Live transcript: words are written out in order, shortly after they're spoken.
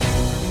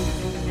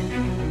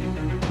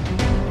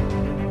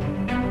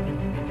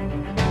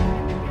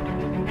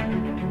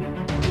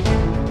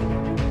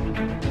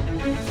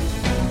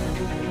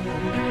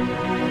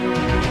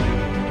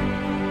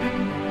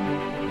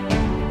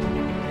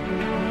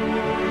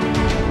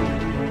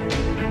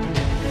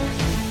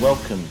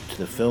Welcome to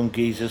the Film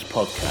Geezers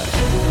podcast.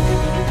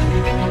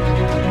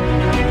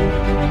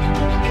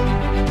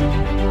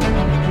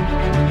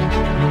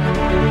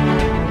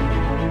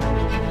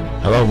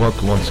 Hello and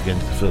welcome once again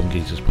to the Film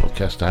Geezers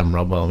podcast. I'm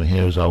Rob Wellman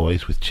here as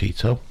always with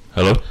Cheeto.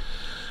 Hello.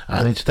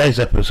 And in today's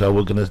episode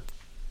we're going to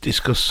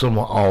discuss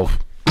somewhat of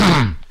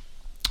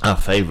our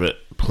favourite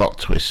plot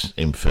twists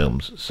in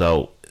films.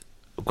 So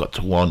I've got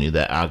to warn you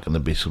there are going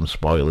to be some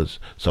spoilers,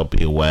 so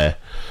be aware.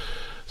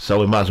 So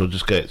we might as well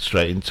just get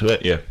straight into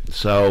it. Yeah.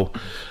 So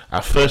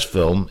our first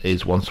film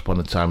is Once Upon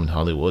a Time in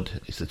Hollywood.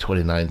 It's the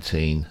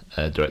 2019,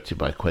 directed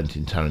by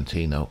Quentin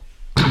Tarantino.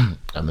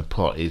 And the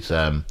plot is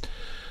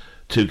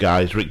two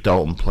guys, Rick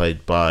Dalton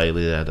played by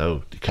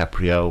Leonardo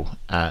DiCaprio,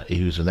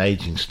 who's an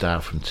aging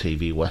star from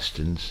TV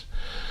westerns,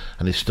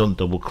 and his stunt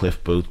double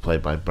Cliff Booth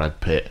played by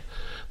Brad Pitt.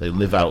 They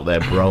live out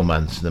their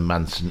bromance in the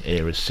Manson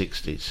era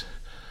 60s.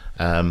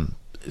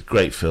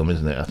 Great film,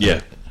 isn't it? I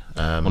think.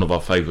 Yeah. One of our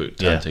favourite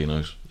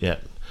Tarantinos. Yeah.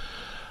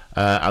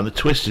 And the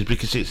twist is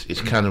because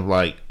it's kind of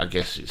like, I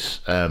guess it's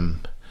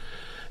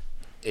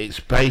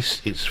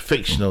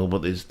fictional,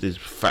 but there's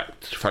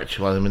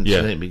factual elements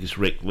in it, because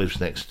Rick lives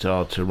next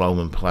door to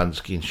Roman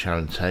Polanski and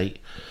Sharon Tate,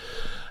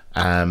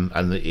 and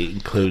it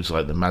includes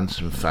like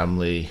the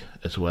family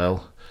as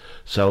well.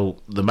 So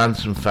the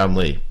Manson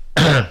family,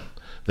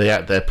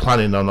 they're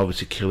planning on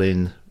obviously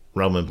killing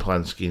Roman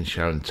Polanski and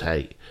Sharon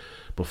Tate,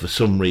 but for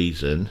some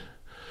reason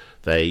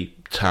they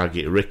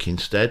target Rick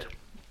instead.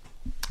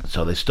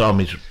 So they storm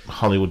his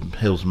Hollywood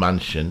Hills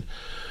mansion,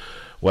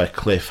 where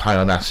Cliff, high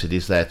on acid,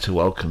 is there to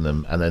welcome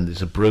them. And then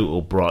there's a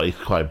brutal brawl, it's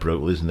quite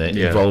brutal, isn't it?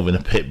 Yeah. Involving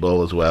a pit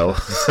bull as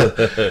well.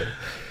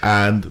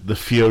 And the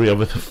fury of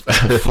a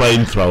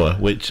flamethrower,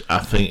 which I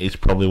think is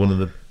probably one of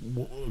the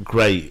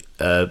great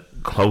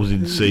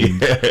closing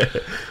scenes.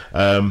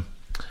 And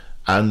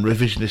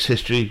revisionist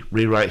history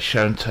rewrites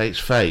Sharon Tate's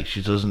fate.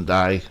 She doesn't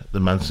die, the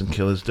Manson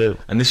killers do.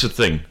 And this is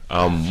the thing,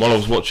 while I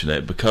was watching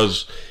it,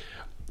 because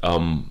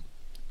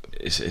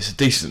it's a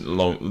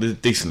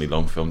decently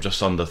long film,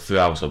 just under 3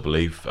 hours, I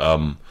believe.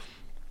 While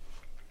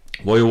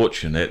you're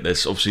watching it,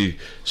 there's obviously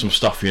some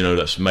stuff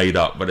that's made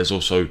up, but there's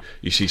also,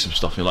 you see some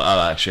stuff and you're like, oh,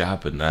 that actually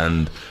happened.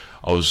 And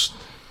I was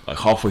like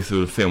halfway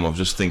through the film, I was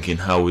just thinking,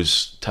 how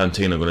is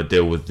Tarantino going to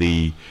deal with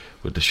the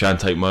Sharon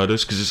Tate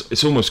murders? Because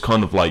it's almost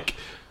kind of like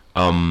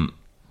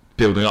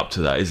building up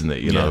to that, isn't it?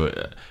 You know,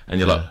 and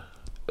you're like,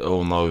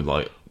 oh no,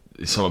 like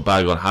is something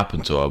bad going to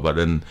happen to her? But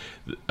then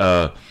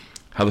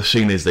how the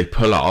scene is, they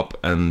pull up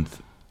and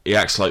it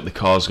acts like the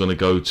car's going to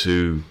go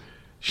to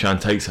Sharon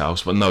Tate's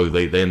house, but no,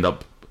 they end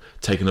up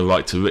taking a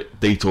right to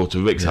detour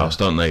to Rick's house,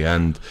 don't they?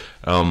 And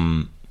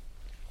I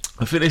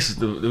think this is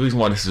the reason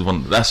why this is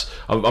one. I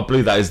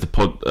believe that is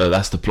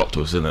that's the plot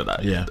twist, isn't it?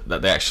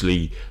 That they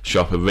actually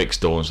show up at Rick's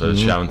door instead of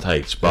Sharon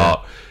Tate's.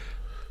 But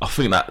I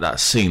think that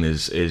scene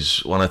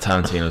is one of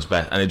Tarantino's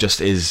best, and it just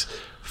is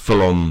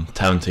full on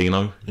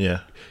Tarantino.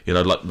 Yeah. You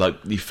know, like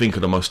you think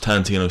of the most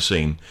Tarantino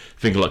scene,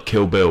 think of like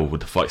Kill Bill with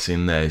the fight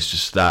scene there. It's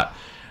just that,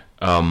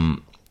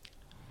 and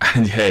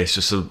it's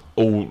just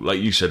all,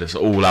 like you said, it's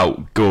all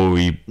out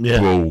gory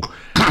brawl,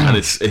 and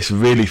it's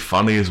really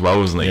funny as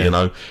well, isn't it? Yeah. You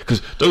know,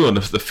 because don't get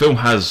me wrong, the film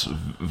has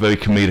very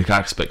comedic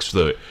aspects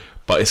to it,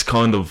 but it's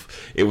kind of,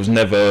 we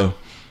never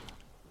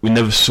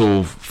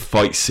saw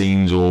fight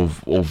scenes or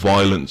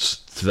violence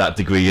to that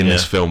degree in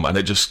this film, and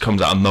it just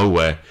comes out of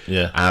nowhere.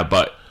 Yeah,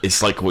 but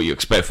it's like what you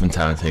expect from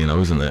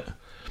Tarantino, isn't it?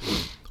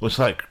 Well, it's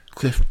like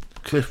Cliff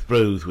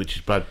Booth, which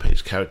is Brad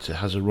Pitt's character,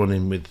 has a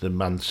run-in with the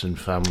Manson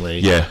family.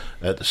 Yeah,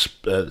 at it's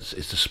the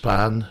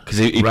Spahn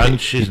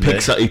ranch. He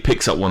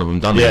picks up one of them,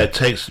 doesn't he? Yeah,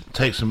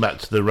 takes them back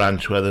to the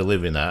ranch where they're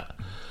living at,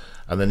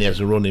 and then he has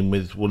a run-in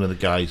with one of the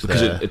guys because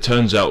there. It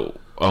turns out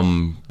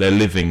they're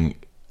living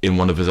in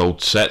one of his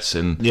old sets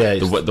in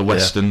the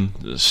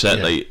Western set,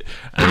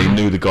 and he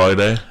knew the guy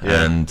there,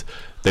 and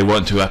they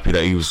weren't too happy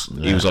that he was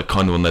like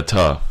kind of on their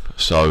turf.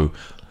 So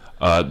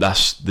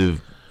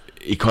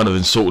he kind of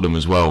insulted them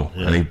as well,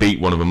 and he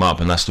beat one of them up,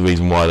 and that's the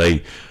reason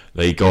why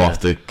they go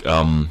after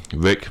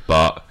Rick.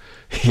 But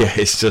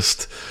it's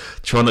just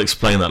trying to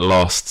explain that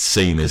last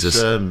scene is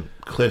just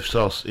Cliff's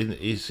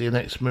is he an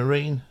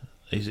ex-Marine?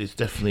 He's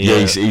definitely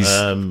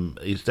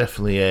he's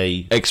definitely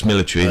a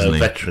ex-military, isn't he?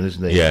 Veteran,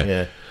 isn't he?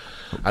 Yeah.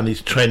 And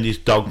he's trained his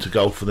dog to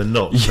go for the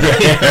nuts.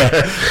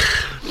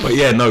 But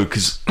no,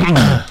 because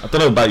I don't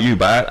know about you,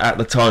 but at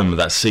the time of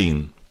that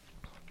scene,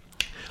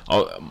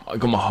 I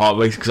got my heart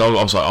racing, because I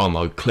was like, oh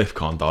no, Cliff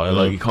can't die.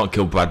 Like, you can't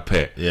kill Brad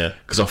Pitt. Yeah.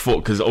 Because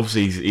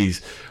obviously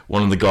he's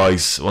one of the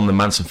guys, one of the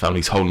Manson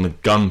family's holding a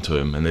gun to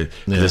him, and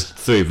there's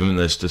three of them, and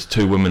there's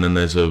two women, and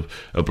there's a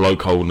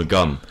bloke holding a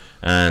gun,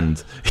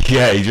 and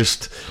especially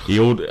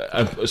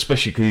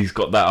because he's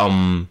got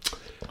that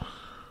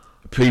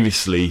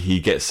previously he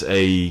gets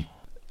a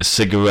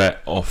cigarette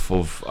off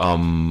of a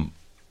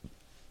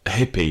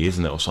hippie,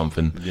 isn't it, or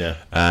something? Yeah.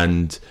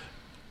 And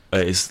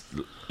it's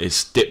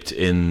dipped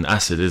in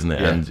acid, isn't it?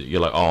 Yeah. And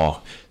you're like,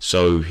 oh,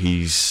 so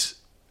he's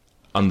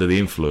under the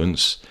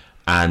influence,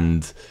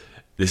 and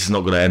this is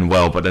not going to end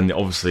well. But then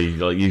obviously,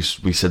 like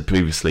we said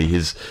previously,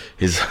 his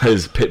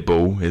pit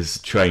bull is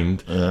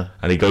trained,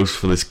 and he goes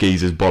for this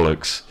geezer's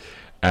bollocks,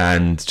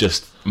 and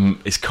just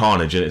it's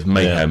carnage and it's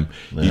mayhem.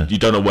 You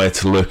don't know where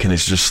to look, and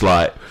it's just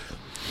like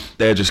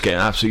they're just getting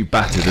absolutely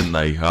battered, aren't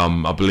they?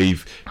 I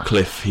believe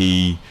Cliff,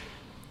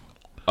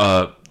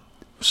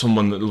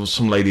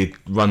 some lady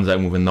runs at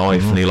him with a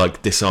knife, and he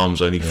like disarms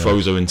her, and he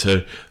throws her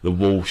into the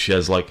wall. She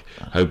has like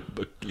her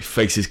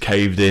face is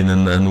caved in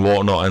and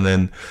whatnot, and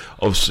then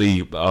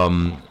obviously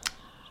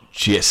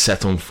she gets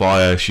set on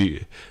fire.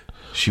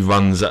 She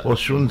runs at...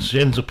 She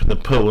ends up in the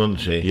pool, doesn't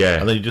she? Yeah.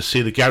 And then you just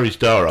see the garage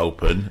door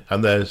open,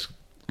 and there's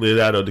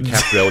Leonardo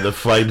DiCaprio with a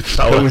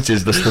flamethrower. Which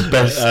is the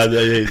best.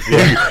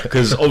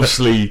 Because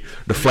obviously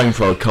the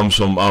flamethrower comes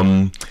from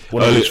one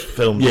of his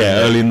films. Yeah,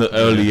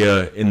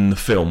 earlier in the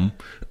film,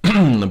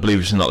 I believe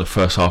it's in like the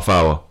first half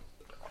hour.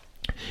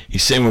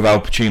 He's sitting with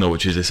Al Pacino,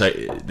 which is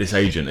this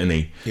agent, isn't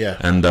he? Yeah.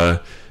 And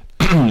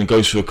it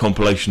goes through a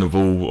compilation of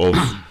all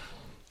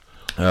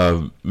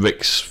of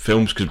Rick's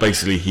films, because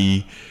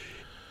basically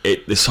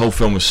this whole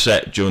film was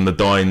set during the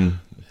dying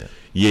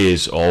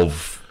years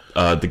of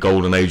the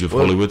golden age of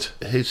Hollywood.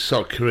 His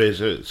sort of career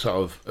is a sort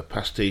of a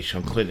pastiche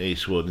on Clint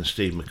Eastwood and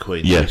Steve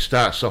McQueen. Yeah. So he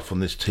starts off on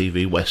this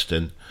TV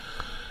western,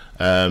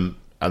 and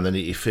then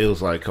he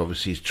feels like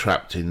obviously he's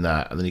trapped in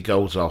that, and then he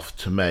goes off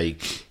to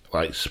make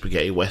like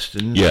spaghetti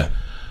westerns. Yeah.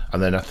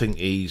 And then I think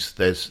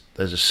there's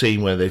a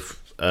scene where they've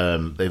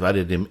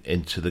added him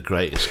into The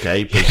Great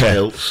Escape as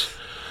Hilts.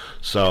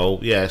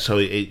 So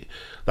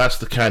that's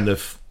the kind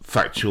of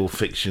factual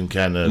fiction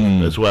kind of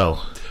as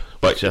well,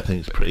 which I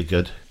think is pretty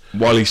good.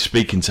 While he's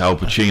speaking to Al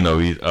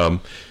Pacino,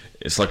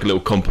 it's like a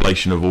little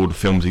compilation of all the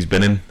films he's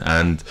been in,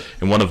 and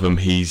in one of them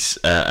he's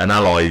an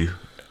ally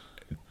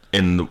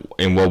in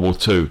World War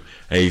II,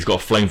 and he's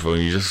got a flamethrower,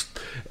 and he's just,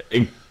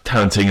 in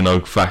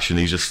Tarantino fashion,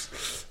 he's just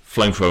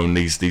flamethrowing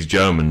these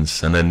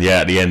Germans, and then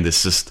at the end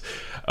it's just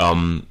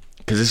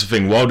because this is the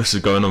thing, while this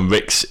is going on,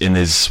 Rick's in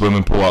his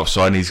swimming pool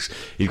outside, and he's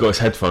got his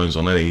headphones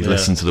on, and he's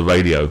listening to the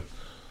radio,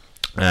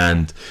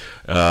 and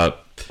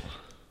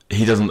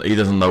he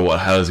doesn't know what the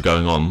hell is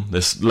going on.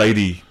 This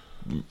lady,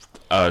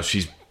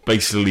 she's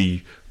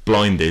basically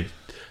blinded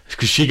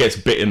because she gets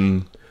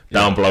bitten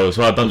down below as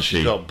well, doesn't she?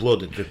 She's got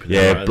blood dripping.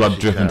 Blood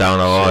dripping down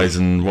her eyes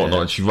and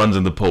whatnot. And she runs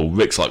in the pool.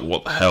 Rick's like,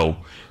 "What the hell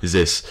is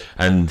this?"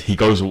 And he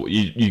goes.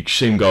 You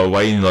see him go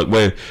away, and you're like,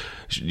 "Where?"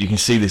 You can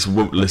see this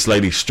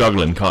lady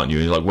struggling, can't you?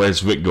 And you're like,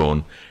 "Where's Rick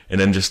gone?" And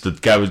then just the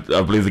garage,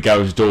 I believe the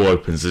garage door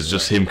opens. There's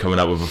just him coming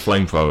out with a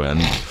flamethrower, and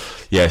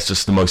it's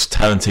just the most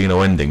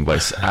Tarantino ending, but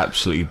it's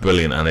absolutely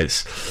brilliant. And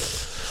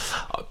it's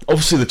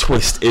obviously the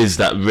twist is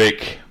that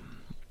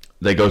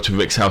they go to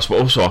Rick's house, but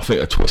also I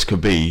think a twist could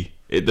be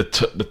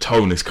the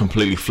tone is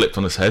completely flipped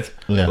on its head.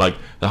 Yeah. Like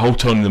the whole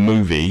tone of the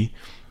movie,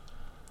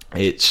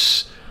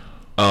 it's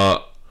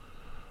like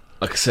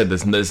I said,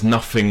 there's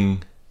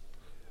nothing,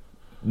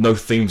 no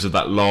themes of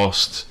that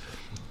last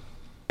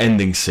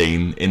ending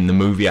scene in the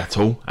movie at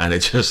all, and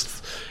it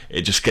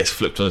just gets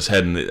flipped on its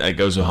head, and it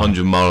goes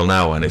 100 mile an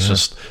hour, and it's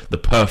just the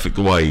perfect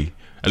way,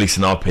 at least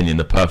in our opinion,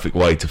 the perfect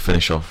way to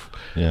finish off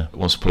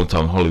Once Upon a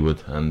Time in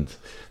Hollywood. And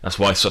that's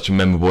why it's such a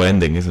memorable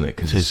ending, isn't it?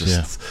 Because it's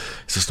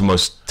just the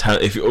most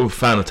if you're a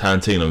fan of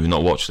Tarantino, you've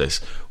not watched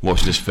this,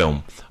 watch this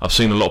film. I've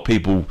seen a lot of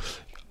people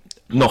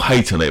not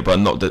hate on it, but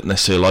not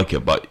necessarily like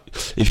it, but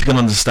if you can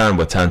understand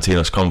where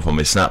Tarantino's come from,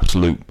 it's an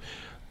absolute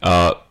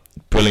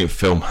brilliant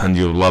film, and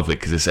you'll love it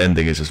because this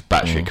ending is just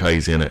batshit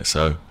crazy in it.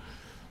 So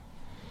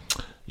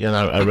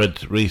I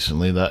read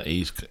recently that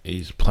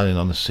he's planning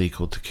on a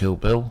sequel to Kill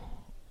Bill.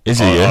 Is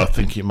he? I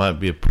think it might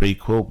be a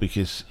prequel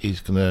because he's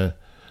gonna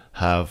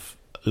have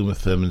Uma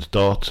Thurman's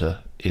daughter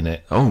in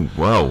it. Oh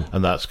wow!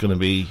 And that's going to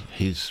be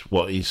his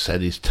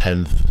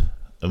 10th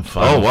and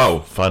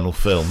final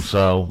film.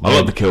 So I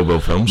like the Kill Bill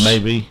films.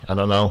 Maybe, I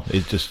don't know. I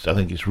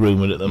think it's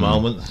rumoured at the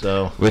moment.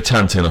 So we're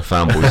Tarantino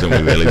fanboys,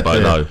 aren't we? Really,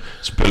 but no,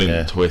 it's a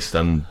brilliant twist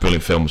and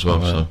brilliant film as well.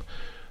 Right. So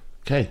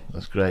okay,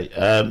 that's great.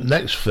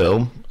 Next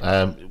film,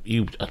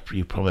 you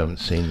probably haven't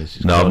seen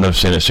this. No, I've never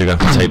seen it, so you're going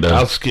to have to take that.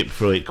 I'll skip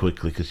through it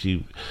quickly because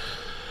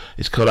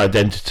it's called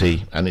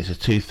Identity, and it's a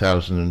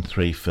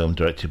 2003 film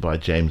directed by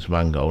James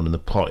Mangold, and the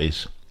plot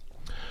is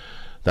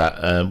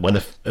that when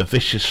a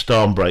vicious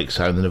storm breaks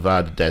out in the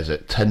Nevada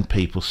desert, 10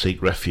 people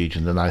seek refuge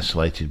in an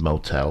isolated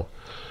motel.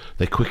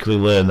 They quickly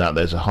learn that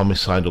there's a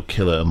homicidal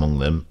killer among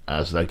them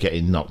as they're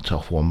getting knocked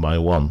off one by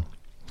one.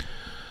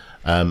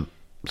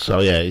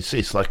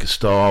 It's like a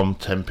storm,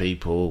 10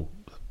 people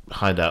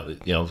hide out,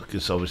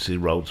 because obviously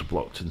roads are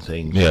blocked and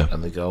things,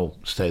 and they go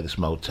stay at this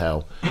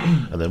motel,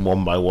 and then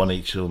one by one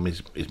each of them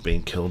is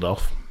being killed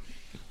off.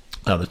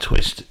 Now the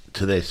twist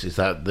to this is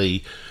that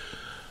the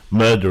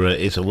murderer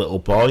is a little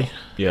boy,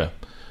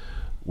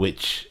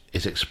 which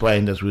is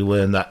explained as we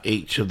learn that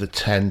each of the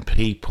 10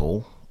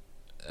 people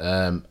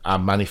are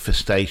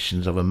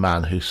manifestations of a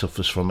man who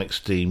suffers from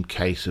extreme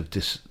case of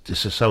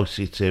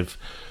dissociative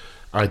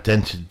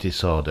identity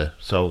disorder.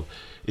 So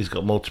he's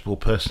got multiple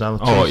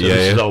personalities.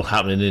 This is all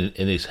happening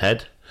in his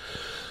head.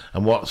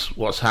 And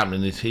what's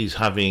happening is he's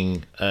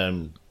having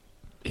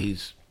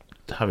he's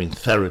having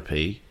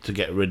therapy to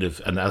get rid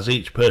of, and as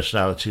each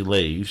personality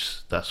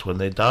leaves, that's when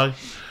they die.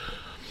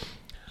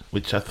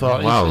 Which I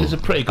thought is a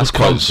pretty good concept.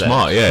 That's quite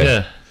smart,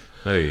 yeah.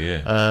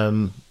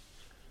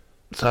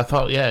 So I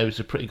thought, it was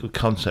a pretty good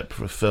concept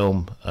for a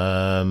film.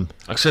 Like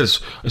I said,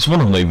 it's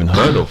one I've not even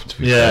heard of, to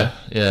be fair.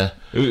 Yeah.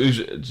 Do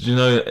you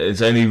know, is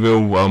there any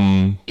real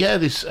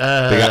this big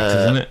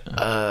actors in it?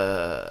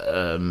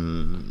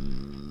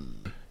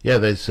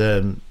 There's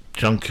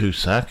John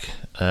Cusack,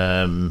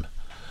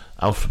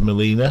 Alfred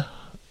Molina,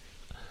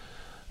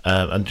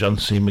 and John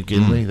C.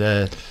 McGinley.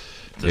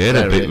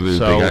 They're big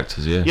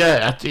actors.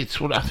 I think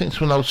it's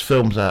one of those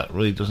films that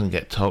really doesn't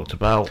get talked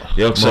about.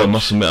 Yeah, so I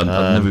must admit,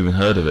 I've never even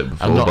heard of it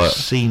before. I've not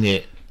seen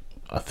it,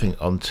 I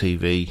think, on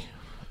TV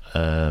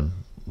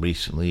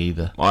recently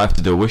either. I have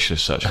to do a wish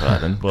list search for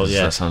that then. Well,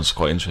 that sounds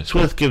quite interesting. It's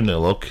worth giving it a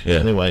look. Yeah.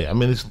 Anyway, I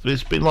mean,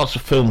 there's been lots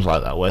of films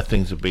like that where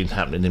things have been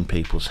happening in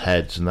people's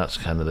heads, and that's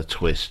kind of the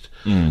twist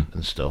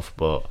and stuff.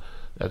 But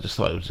I just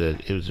thought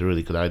it was a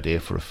really good idea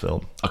for a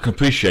film. I can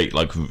appreciate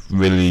like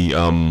really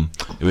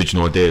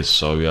original ideas,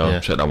 so I'll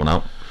check that one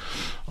out.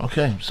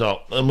 Okay,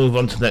 so I'll move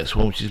on to the next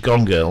one, which is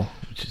Gone Girl,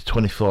 which is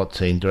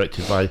 2014,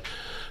 directed by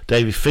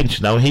David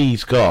Fincher. Now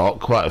he's got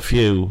quite a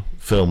few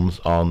films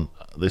on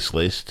this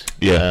list,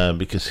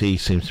 because he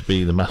seems to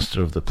be the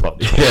master of the plot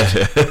twist.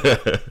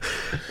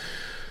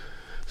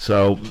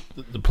 So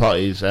the plot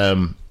is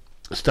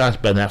stars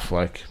Ben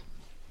Affleck,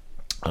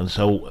 and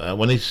so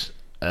when he's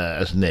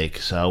as Nick,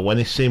 so when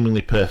his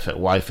seemingly perfect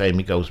wife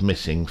Amy goes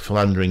missing,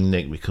 philandering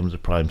Nick becomes a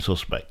prime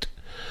suspect.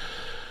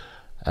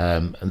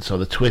 And so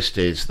the twist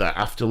is that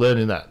after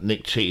learning that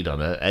Nick cheated on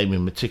her, Amy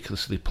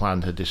meticulously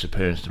planned her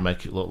disappearance to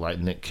make it look like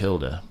Nick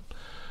killed her.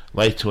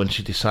 Later, when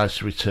she decides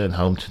to return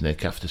home to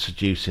Nick after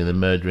seducing and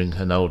murdering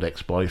her old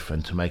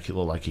ex-boyfriend to make it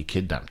look like he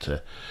kidnapped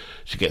her,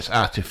 she gets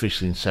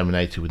artificially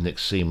inseminated with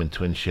Nick's semen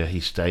to ensure he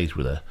stays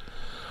with her.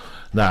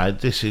 Now,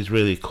 this is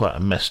really quite a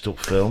messed up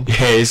film.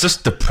 Yeah, it's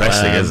just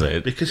depressing, isn't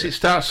it? Because it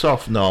starts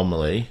off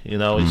normally,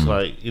 it's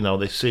like,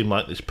 they seem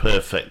like this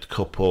perfect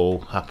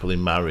couple, happily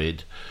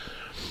married,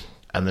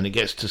 and then it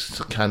gets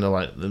to kind of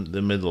like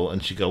the middle,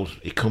 and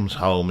he comes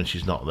home and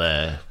she's not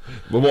there.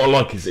 Well, what I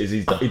like is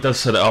he does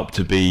set it up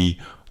to be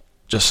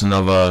just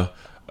another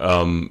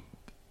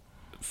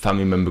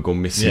family member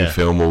gone missing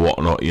film or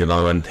whatnot,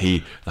 and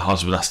the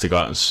husband has to go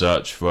out and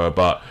search for her,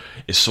 but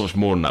it's so much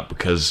more than that,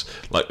 because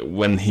like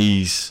when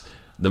he's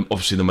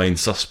obviously the main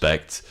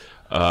suspect,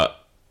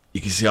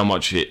 you can see how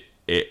much it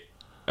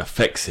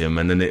affects him,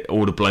 and then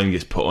all the blame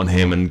gets put on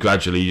him, and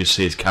gradually you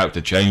see his character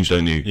change,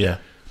 don't you? Yeah.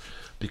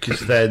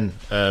 Because then,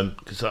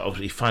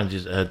 obviously he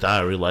finds her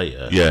diary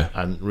later,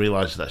 and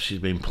realises that she's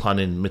been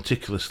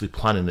meticulously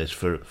planning this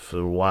for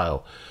a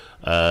while,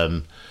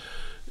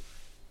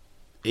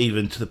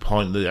 even to the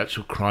point of the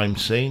actual crime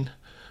scene.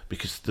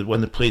 Because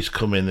when the police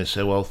come in, they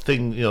say, "Well,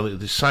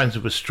 there's signs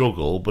of a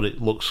struggle, but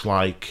it looks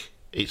like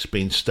it's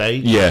been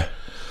staged." Yeah,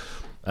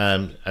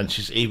 and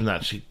she's even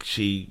actually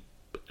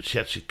she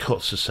actually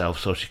cuts herself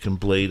so she can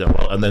bleed,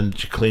 and then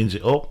she cleans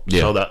it up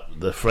so that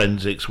the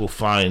forensics will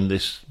find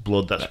this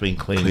blood that's been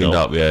cleaned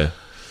up.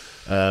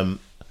 And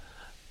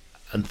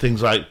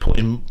things like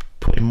putting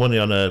money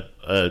on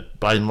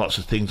buying lots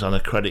of things on a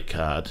credit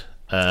card.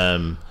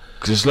 Because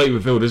it's later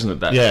revealed, isn't it,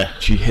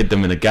 that she hid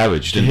them in a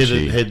garage, didn't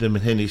she? Hid them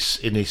in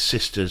his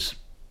sister's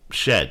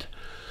shed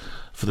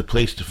for the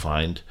police to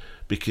find.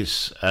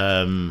 Because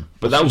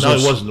but that was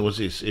it wasn't.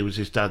 It was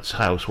his dad's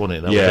house, wasn't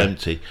it? That was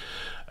empty.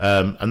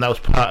 And that was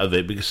part of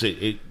it, because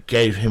it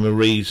gave him a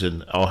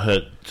reason, or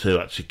her, to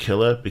actually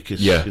kill her, because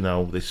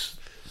this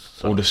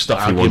all the stuff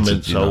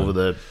arguments he wanted, over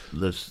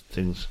the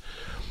things,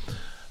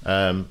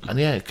 and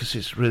because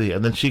it's really,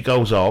 and then she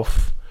goes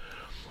off,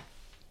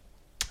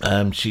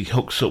 she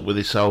hooks up with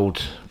this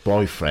old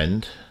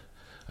boyfriend,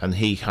 and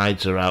he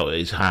hides her out at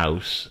his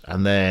house,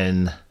 and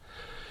then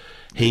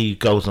he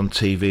goes on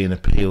TV and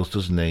appeals,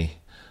 doesn't he?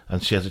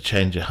 And she has a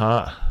change of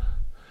heart.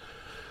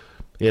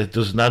 Yeah,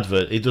 does an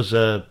advert. He does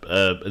an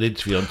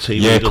interview on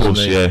TV, doesn't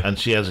he? Yeah. And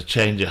she has a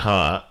change of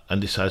heart and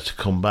decides to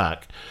come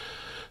back.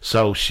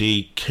 So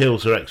she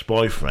kills her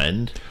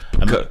ex-boyfriend.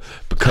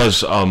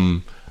 Because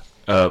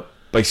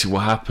basically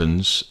what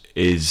happens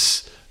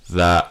is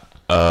that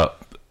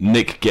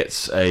Nick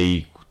gets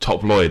a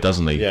top lawyer,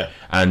 doesn't he? Yeah.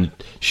 And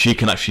she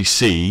can actually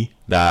see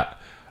that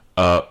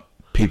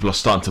people are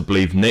starting to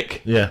believe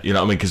Nick. Yeah. You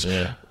know what I mean? Because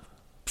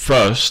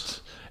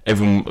first,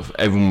 everyone,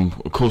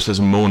 of course, there's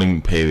a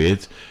mourning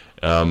period.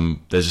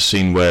 There's a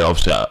scene where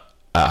obviously at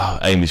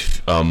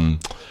Amy's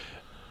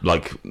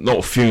like not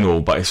a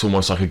funeral, but it's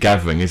almost like a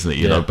gathering, isn't it?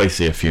 You know,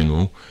 basically a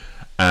funeral.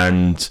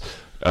 And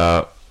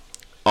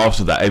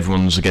after that,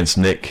 everyone's against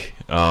Nick.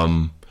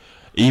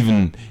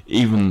 Even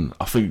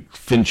I think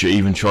Fincher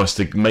even tries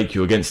to make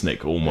you against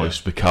Nick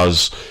almost,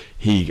 because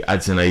he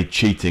adds in a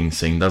cheating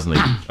scene, doesn't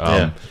he?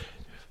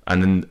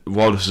 And then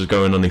while this is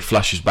going on, he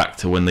flashes back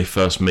to when they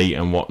first meet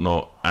and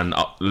whatnot, and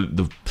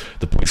the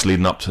points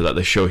leading up to that,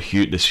 they show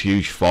this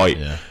huge fight,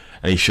 and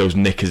he shows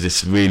Nick as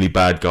this really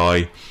bad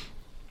guy.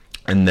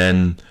 And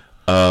then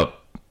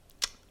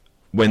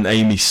when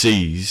Amy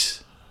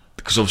sees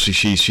because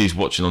obviously she's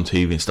watching on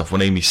TV and stuff.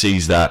 When Amy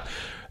sees that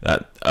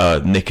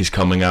Nick is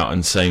coming out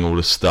and saying all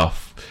this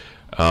stuff,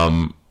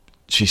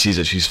 she sees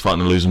that she's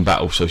fighting a losing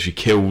battle, so she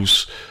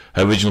kills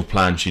her original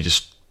plan. She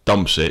just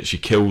dumps it. She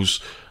kills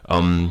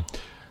her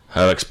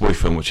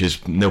ex-boyfriend, which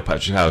is Neil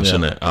Patrick Harris,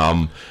 isn't it?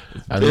 And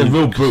in a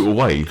real brutal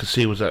way, because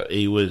he was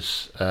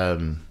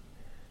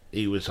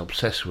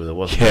obsessed with her,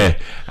 wasn't he? Yeah,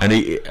 and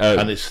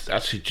and it's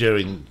actually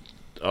during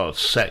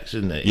sex,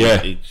 isn't it? Yeah,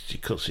 he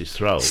cuts his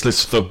throat,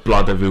 slits the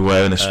blood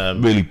everywhere, and it's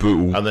really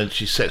brutal. And then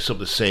she sets up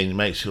the scene,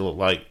 makes it look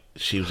like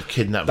she was a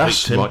kidnapped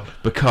That's victim. Right,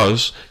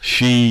 because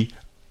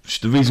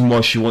the reason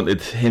why she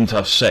wanted him to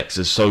have sex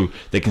is so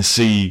they can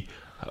see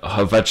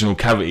her vaginal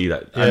cavity,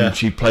 and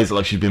she plays it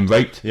like she's been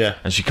raped. Yeah,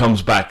 and she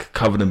comes back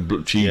covered in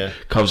blood. She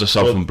covers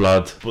herself in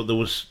blood. But there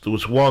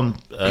was one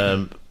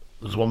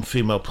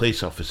female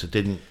police officer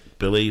didn't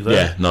believe her.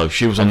 Yeah, no,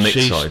 she was on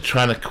Nick's side. She's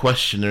trying to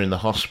question her in the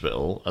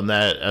hospital, and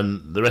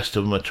the rest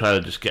of them are trying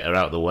to just get her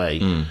out of the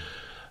way.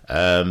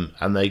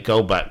 And they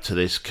go back to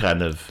this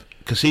kind of,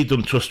 because he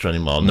doesn't trust her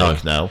anymore.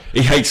 Nick now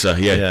he hates her.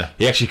 Yeah,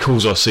 he actually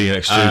calls her. See you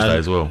next Tuesday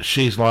as well.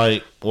 She's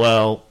like,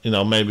 well,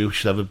 maybe we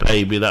should have a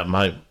baby. That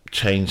might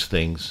change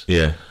things.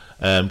 Yeah.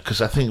 Because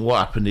I think what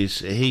happened is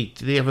did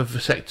he have a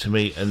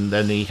vasectomy and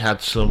then he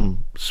had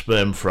some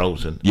sperm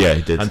frozen? Yeah,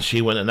 he did. And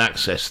she went and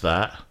accessed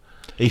that.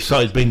 He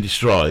started being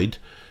destroyed.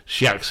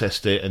 She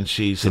accessed it, and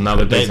she's so now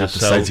they have to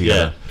stay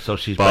together. Yeah, so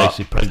she's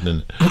basically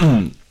pregnant.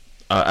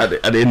 At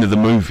the end of the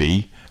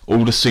movie,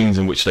 all the scenes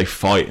in which they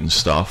fight and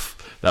stuff,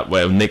 that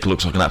where Nick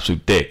looks like an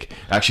absolute dick,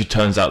 it actually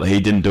turns out that he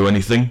didn't do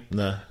anything.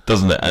 No,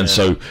 doesn't it? And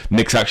so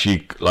Nick's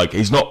actually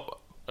he's not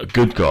a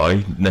good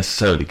guy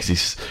necessarily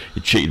because he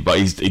cheated, but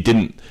he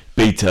didn't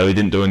beat her. He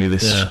didn't do any of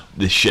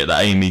this shit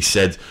that Amy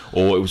said,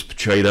 or it was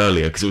portrayed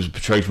earlier, because it was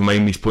portrayed from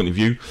Amy's point of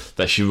view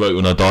that she wrote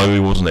in her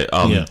diary, wasn't it?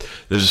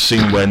 There's a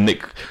scene where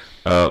Nick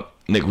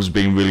was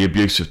being really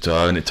abusive to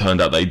her, and it turned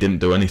out that he didn't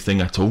do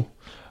anything at all.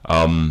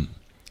 And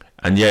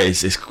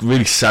it's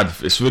really sad.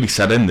 It's a really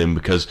sad ending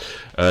because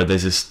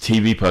there's this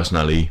TV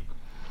personality,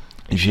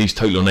 and she's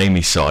totally on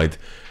Amy's side,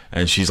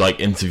 and she's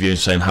interviewing,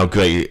 saying how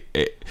great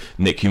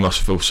Nick, you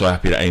must feel so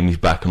happy that Amy's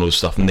back and all this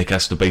stuff. And Nick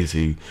has to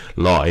basically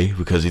lie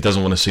because he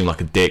doesn't want to seem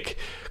like a dick,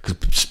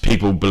 because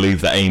people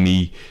believe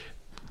Amy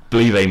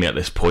at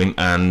this point,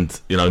 and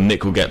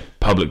Nick will get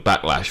public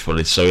backlash for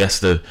this, so he has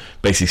to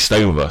basically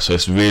stay with her. So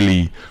it's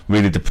really,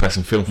 really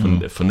depressing film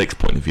from Nick's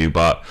point of view,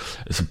 but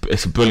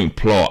it's a brilliant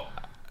plot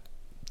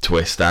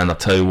twist, and I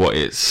tell you what,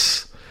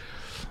 it's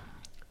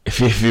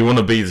if you want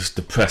to be just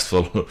depressed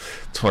for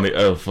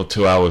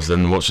 2 hours,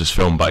 then watch this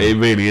film. But it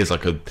really is I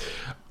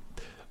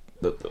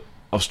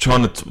was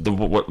trying to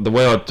the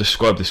way I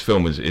describe this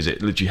film is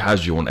it literally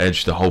has you on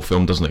edge the whole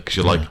film, doesn't it? Because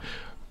you're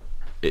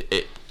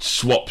it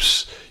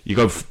swaps. You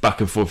go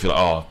back and forth. You're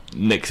like, oh,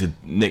 Nick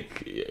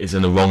is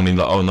in the wrong, and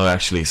you're like, oh no,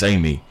 actually it's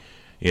Amy.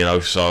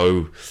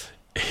 So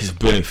it's a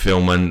brilliant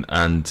film,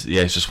 and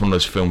it's just one of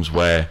those films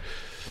where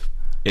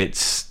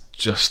it's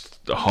just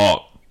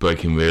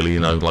heartbreaking, really.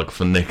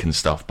 For Nick and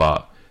stuff.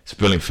 But it's a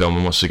brilliant film,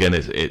 and once again,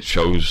 it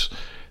shows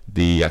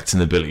the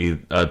acting ability,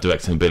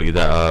 directing ability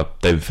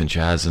that David Fincher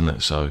has in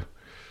it. So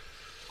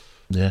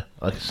yeah,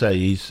 like I say,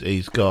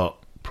 he's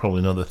got probably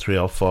another 3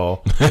 or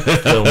 4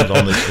 films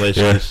on this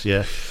list.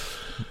 Yeah.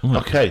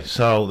 Okay,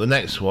 so the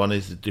next one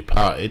is The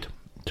Departed,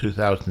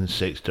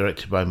 2006,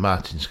 directed by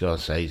Martin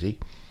Scorsese.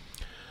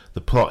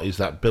 The plot is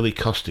that Billy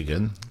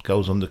Costigan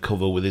goes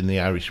undercover within the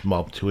Irish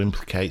mob to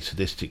implicate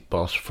sadistic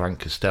boss Frank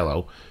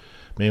Costello.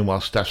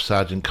 Meanwhile, Staff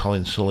Sergeant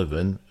Colin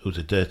Sullivan, who's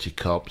a dirty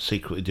cop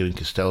secretly doing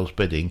Costello's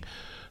bidding,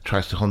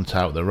 tries to hunt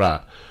out the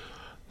rat.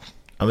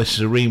 And this is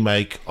a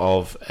remake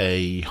of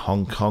a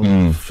Hong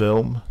Kong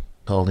film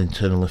called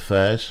Internal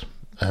Affairs.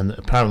 And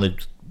apparently,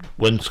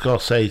 when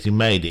Scorsese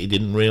made it, he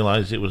didn't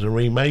realise it was a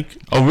remake.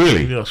 Oh,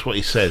 really? That's what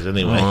he says,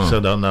 anyway, so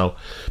I don't know.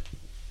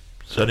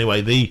 So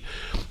anyway, the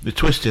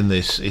twist in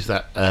this is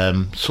that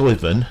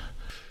Sullivan,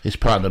 his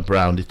partner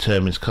Brown,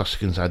 determines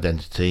Costigan's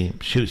identity,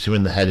 shoots him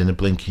in the head in a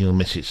blinking you'll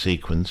miss it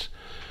sequence.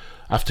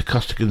 After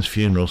Costigan's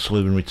funeral,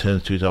 Sullivan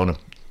returns to his own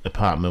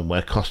apartment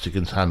where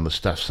Costigan's handler,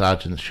 Staff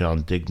Sergeant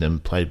Sean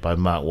Dignam, played by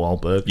Mark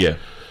Wahlberg,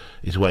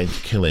 is waiting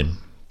to kill him.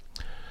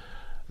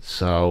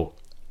 So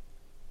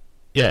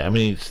yeah, I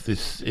mean,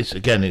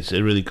 it's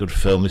a really good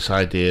film. This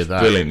idea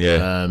that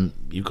brilliant,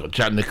 you've got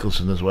Jack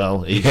Nicholson as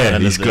well. He's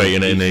great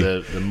in it,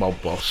 isn't he? The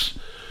mob boss,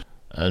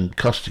 and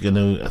Costigan,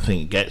 who I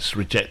think gets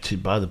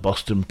rejected by the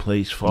Boston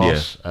police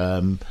force.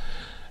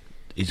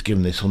 He's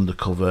given this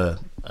undercover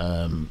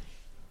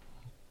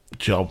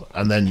job,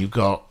 and then you've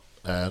got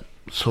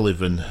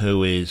Sullivan,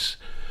 who he's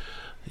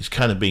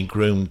kind of been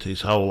groomed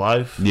his whole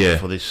life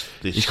for this.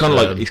 He's kind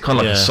of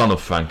like a son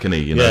of Frank, isn't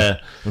he? Yeah,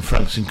 and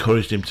Frank's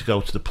encouraged him to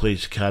go to the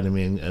police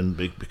academy and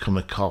become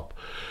a cop,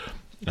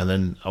 and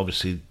then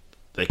obviously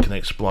they can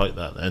exploit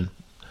that. Then,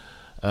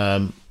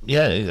 I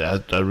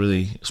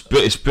really it's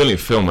a brilliant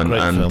film,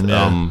 and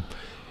film,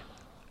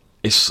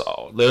 it's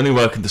the only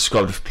way I can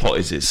describe the plot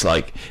is it's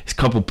a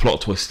couple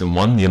plot twists in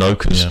one,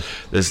 because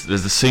there's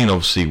the scene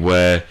obviously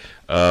where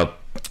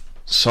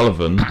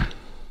Sullivan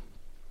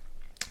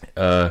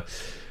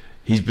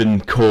he's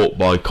been caught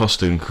by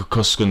Costigan.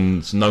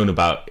 Costigan's known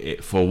about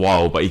it for a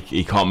while, but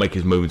he can't make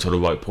his move until the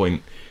right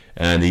point,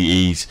 and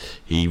he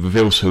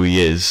reveals who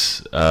he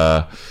is.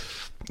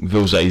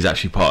 Reveals that he's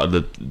actually part of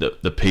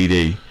the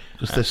PD.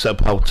 Because they set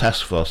up a whole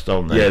task force,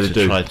 don't they? Yeah, they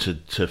do. Try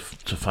to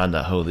find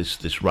out who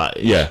this rat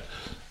is. Yeah,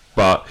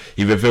 but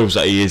he reveals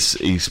that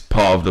he's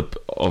part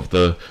of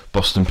the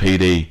Boston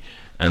PD,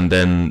 and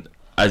then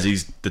as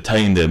he's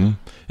detained him,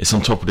 it's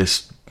on top of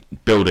this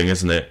building,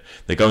 isn't it?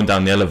 They're going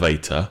down the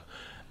elevator,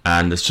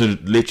 and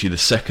literally the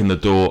second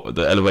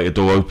the elevator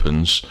door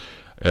opens,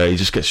 he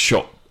just gets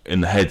shot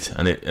in the head,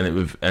 and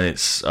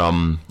it's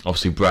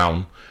obviously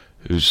Brown,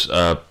 who's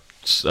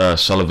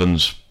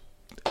Sullivan's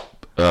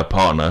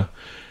partner.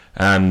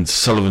 And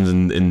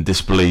Sullivan's in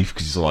disbelief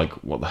because he's like,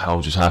 "What the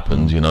hell just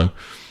happened?" You know.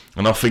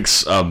 And I think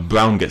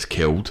Brown gets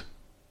killed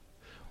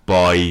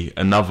by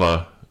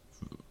another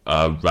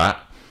rat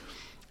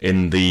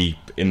in the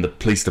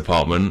police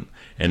department,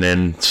 and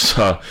then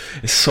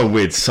it's so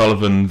weird.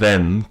 Sullivan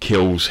then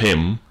kills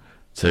him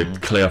to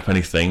clear up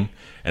anything,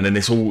 and then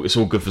it's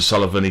all good for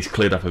Sullivan. He's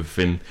cleared up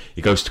everything.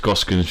 He goes to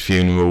Costigan's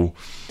funeral,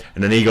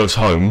 and then he goes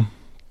home.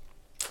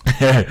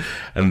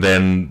 And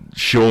then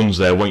Sean's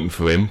there waiting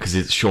for him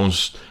because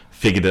Sean's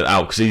figured it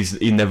out, because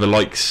he never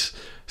likes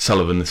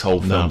Sullivan this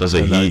whole film, does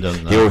he?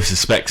 He always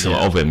suspects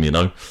of him, you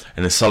know.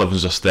 And then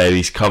Sullivan's just there.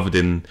 He's covered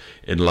in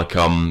like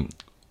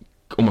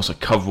almost like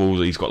coveralls.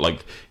 He's got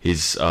like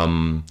his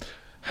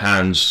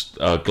hands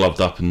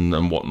gloved up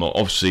and whatnot.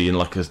 Obviously in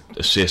like a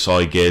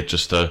CSI gear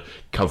just to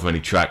cover any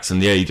tracks.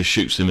 And he just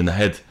shoots him in the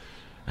head.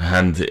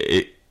 And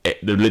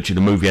literally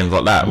the movie ends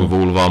like that with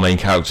all of our main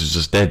characters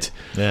just dead.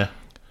 Yeah.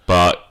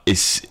 But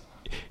it's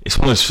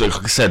one of those,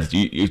 like I said,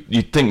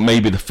 you'd think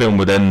maybe the film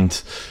would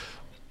end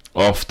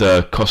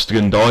after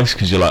Costigan dies,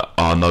 because you're like,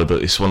 oh no,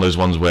 but it's one of those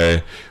ones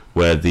where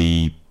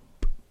the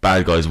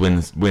bad guys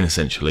win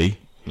essentially.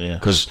 Yeah.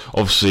 Because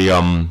obviously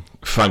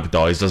Frank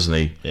dies, doesn't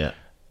he? Yeah.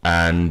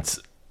 And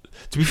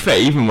to be fair,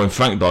 even when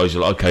Frank dies,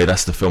 you're like, okay,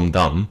 that's the film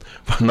done.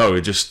 But no,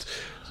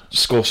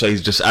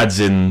 Scorsese just adds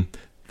in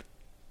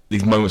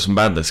these moments of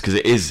madness, because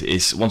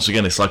it's once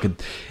again, it's like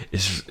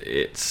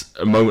it's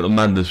a moment of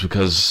madness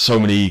because so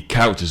many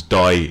characters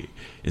die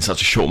in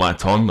such a short amount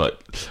of time. Like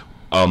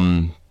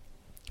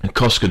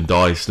Costigan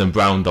dies, then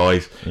Brown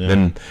dies,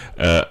 then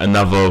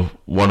another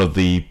one of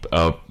the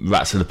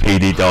rats in the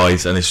PD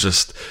dies, and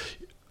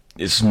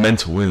it's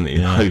mental, isn't it?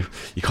 You know,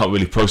 you can't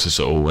really process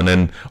it all. And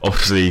then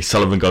obviously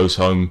Sullivan goes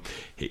home.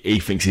 He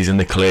thinks he's in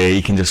the clear.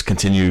 He can just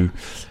continue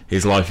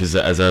his life as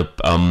a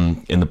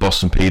in the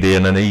Boston PD,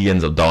 and then he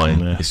ends up dying.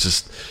 Yeah.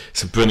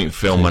 It's a brilliant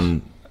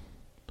film,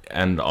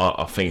 and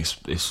I think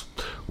it's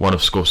one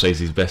of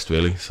Scorsese's best,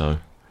 really. So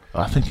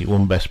I think it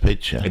won Best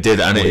Picture. It did,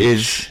 and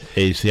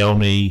it's the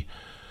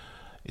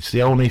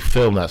only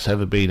film that's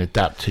ever been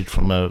adapted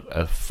from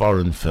a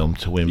foreign film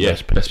to win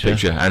Best Picture. Best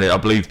Picture, and I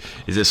believe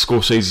is it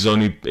Scorsese's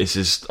it's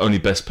his only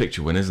Best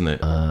Picture win, isn't it?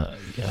 Yeah,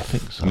 I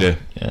think so.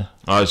 Yeah.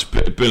 It's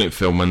a brilliant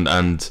film,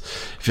 and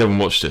if you haven't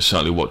watched it,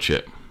 certainly watch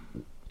it.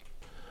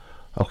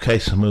 Okay,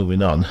 so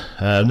moving on.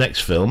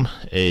 Next film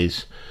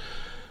is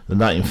the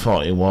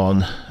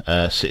 1941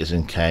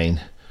 Citizen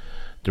Kane,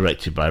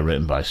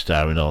 written by,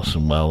 starring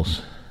Orson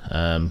Welles.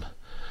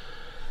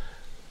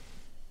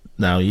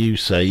 Now, you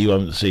say you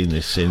haven't seen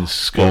this since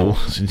school,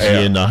 since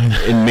year 9.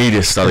 In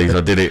media studies, I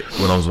did it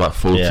when I was about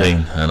 14,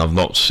 and I've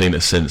not seen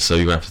it since, so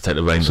you're going to have to take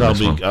the reins on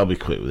this one. I'll be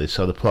quick with this.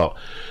 So the plot.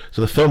 So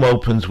the film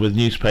opens with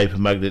newspaper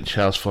magnate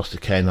Charles Foster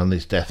Kane on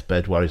his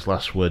deathbed, where his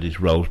last word is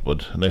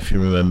Rosebud. And if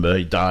you remember,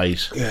 he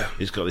dies. Yeah.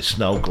 He's got this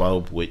snow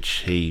globe, which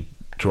he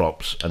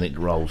drops, and it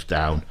rolls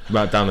down.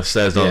 Right down the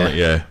stairs, doesn't it?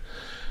 Yeah.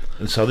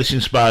 And so this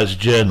inspires a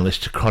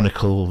journalist to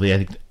chronicle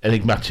the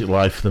enigmatic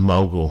life of the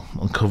mogul,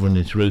 uncovering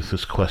his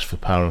ruthless quest for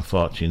power and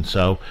fortune.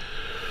 So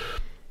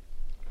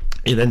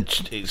he's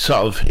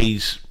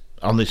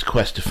on this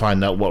quest to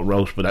find out what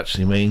Rosebud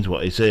actually means.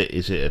 What is it?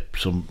 Is it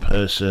some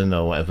person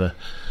or whatever?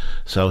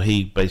 So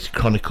he basically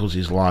chronicles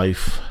his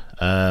life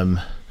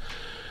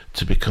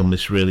to become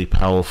this really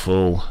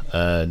powerful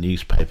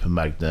newspaper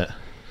magnate.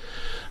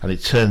 And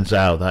it turns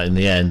out that in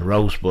the end,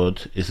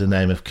 Rosebud is the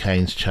name of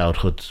Kane's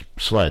childhood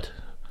sled,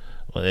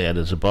 what he had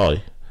as a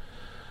boy,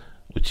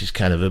 which is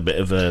kind of a bit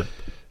of a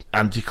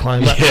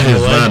anticlimax. Yeah,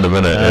 it's random,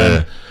 isn't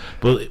it?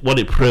 But what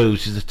it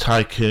proves is the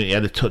tycoon, he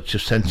had a touch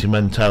of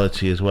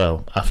sentimentality as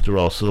well, after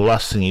all. So the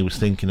last thing he was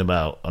thinking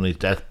about on his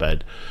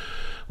deathbed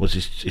was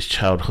his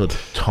childhood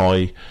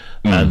toy,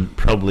 and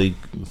probably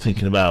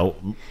thinking about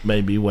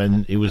maybe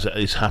when he was at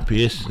his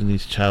happiest in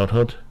his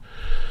childhood.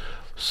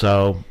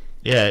 So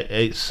yeah,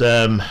 it's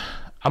I'm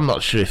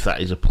not sure if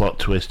that is a plot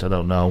twist. I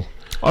don't know.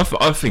 I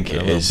think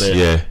it is.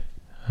 Yeah,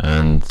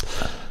 and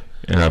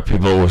you know,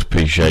 people always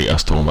appreciate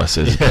us talking about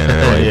Citizen Kane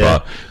anyway.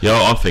 But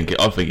I think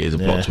it is a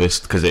plot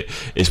twist, because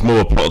it's more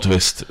a plot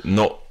twist,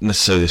 not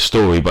necessarily the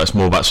story, but it's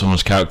more about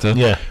someone's character.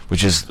 Yeah,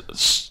 which is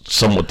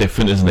somewhat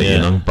different, isn't it? You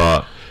know,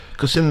 but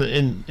because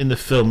in the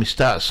film he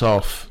starts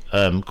off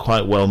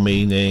quite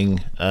well-meaning,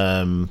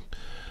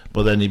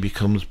 but then he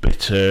becomes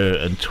bitter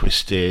and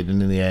twisted,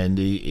 and in the end,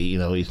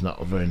 he's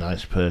not a very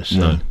nice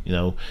person.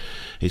 No.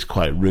 He's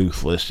quite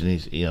ruthless, and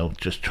he's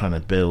just trying to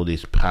build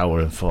his power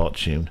and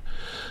fortune,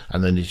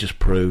 and then he just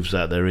proves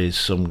that there is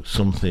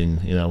something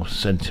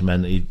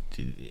sentimental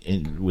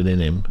within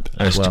him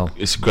as well.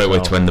 It's a great way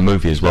to end the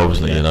movie as well,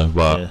 isn't it?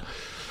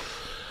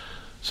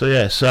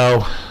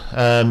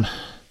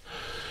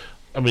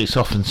 It's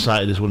often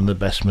cited as one of the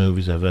best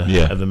movies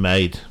ever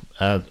made.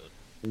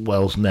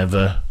 Wells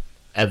never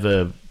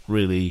ever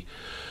really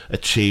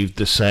achieved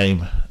the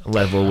same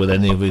level with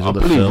any of his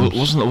other films.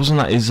 Wasn't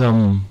that his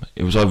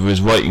it was either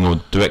his writing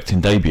or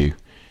directing debut?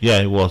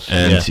 Yeah, it was.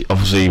 And he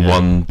obviously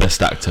won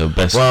Best Actor,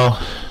 Best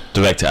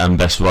Director, and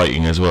Best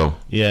Writing as well.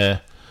 Yeah,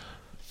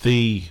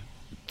 the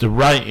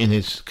writing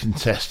is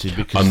contested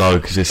because I know,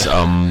 because it's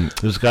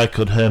there's a guy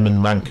called Herman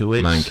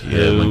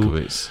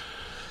Mankiewicz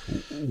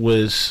who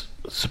was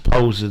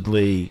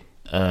supposedly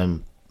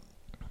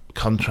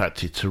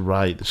contracted to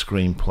write the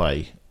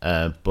screenplay,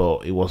 but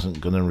he wasn't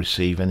going to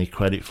receive any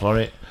credit for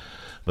it.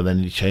 But then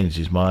he changed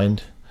his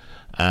mind,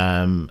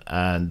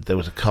 and there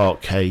was a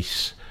court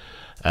case,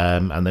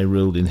 and they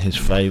ruled in his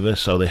favour,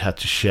 so they had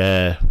to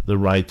share the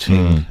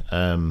writing,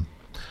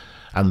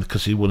 and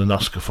because he won an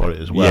Oscar for it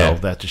as well,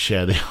 they had to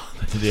share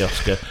the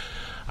Oscar,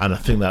 and I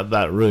think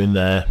that ruined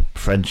their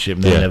friendship,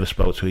 and they never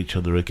spoke to each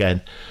other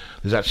again.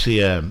 There's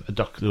actually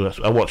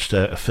I watched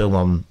a film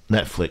on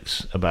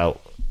Netflix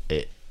about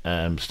it,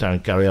 starring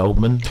Gary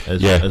Oldman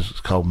as it's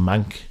called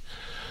Mank,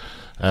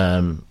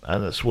 and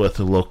it's worth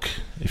a look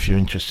if you're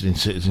interested in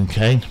Citizen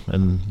Kane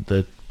and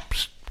the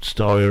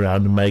story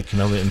around the making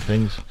of it and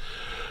things.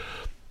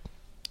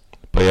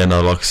 But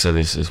like I said,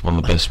 it's one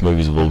of the best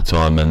movies of all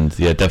time, and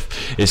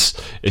it's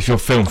if you're a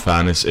film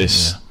fan,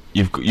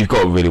 you've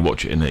got to really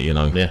watch it,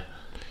 innit? Yeah.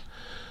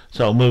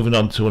 So moving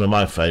on to one of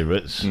my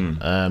favourites,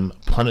 Planet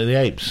of the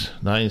Apes,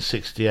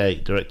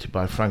 1968, directed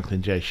by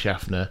Franklin J.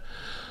 Schaffner.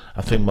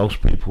 I think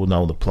most people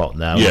know the plot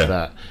now.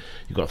 That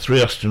you've got 3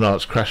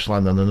 astronauts crash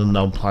land on an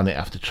unknown planet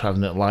after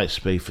travelling at light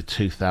speed for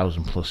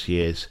 2,000 plus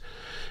years.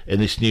 In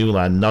this new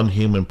land,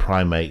 non-human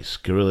primates,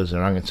 gorillas,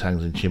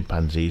 orangutans and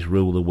chimpanzees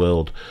rule the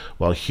world,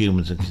 while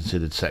humans are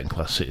considered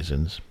second-class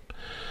citizens.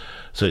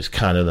 So it's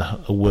kind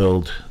of a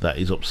world that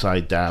is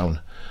upside down.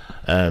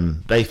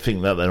 They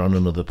think that they're on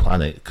another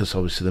planet because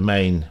obviously the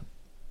main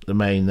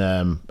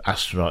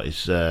astronaut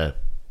is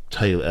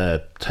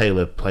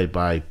Taylor, played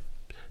by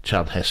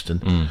Charlton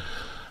Heston.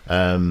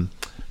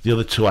 The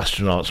other 2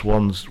 astronauts,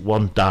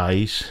 one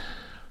dies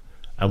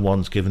and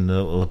one's given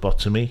a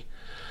lobotomy,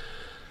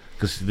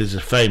 because there's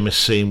a famous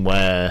scene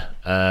where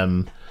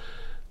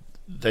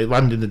they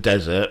land in the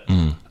desert.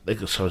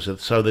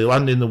 So they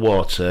land in the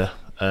water.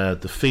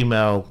 The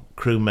female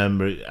crew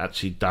member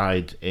actually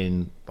died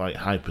in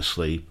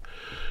hypersleep.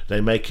 They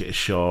make it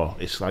ashore.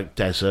 It's like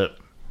desert.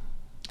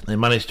 They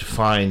manage to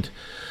find,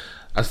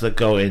 as they're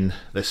going,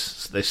 they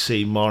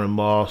see more and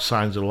more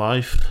signs of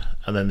life,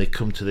 and then they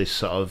come to this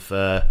sort of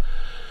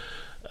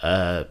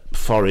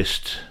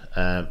forest,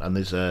 and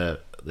there's a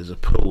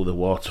pool, the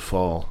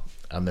waterfall,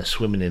 and they're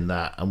swimming in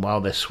that. And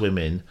while they're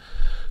swimming,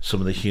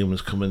 some of the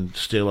humans come and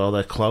steal all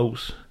their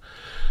clothes,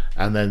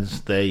 and then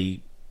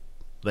they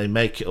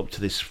make it up to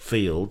this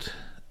field.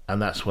 And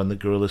that's when the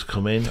gorillas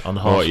come in on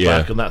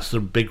horseback, and that's the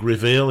big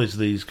reveal: is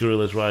these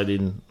gorillas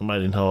riding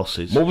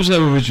horses. What was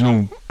their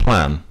original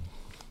plan?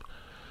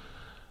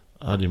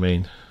 How do you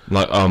mean?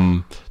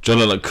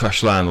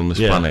 Crash land on this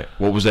planet.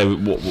 What was their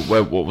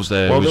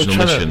original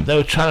mission? They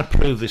were trying to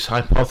prove this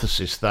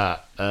hypothesis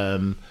that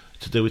to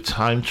do with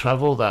time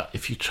travel, that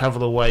if you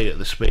travel away at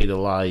the speed of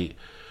light,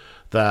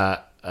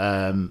 that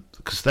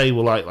because they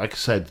were like I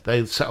said,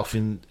 they set off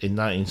in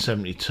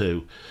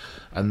 1972.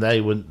 And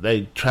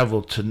they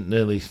travelled to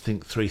nearly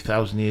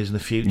 3,000 years in the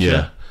future.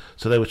 Yeah.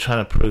 So they were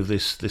trying to prove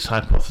this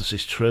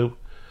hypothesis true,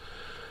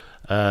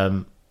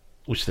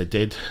 which they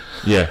did.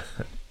 Yeah,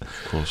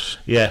 of course.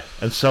 Yeah,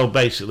 and so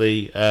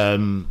basically,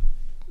 the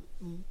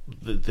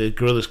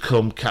gorillas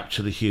come,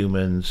 capture the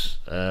humans.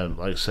 Like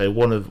I say,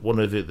 one of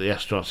the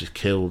astronauts is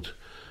killed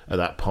at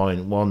that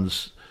point.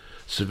 One's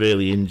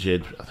severely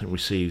injured, I think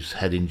receives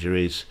head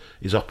injuries,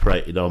 is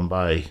operated on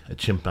by a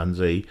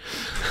chimpanzee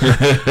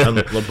and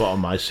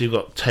lobotomized. So you've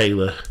got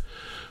Taylor,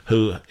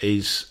 who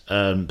his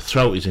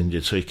throat is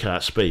injured, so he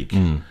can't speak.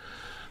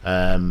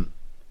 And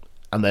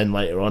then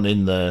later on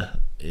in the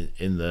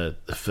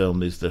film,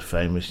 there's the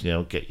famous,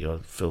 get your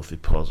filthy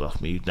paws off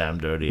me, you damn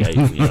dirty ape,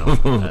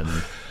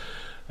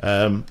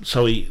 and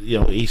so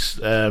he's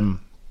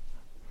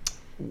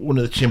one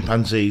of the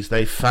chimpanzees.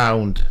 They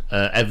found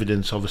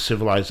evidence of a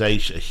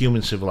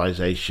human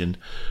civilization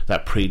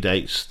that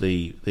predates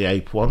the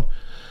ape one,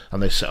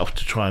 and they set off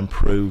to try and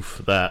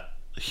prove that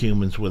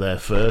humans were there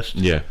first.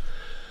 Yeah.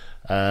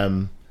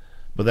 But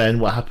then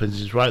what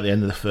happens is right at the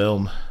end of the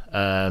film,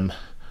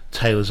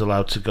 Taylor's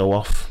allowed to go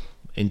off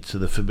into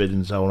the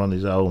Forbidden Zone on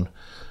his own.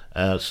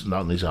 Not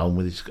on his own,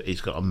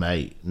 he's got a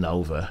mate,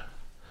 Nova,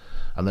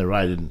 and they're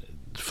riding.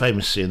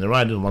 Famous scene. They're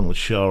riding along the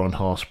shore on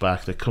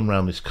horseback. They come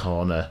round this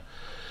corner.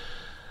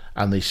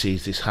 and he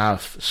sees this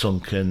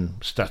half-sunken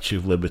Statue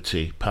of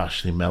Liberty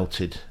partially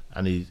melted,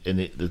 and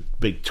the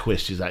big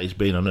twist is that he's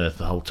been on Earth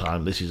the whole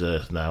time. This is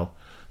Earth now,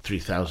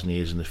 3,000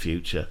 years in the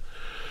future.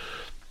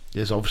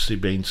 There's obviously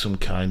been some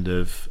kind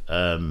of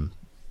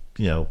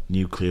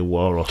nuclear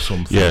war or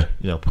something,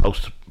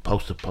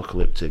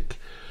 post-apocalyptic,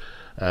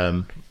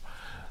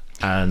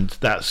 and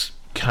that's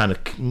kind of,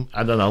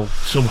 I don't know,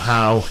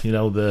 somehow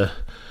the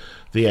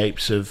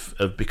apes have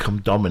become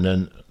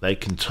dominant. They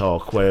can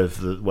talk, where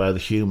the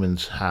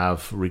humans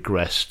have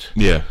regressed.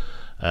 Yeah.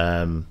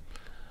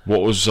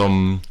 What was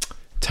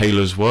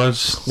Taylor's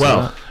words?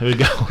 Well, here we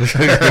go.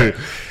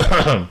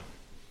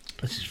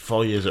 This is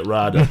 4 years at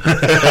RADA.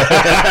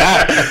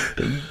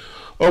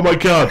 Oh my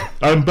God,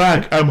 I'm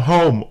back. I'm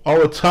home all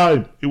the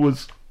time.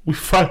 We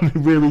finally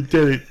really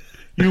did it.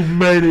 You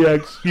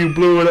maniacs, you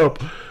blew it up.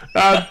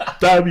 God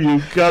damn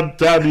you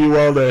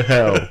all to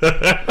hell.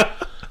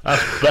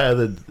 That's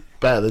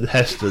better than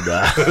Hester,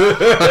 that.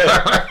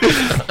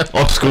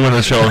 Oscar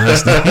winner Sean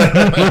Hester.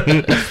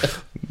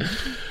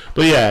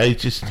 But yeah,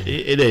 it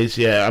is.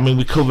 Yeah, I mean,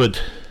 we covered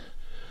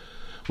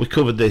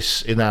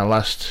this in our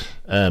last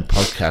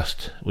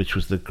podcast, which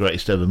was the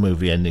greatest ever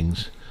movie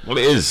endings. Well,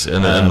 it is,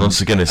 and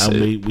once again,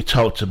 we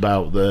talked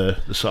about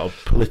the sort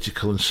of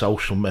political and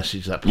social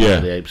message that Planet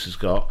of the Apes has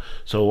got.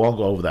 So we won't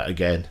go over that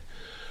again.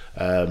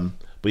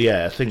 But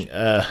yeah, I think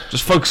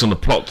just focus on the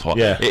plot.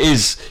 Yeah, it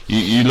is.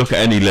 You look at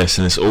any list,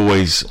 and it's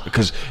always,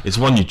 because it's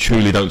one you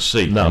truly don't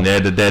see. No. And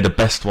they're the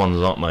best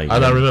ones, aren't they?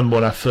 And I remember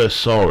when I first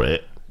saw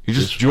it, you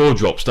just jaw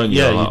drops, don't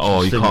you? Yeah,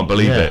 like, you can't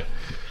believe it.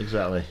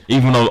 Exactly.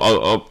 Even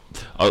though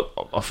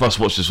I first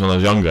watched this when I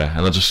was younger,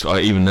 and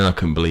even then I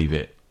couldn't believe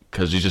it,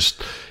 because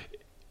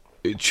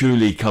it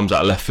truly comes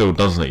out of left field,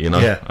 doesn't it?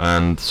 Yeah.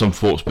 And some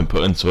thought's been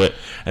put into it,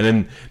 and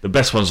then the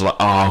best ones are like,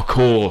 of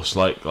course,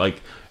 like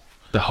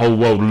the whole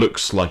world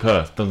looks like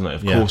Earth, doesn't it?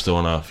 Of course they're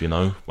on Earth,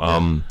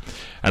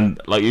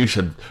 and like you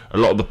said, a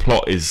lot of the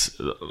plot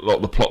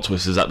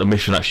twist is that the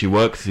mission actually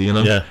worked,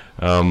 Yeah.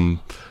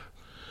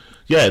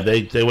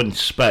 They went into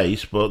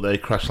space, but they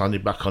crash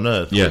landed back on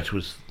Earth, which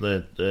was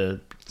the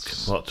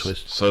plot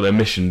twist. So their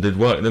mission did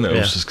work, didn't it? It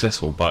Yeah. was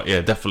successful, but yeah,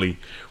 definitely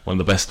one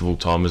of the best of all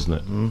time, isn't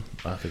it?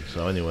 I think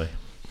so, anyway.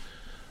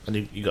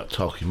 And you got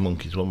talking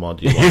monkeys. What more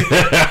do you want?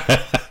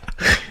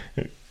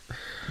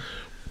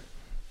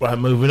 Right,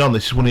 moving on.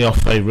 This is one of your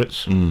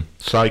favourites.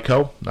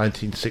 Psycho,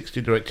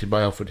 1960, directed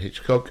by Alfred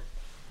Hitchcock.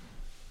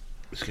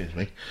 Excuse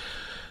me.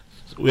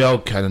 We all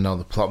kind of know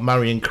the plot.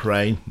 Marion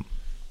Crane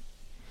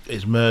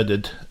is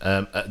murdered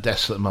at a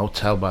desolate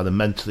motel by the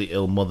mentally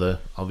ill mother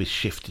of his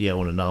shifty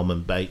owner,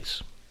 Norman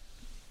Bates.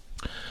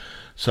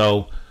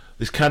 So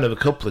there's kind of a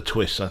couple of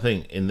twists, I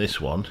think, in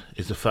this one.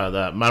 Is the fact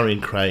that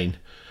Marion Crane,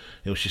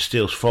 she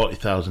steals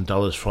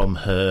 $40,000 from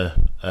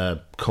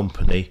her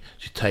company.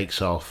 She takes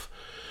off.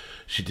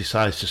 She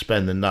decides to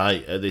spend the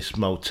night at this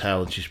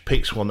motel, and she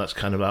picks one that's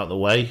kind of out of the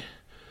way.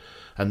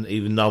 And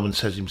even Norman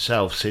says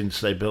himself, since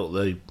they built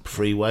the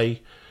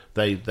freeway,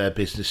 their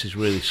business is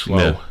really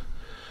slow.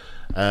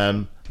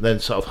 Yeah. Then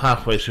sort of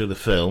halfway through the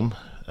film,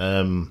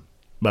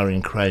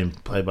 Marion Crane,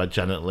 played by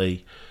Janet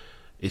Leigh,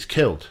 is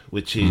killed,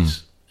 which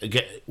is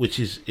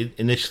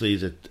initially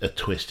is a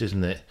twist,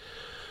 isn't it?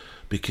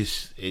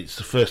 Because it's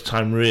the first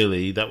time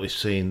really that we've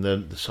seen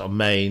the sort of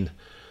main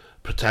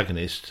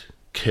protagonist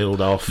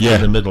killed off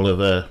in the middle of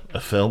a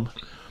film.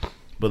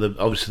 But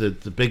obviously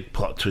the big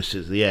plot twist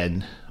is at the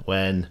end,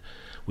 when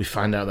we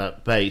find out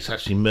that Bates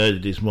actually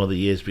murdered his mother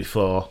years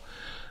before.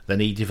 Then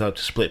he developed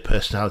a split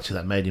personality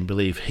that made him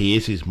believe he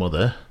is his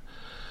mother,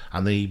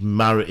 and he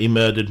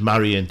murdered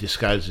Marion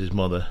disguised as his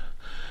mother.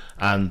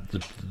 And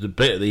the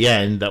bit at the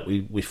end that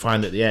we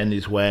find at the end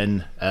is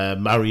when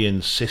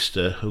Marion's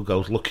sister, who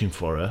goes looking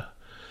for her,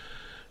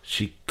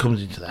 she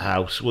comes into the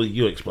house. Well,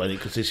 you explain it,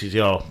 because this is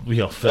your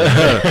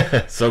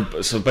film.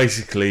 So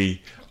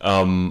basically,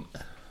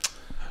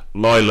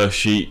 Lila,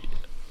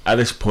 at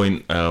this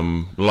point,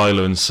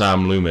 Lila and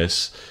Sam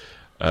Loomis,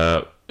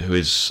 who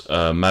is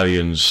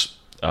Marion's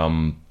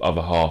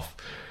other half,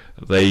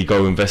 they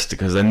go investigate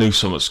because they knew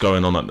something's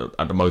going on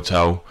at the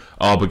motel.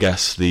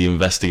 Arbogast, the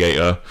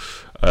investigator,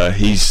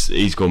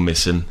 he's gone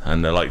missing,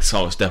 and they're like,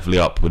 something's definitely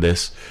up with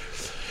this.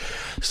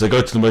 So they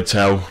go to the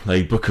motel,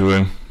 they book a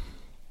room,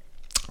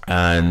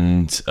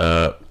 and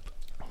I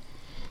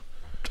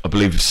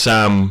believe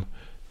Sam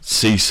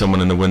sees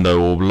someone in the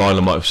window, or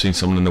Lila might have seen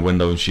someone in the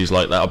window, and she's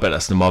like, I bet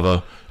that's the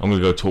mother, I'm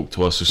going to go talk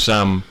to her. So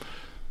Sam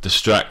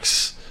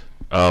distracts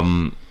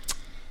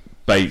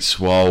Bates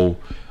while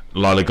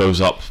Lila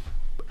goes up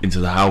into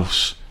the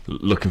house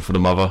looking for the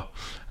mother,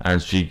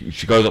 and she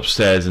goes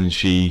upstairs and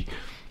she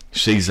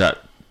sees that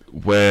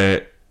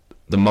where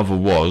the mother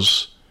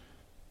was,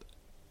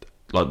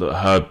 like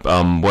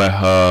where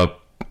her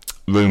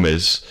room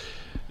is,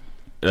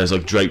 there's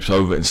like drapes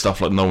over it and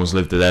stuff, like no one's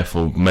lived there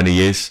for many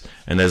years,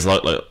 and there's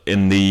like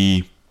on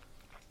the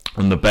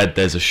bed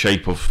there's a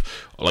shape of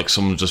like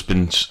someone's just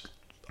been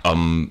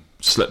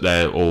slept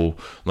there, or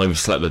not even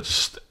slept there,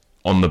 just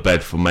on the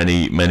bed for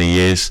many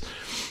years.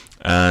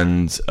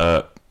 And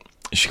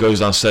she goes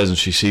downstairs and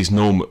she sees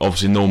Norman.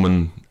 Obviously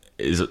Norman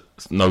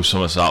knows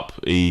something's up.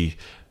 He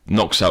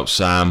knocks out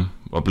Sam,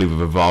 I believe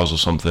with a vase or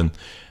something,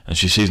 and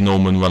she sees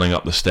Norman running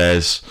up the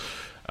stairs.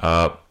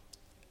 And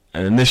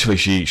initially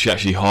she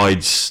actually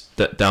hides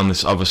down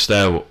this other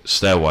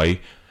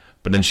stairway,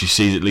 but then she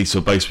sees it leads to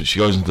a basement. She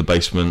goes into the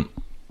basement,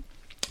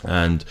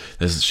 and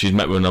she's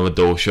met with another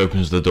door. She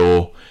opens the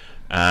door,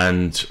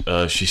 and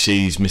she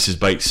sees Mrs.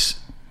 Bates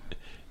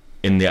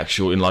in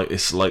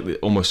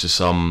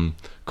almost a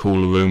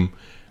cooler room,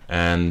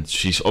 and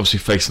she's obviously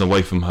facing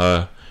away from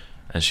her,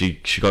 and she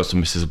goes to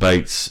Mrs.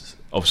 Bates,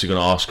 obviously going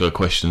to ask her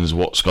questions,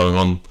 what's going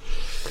on,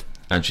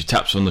 and she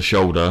taps her on the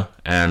shoulder,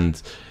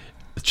 and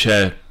the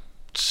chair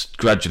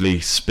gradually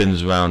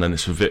spins around, and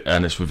it's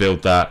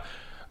revealed that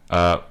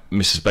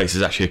Mrs. Bates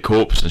is actually a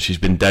corpse, and she's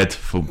been dead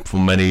for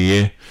many a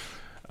year.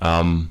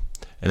 And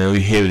then all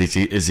you hear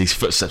is these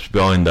footsteps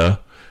behind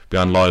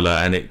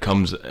Lila, and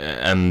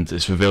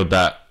it's revealed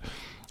that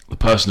the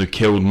person who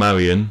killed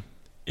Marion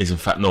is in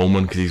fact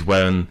Norman, because he's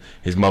wearing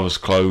his mother's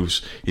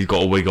clothes, he's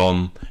got a wig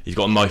on, he's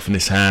got a knife in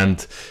his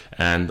hand,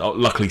 and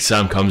luckily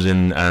Sam comes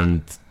in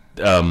and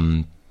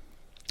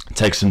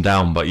takes him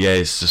down. But yeah,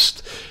 it's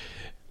just,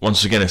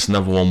 once again, it's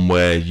another one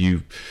where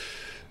you,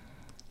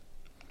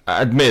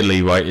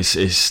 admittedly, right,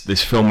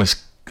 this film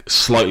is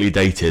slightly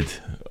dated.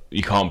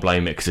 You can't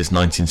blame it because it's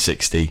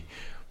 1960,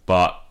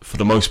 but for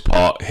the most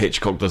part,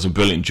 Hitchcock does a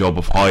brilliant job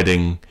of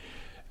hiding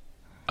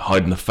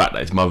the fact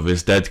that his mother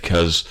is dead,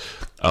 because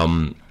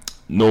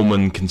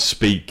Norman can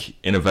speak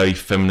in a very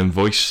feminine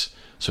voice,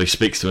 so he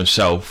speaks to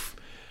himself.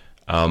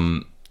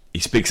 He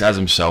speaks as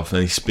himself,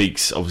 and he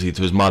speaks obviously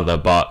to his mother,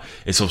 but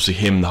it's obviously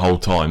him the whole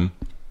time.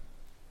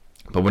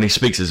 But when he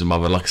speaks as a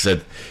mother, like I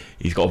said,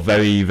 he's got a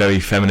very, very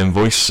feminine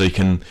voice, so you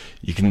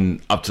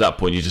can up to that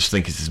point you just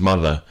think it's his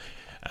mother.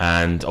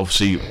 And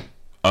obviously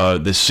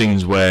there's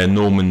scenes where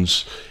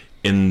Norman's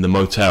in the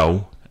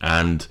motel,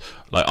 and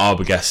like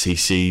Arbogast, he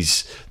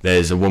sees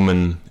there's a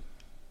woman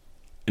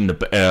in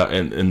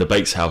the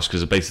Bates house,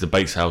 because basically the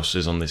Bates house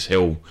is on this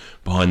hill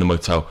behind the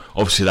motel.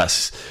 Obviously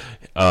that's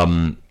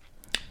the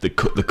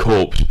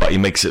corpse, but he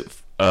makes it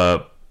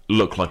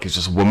look like it's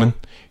just a woman,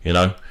 you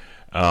know.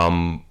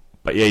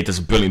 But yeah, he does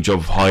a brilliant job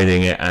of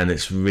hiding it, and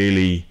it's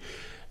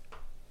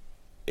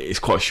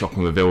quite a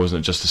shocking reveal, isn't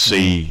it, just to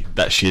see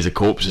that she is a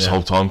corpse this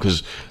whole time,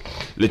 because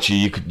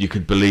literally you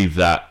could believe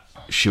that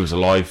she was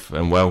alive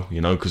and well,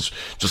 you know, because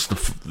just the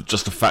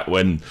fact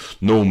when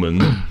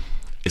Norman,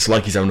 it's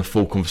like he's having a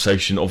full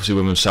conversation, obviously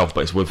with himself,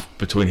 but it's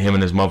between him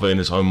and his mother in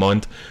his own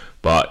mind.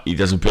 But he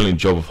does a brilliant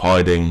job of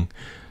hiding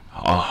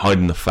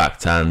the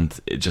fact, and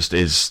it just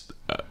is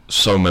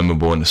so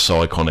memorable and it's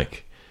so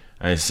iconic,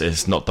 and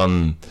it's not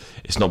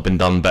been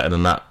done better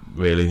than that,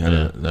 really.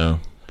 No,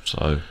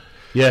 so.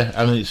 Yeah,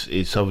 I mean,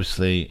 it's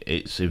obviously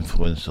it's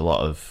influenced a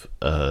lot of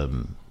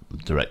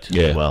directors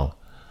as well.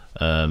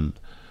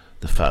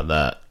 The fact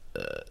that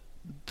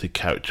the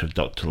character of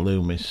Dr.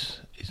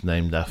 Loomis is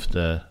named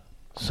after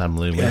Sam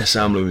Loomis. Yeah,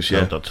 Sam Loomis.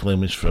 Yeah, Dr.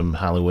 Loomis from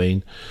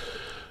Halloween.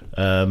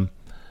 And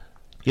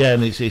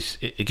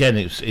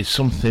it's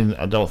something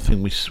I don't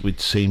think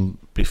we'd seen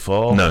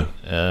before. No.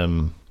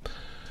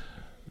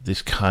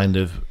 This kind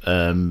of.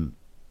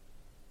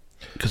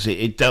 Because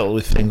it dealt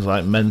with things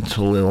like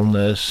mental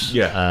illness,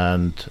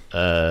 and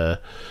the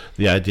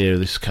idea of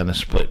this kind of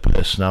split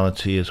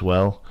personality as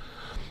well.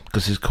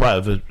 Because there's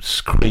quite a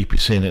creepy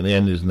scene at the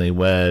end, isn't there,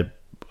 where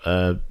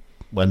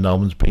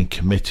Norman's being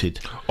committed.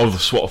 Oh, the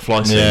swat a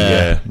fly scene.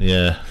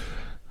 Yeah,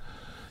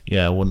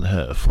 I wouldn't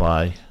hurt a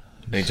fly.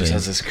 And he just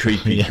has this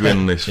creepy grin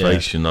on his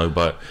face, you know.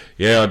 But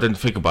yeah, I didn't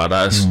think about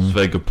that. That's a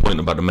very good point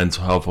about the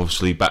mental health.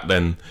 Obviously, back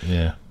then,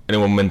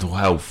 anyone with mental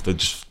health, they'll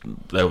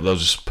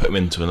just put them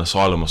into an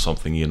asylum or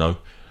something, you know.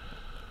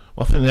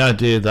 Well, I think the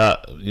idea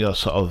that, you know,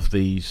 sort of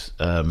these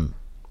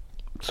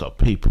sort of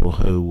people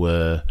who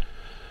were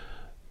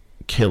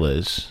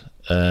killers,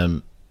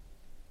 they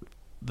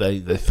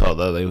thought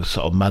that they were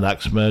sort of mad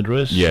axe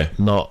murderers. Yeah.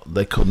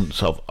 They couldn't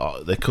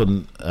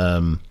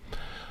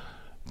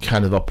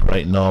kind of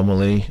operate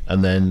normally,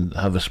 and then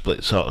have a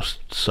split sort of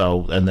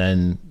soul, and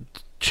then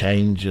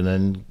change, and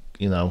then,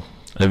 you know.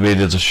 It really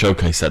does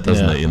showcase that,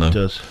 doesn't it? You know, it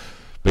does.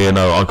 But you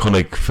know,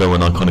 iconic film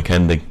and iconic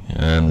ending,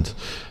 and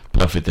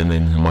perfect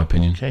ending in my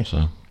opinion. Okay,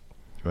 so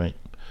great.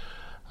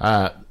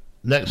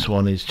 Next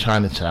one is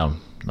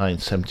Chinatown,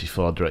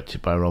 1974,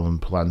 directed by Roman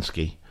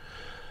Polanski.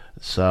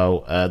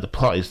 So the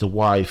plot is the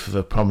wife of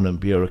a prominent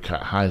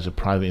bureaucrat hires a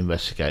private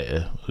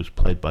investigator who's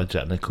played by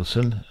Jack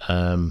Nicholson,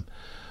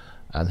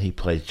 and he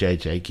plays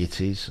J.J.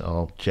 Gittes,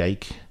 or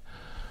Jake,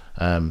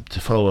 to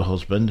follow her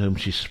husband, whom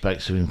she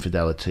suspects of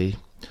infidelity.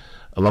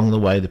 Along the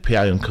way, the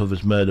PI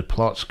uncovers murder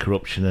plots,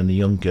 corruption, and a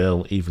young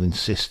girl, Evelyn's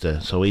sister.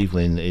 So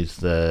Evelyn is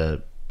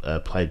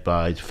played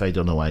by Faye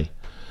Dunaway,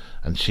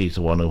 and she's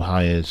the one who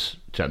hires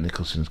Jack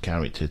Nicholson's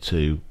character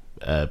to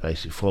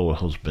basically follow her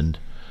husband,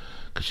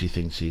 because she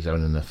thinks he's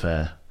having an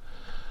affair.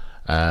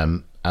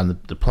 And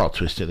the plot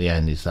twist at the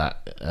end is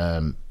that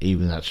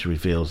Evelyn actually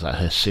reveals that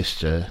her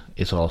sister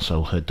is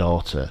also her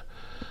daughter,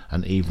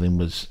 and Evelyn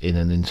was in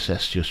an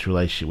incestuous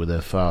relationship with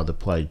her father,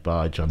 played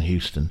by John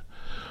Huston.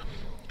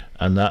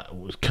 and that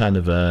was kind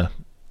of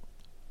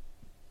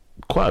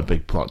quite a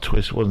big plot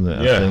twist, wasn't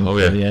it? Yeah. I think, Oh,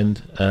 yeah. in the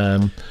end,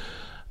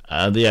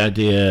 the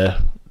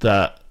idea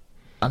that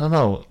I don't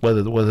know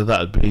whether that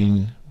had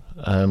been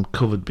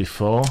covered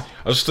before.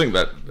 I just think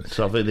that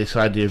Sort of this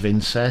idea of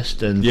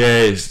incest and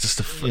it's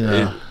just you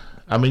know,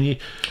 I mean,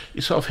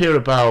 you sort of hear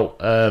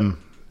about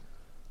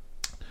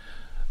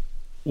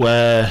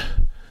where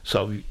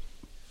sort of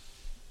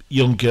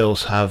young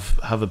girls have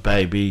a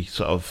baby,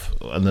 sort of,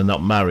 and they're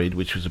not married,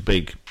 which was a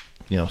big,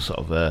 you know, sort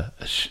of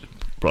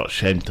brought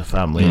shame to the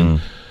family,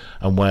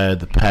 and where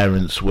the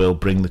parents will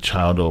bring the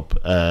child up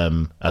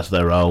as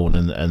their own,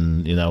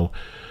 and you know,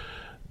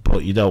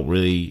 but you don't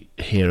really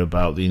hear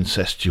about the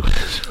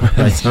incestuous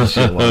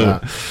relationship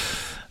like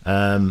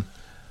that.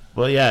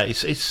 But yeah,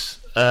 it's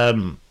a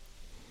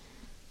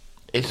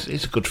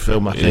good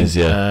film, I think. It is,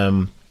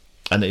 yeah.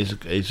 And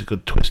it's a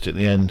good twist at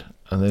the end,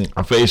 I think.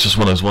 I think it's just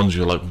one of those ones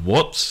you're like,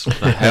 what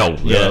the hell?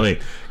 You know what I mean?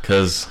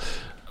 Because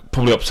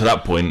probably up to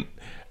that point,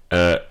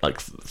 like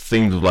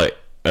things of like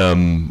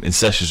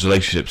incestuous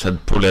relationships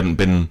hadn't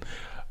been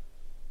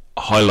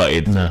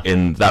highlighted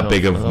in that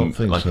big of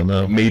like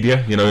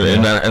media, you know,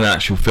 in an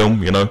actual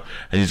film, you know.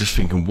 And you're just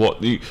thinking,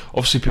 what?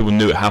 Obviously, people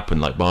knew it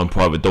happened like behind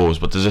private doors,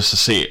 but just to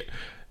see it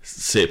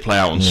play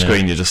out on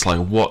screen, you're just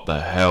like, what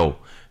the hell?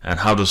 And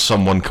how does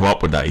someone come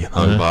up with that? You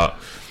know, but.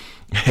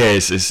 Yeah,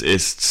 it's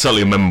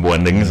certainly a memorable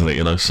ending, isn't it?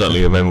 You know,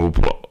 certainly a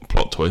memorable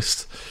plot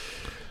twist.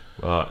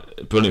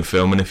 Brilliant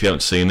film, and if you haven't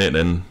seen it,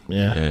 then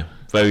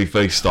very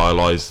very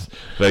stylized,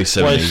 very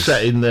 70s. Well, it's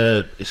set in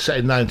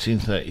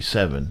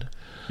 1937.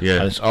 Yeah,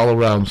 and it's all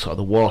around sort of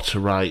the water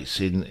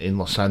rights in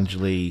Los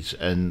Angeles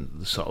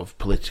and the sort of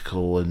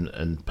political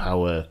and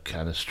power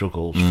kind of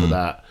struggles for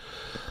that.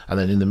 And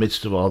then in the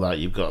midst of all that,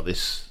 you've got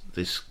this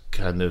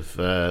kind of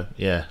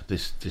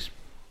this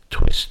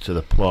twist to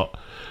the plot,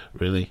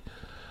 really.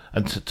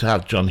 And to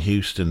have John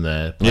Huston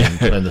there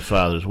playing the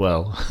father as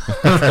well.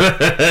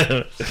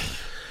 But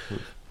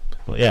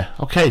yeah,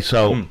 okay,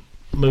 so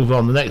move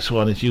on. The next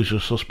one is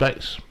Usual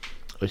Suspects,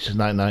 which is a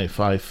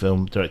 1995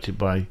 film directed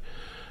by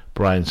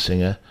Bryan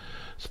Singer.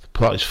 So the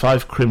plot is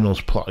 5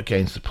 criminals plot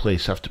against the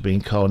police after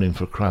being called in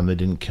for a crime they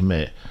didn't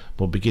commit,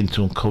 but begin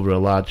to uncover a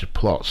larger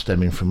plot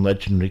stemming from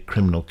legendary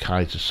criminal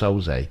Kaiser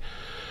Soze.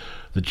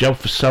 The job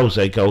for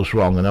Soze goes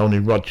wrong and only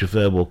Roger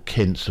Verbal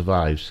Kint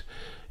survives.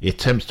 He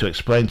attempts to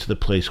explain to the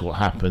police what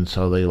happened,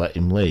 so they let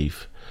him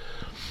leave.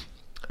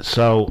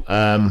 So,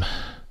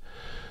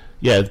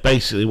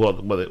 basically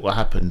what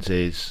happens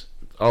is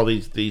all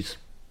these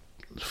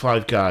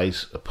 5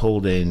 guys are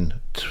pulled in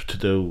to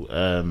do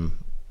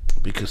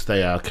because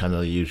they are kind of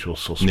the usual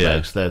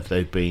suspects. Yeah.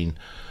 They've been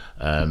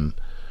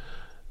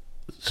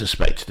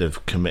suspected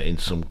of committing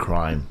some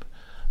crime,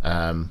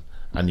 and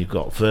you've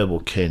got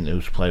Verbal Kint,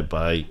 who's played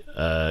by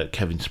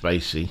Kevin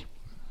Spacey.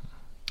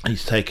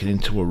 He's taken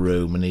into a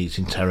room and he's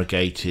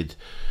interrogated,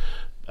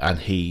 and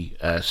he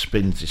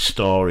spins his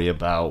story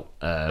about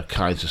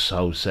Kaiser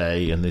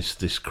Soze and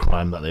this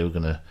crime that they were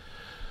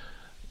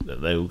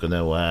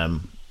gonna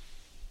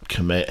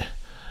commit.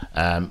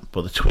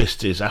 But the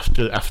twist is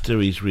after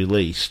he's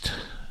released,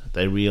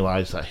 they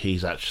realise that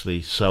he's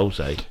actually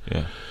Soze,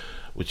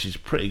 which is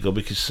pretty good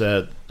because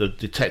the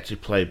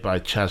detective played by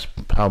Chaz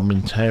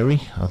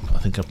Palminteri, I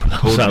think I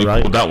pronounced that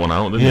right. Pulled that one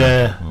out,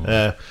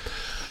 didn't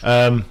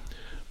you?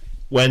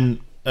 When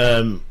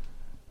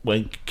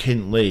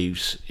Kint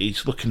leaves,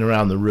 he's looking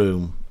around the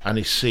room and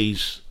he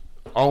sees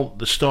all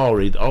the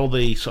story, all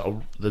the sort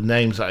of the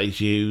names that he's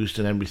used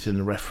and everything,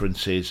 the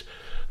references.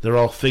 They're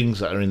all things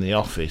that are in the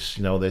office.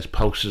 You know, there's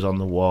posters on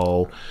the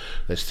wall,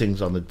 there's things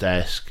on the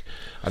desk,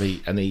 and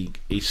he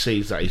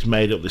sees that he's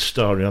made up this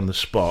story on the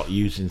spot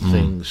using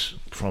things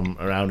from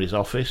around his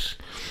office.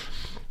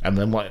 And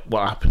then what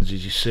happens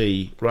is you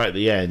see right at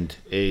the end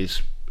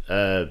is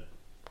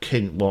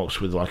Kint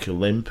walks with like a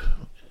limp.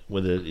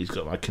 He's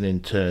got like an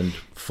inturned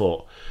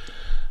foot,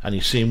 and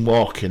you see him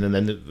walking, and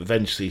then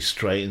eventually he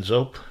straightens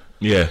up.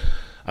 Yeah,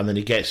 and then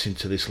he gets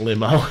into this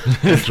limo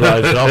and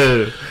drives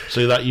off.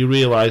 So that you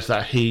realise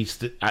that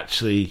he's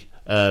actually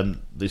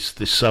this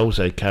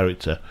Soze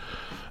character,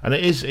 and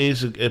it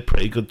is a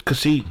pretty good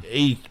because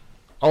he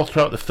all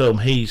throughout the film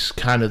he's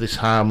kind of this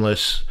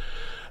harmless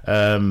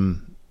guy.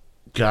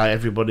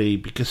 Everybody,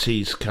 because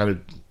he's kind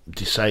of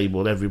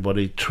disabled,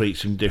 everybody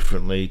treats him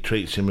differently,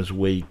 treats him as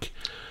weak.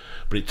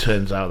 But it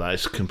turns out that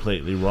it's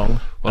completely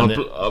wrong.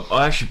 Well,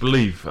 I actually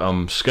believe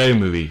Scary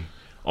Movie,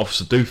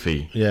 Officer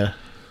Doofy,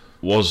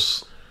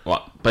 was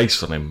like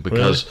based on him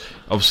because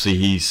obviously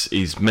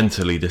he's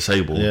mentally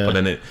disabled. But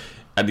then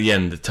at the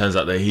end it turns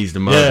out that he's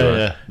the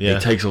murderer. He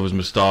takes off his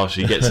moustache,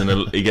 he gets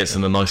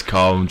in a nice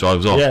car and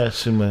drives off. Yeah,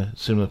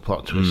 similar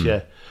plot twist.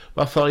 Yeah,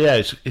 but I thought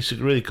it's a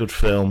really good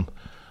film,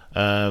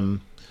 and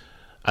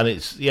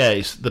it's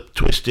the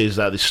twist is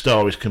that the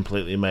story is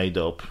completely made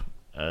up.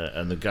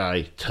 And the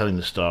guy telling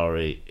the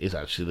story is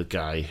actually the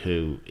guy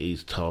who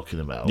he's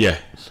talking about. Yeah.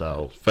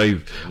 So I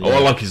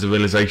like is the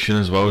realization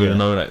as well. You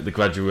know, like the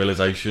gradual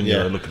realization. You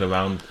know, looking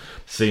around,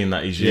 seeing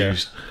that he's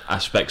used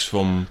aspects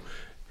from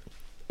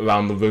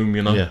around the room,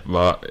 you know. Yeah.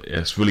 But yeah,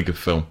 it's a really good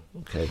film.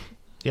 Okay.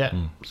 Yeah.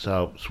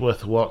 So it's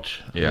worth a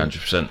watch. Yeah,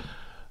 100%.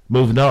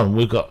 Moving on,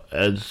 we've got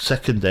a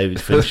second David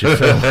Fincher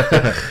film,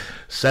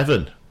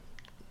 Seven,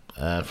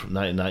 from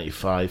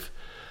 1995.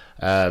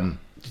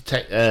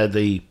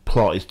 The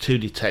plot is two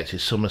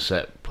detectives,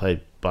 Somerset,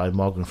 played by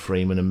Morgan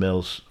Freeman, and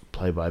Mills,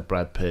 played by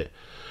Brad Pitt,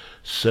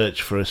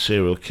 search for a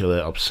serial killer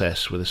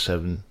obsessed with the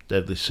 7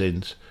 deadly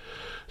sins.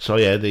 So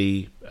yeah,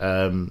 the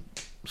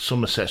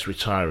Somerset's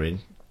retiring,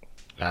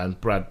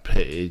 and Brad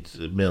Pitt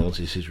Mills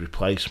is his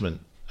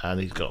replacement, and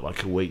he's got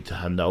like a week to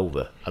hand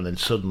over, and then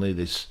suddenly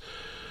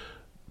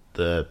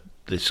the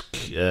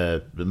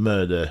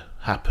murder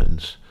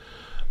happens,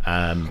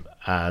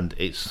 and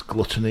it's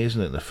gluttony,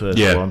 isn't it? The first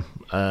one,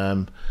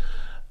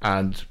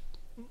 and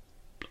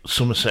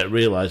Somerset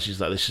realises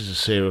that this is a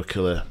serial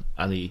killer,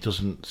 and he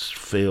doesn't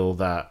feel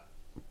that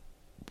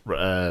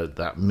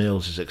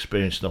Mills is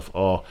experienced enough,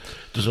 or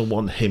doesn't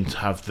want him to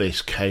have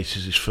this case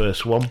as his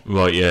first one.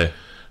 Right, yeah.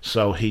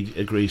 So he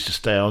agrees to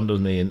stay on,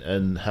 doesn't he,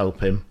 and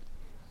help him.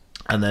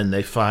 And then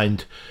they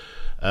find,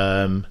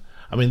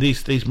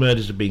 these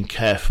murders have been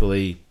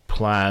carefully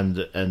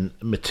planned and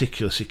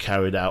meticulously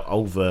carried out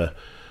over.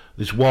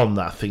 There's one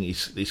that I think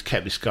he's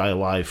kept this guy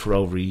alive for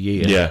over a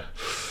year. Yeah.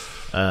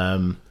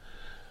 And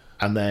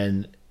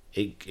then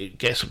it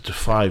gets up to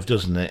 5,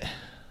 doesn't it?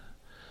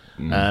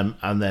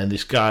 And then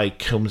this guy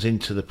comes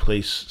into the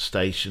police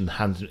station,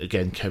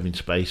 Kevin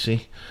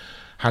Spacey,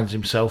 hands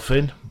himself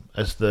in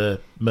as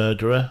the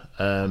murderer,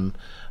 and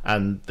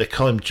they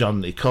call him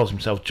John. He calls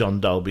himself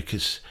John Doe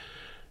because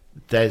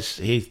there's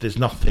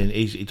nothing.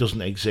 He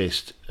doesn't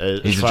exist.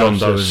 He's a John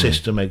Doe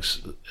system. He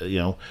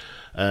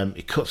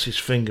cuts his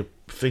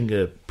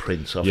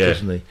fingerprints off,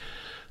 doesn't he?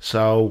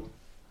 So,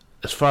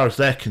 as far as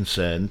they're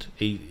concerned,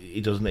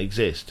 he doesn't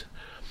exist.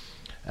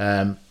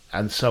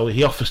 And so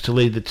he offers to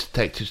lead the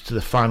detectives to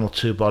the final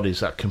 2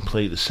 bodies that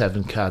complete the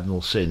 7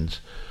 cardinal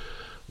sins.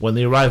 When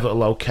they arrive at a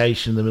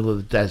location in the middle of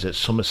the desert,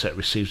 Somerset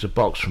receives a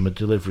box from a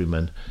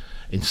deliveryman.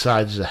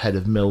 Inside is the head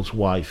of Mills'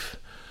 wife.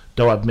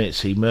 Doe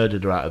admits he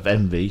murdered her out of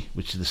envy,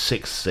 which is the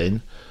 6th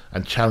sin,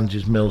 and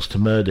challenges Mills to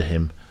murder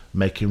him,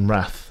 making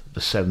wrath the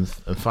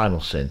 7th and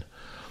final sin.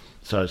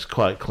 So it's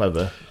quite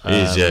clever. It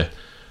is, yeah.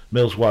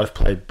 Mills' wife,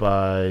 played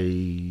by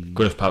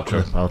Gwyneth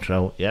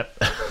Paltrow. Yep.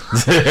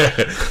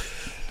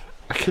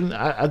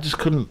 I just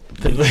couldn't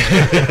think.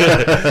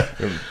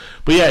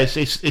 But yeah,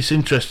 it's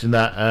interesting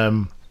that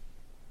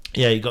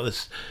you got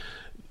this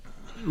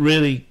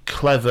really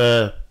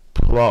clever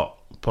plot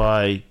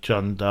by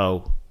John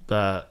Doe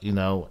that he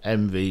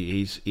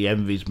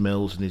envies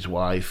Mills and his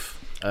wife.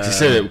 He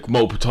said it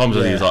multiple times.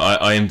 Yeah. He's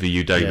like, I envy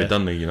you, David,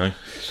 doesn't he?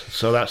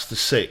 So that's the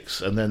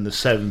 6th, and then the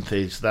 7th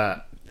is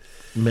that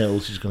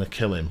Mills is going to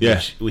kill him.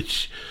 Yeah.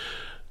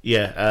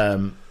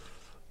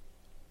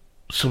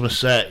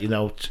 Somerset,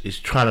 is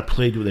trying to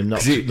plead with him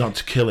not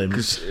to kill him.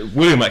 Because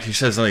William actually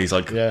says, doesn't he? He's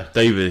like,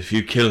 David, if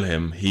you kill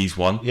him, he's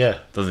won. Yeah.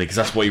 Doesn't he? Because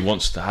that's what he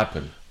wants to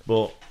happen.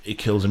 But he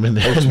kills him in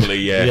the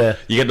ultimately, end. Yeah.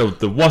 You get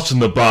the what's in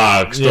the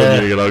bags,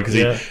 don't you?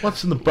 Because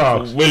what's in the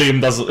bags? William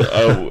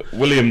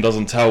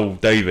doesn't tell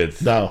David.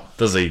 No.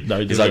 Does he? No,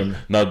 he he's doesn't.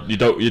 like, no, you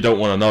don't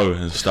want to know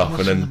and stuff.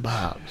 What's and then in the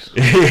bags?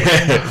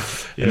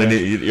 And then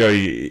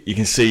you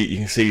can see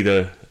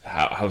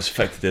how it's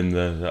affected him.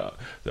 The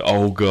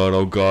oh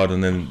god,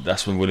 and then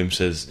that's when William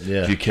says,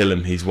 if you kill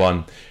him, he's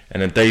won.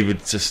 And then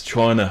David's just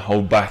trying to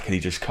hold back, and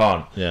he just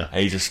can't. Yeah.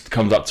 And he just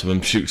comes up to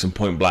him, shoots him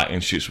point blank,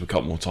 and shoots him a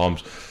couple more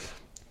times.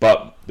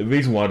 But the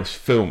reason why this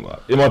film,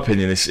 in my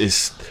opinion,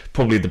 is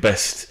probably the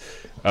best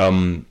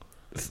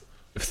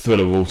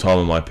thriller of all time.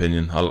 In my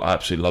opinion, I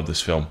absolutely love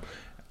this film.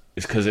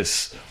 It's because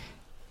it's,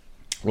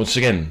 once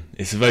again,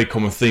 it's a very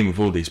common theme with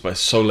all these, but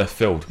it's so left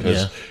field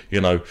because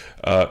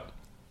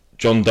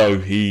John Doe,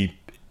 the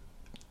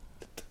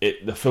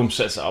film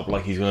sets it up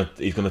like he's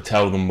gonna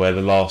tell them where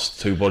the last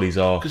 2 bodies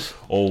are.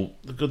 All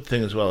the good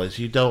thing as well is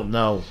you don't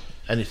know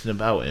anything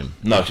about him.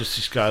 No. It's just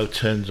this guy who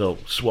turns up,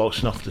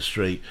 walks off the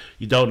street.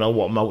 You don't know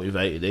what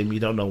motivated him. You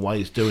don't know why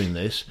he's doing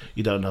this.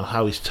 You don't know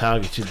how he's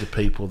targeted the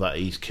people that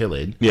he's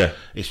killing. Yeah.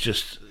 It's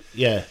just,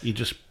 you're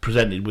just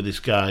presented with this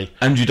guy.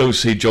 And you don't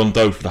see John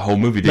Doe for the whole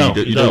movie, do you?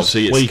 You don't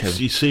see it. Well,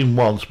 you see him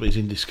once, but he's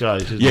in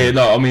disguise, isn't he? Yeah,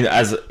 no, I mean, you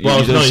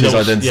don't see his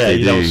identity, yeah,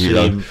 you don't see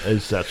him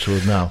as actual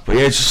now. But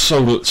yeah, it's just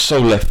so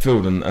left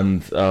field,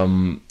 and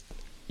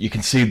you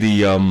can see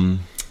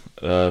the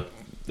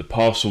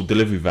parcel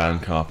delivery van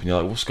come up, and you're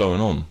like, what's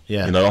going on?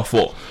 Yeah. I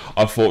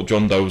thought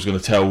John Doe was going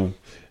to tell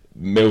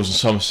Mills and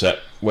Somerset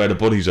where the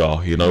bodies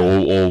are,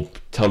 or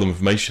tell them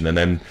information, and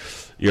then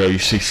you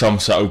see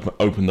Somerset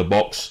open the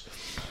box.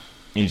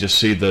 You just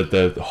see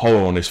the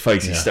horror on his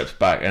face. He steps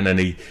back, and then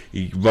he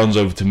runs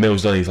over to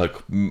Mills. Then he's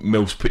like,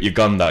 Mills, put your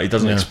gun down. He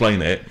doesn't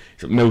explain it.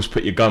 He's like, Mills,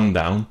 put your gun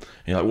down. And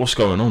you're like, what's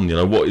going on?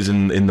 What is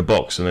in the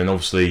box? And then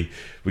obviously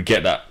we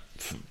get that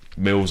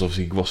Mills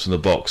obviously what's in the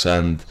box,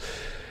 and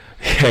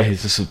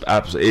it's just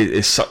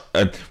absolutely.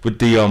 With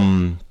the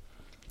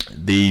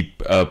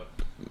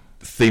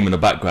theme in the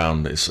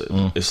background,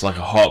 it's like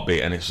a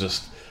heartbeat, and it's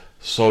just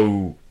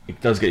so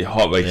it does get your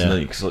heart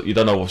racing, because you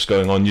don't know what's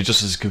going on. You're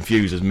just as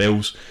confused as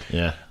Mills.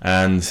 Yeah.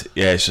 And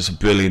it's just a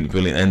brilliant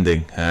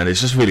ending, and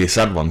it's just really a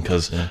sad one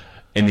because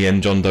in the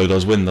end, John Doe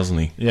does win, doesn't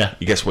he? Yeah.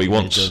 He gets what he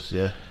wants. He does,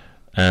 yeah.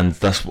 And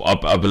that's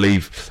what I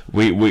believe.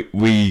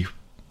 We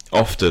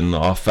often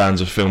are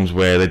fans of films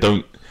where they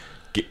don't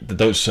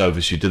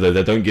service you, do they?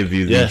 They don't give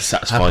you the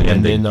satisfying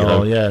ending.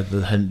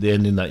 The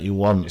ending that you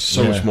want. It's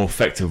so much more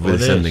effective with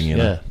this ending, you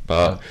know.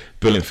 But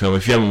brilliant film.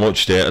 If you haven't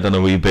watched it, I don't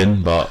know where you've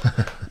been, but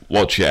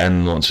watch it.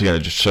 And once again,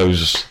 it just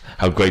shows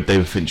how great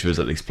David Fincher is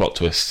at these plot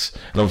twists.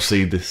 And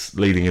obviously, this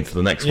leading into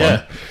the next one,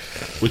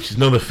 which is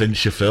another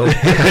Fincher film,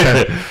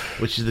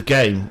 which is The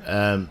Game,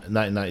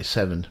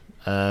 1997.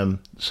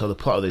 So the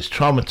plot of this: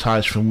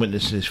 traumatised from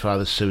witnessing his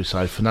father's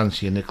suicide,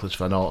 financier Nicholas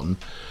Van Orton,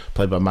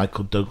 played by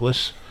Michael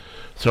Douglas,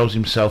 throws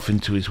himself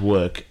into his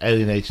work,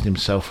 alienating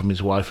himself from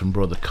his wife and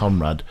brother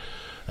Conrad,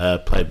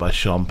 played by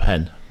Sean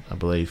Penn, I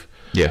believe.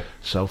 Yeah.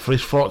 So for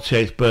his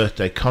 48th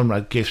birthday,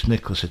 Conrad gives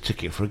Nicholas a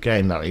ticket for a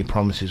game that he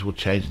promises will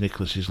change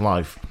Nicholas's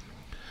life.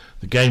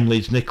 The game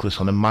leads Nicholas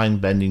on a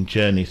mind-bending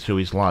journey through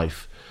his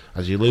life.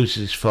 As he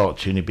loses his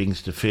fortune, he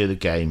begins to fear the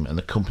game and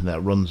the company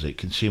that runs it,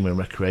 Consumer and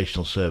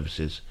Recreational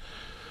Services.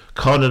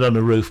 Cornered on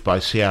a roof by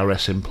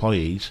CRS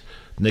employees,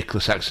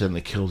 Nicholas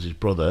accidentally kills his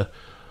brother,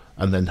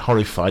 and then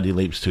horrified he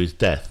leaps to his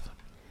death.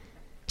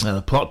 And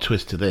the plot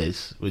twist to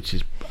this, which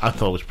I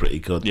thought was pretty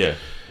good,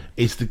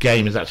 is the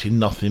game is actually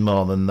nothing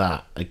more than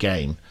that, a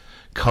game.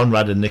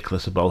 Conrad and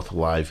Nicholas are both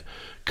alive.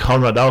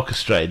 Conrad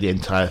orchestrated the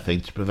entire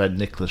thing to prevent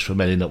Nicholas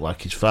from ending up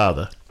like his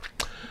father.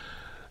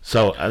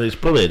 So, and it's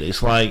brilliant.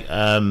 It's like,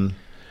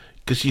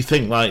 because you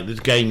think like this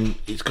game,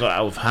 it's got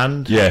out of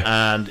hand,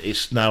 and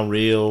it's now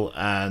real,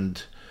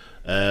 and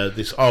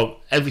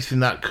everything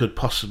that could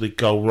possibly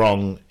go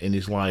wrong in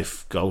his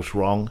life goes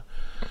wrong,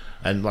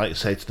 and like I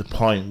say, to the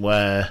point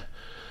where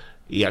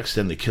he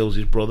accidentally kills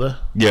his brother,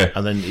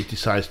 and then he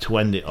decides to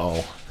end it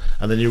all,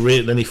 and then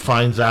he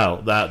finds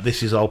out that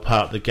this is all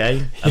part of the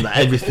game, and that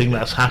everything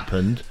that's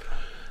happened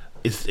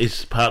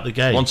is part of the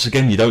game. Once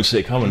again, you don't see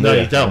it coming. No,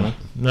 you don't.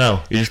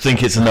 No, you just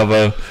think it's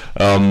another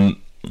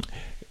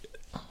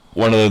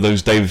one of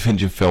those David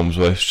Fincher films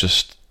where it's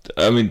just,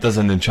 I mean, it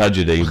doesn't end in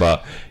tragedy,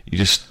 but you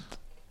just.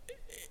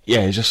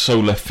 Yeah, it's just so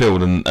left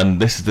field, and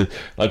this is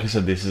like I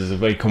said, this is a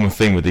very common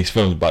thing with these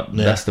films, but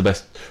that's the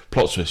best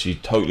plot twist. You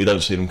totally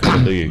don't see them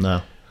coming, do you?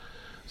 No.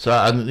 So,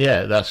 and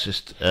that's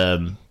just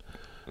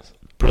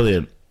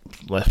brilliant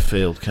left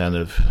field kind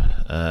of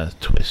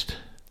twist.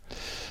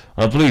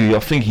 I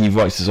think he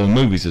writes his own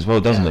movies as well,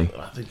 doesn't he?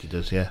 I think he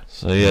does, yeah.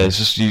 So it's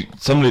just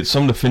some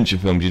of the Fincher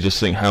films. You just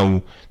think,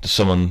 how does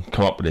someone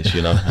come up with this,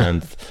 you know?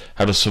 And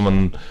how does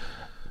someone?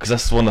 Because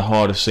that's one of the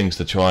hardest things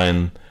to try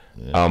and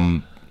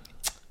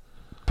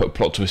put a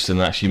plot twist in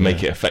and actually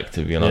make it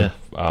effective, you know.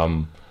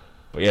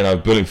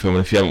 But brilliant film,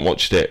 and if you haven't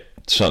watched it,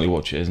 certainly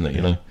watch it, isn't it?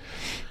 You know.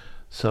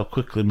 So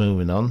quickly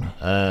moving on,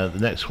 the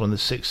next one, The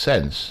Sixth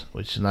Sense,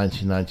 which is a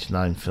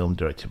 1999 film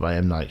directed by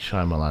M. Night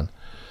Shyamalan.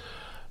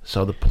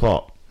 So the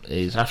plot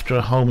is, after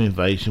a home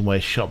invasion where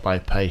he's shot by a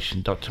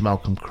patient, Dr.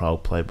 Malcolm Crowe,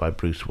 played by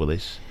Bruce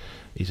Willis,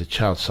 he's a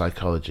child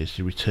psychologist.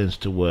 He returns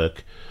to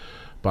work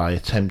by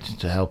attempting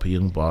to help a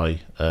young boy,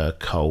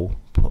 Cole,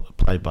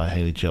 played by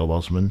Haley Joel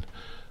Osment,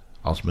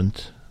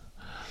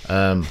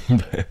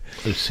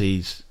 who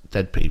sees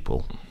dead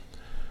people.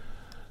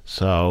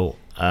 So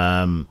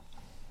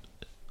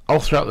all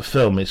throughout the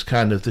film, it's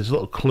kind of, there's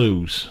little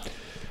clues.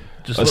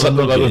 Just it's like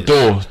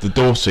the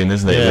door scene,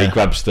 isn't it? Where he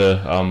grabs the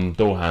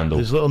door handle.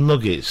 There's little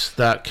nuggets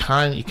that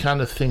you're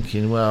kind of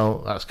thinking,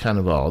 well, that's kind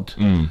of odd.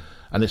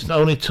 And it's not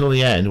only till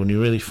the end when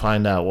you really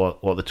find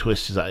out what the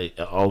twist is that it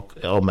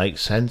all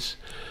makes sense.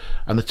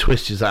 And the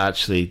twist is that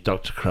actually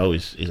Dr. Crowe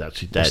is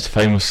actually dead. What's the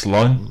famous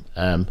line?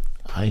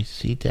 I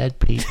see dead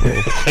people.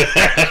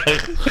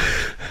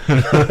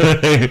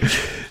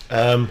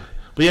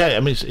 But yeah, I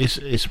mean,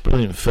 it's a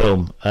brilliant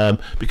film,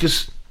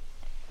 because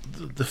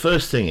the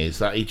first thing is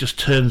that he just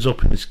turns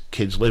up in his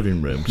kid's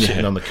living room,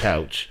 sitting on the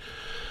couch,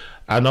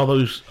 and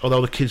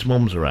although the kid's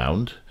mum's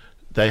around,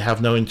 they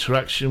have no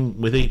interaction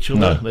with each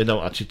other. They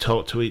don't actually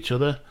talk to each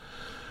other,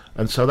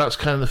 and so that's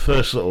kind of the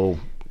first little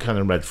kind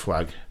of red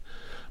flag.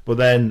 But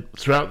then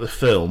throughout the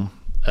film,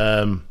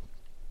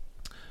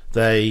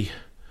 they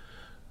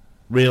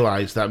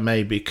realise that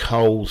maybe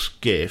Cole's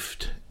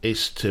gift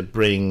is to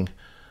bring,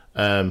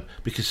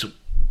 because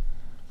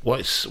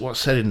what's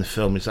said in the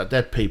film is that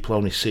dead people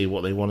only see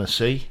what they want to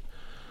see,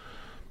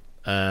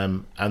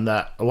 and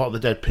that a lot of the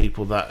dead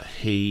people that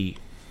he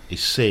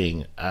is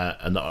seeing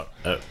are not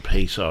at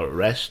peace or at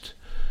rest,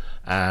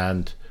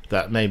 and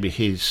that maybe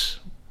his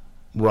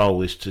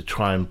role is to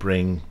try and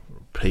bring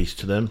peace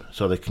to them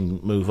so they can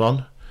move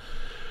on.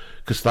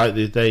 Because like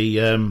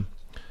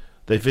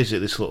they visit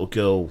this little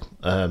girl,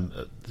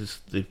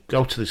 they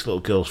go to this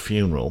little girl's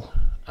funeral,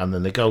 and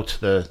then they go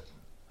to the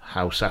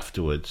house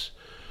afterwards,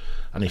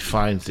 and he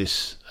finds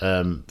this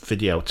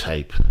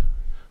videotape.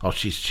 Oh,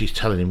 she's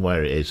telling him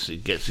where it is. He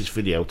gets this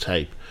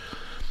videotape,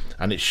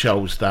 and it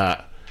shows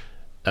that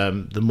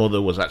the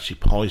mother was actually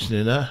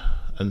poisoning her,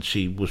 and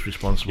she was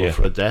responsible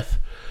for her death.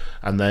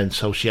 and then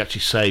so she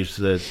actually saves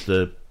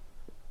the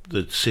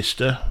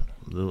sister,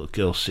 the little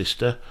girl's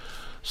sister.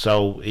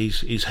 So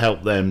he's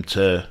helped them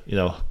to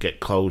get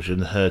closure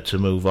and her to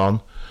move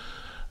on.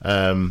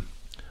 But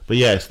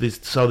yes,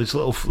 these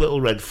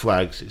little red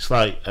flags. It's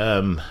like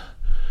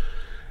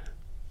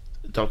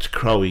Dr.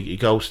 Crowe.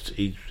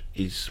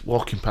 He's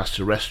walking past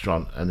a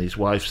restaurant and his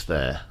wife's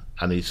there,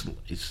 and he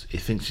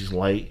thinks he's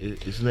late,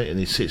 isn't it? And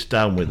he sits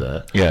down with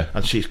her,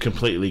 and she's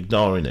completely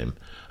ignoring him.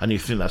 And you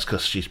think that's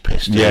because she's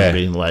pissed at him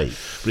being late,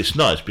 but it's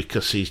not. It's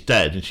because he's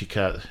dead and she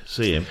can't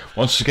see him.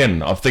 Once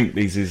again, I think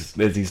there's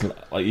these,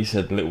 like you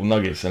said, little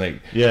nuggets,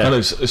 and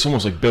it's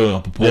almost like building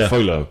up a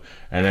portfolio.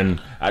 And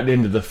then at the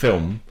end of the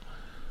film,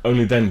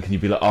 only then can you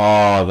be like,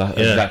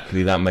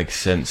 exactly, that makes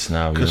sense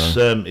now. Because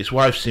his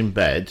wife's in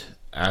bed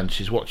and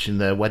she's watching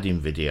their wedding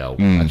video,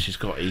 and she's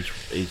got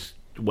his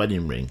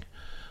wedding ring,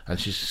 and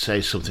she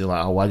says something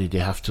like, "Oh, why did you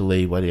have to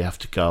leave? Where did you have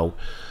to go?"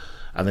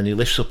 And then he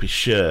lifts up his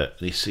shirt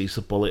and he sees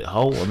the bullet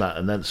hole, and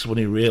then that's when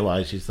he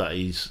realises that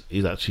he's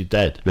actually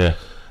dead. Yeah.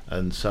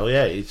 And so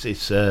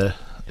it's a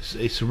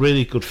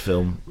really good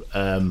film.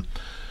 I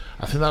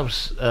think that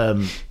was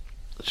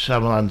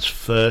Shyamalan's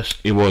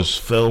first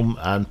film,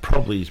 and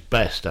probably his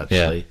best,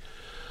 actually.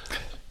 Yeah.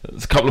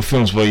 There's a couple of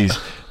films where it's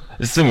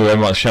the thing with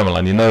like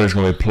Shyamalan, there's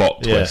going to be a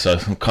plot twist, so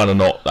it's kind of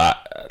not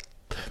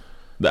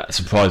that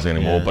surprising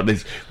anymore. Yeah.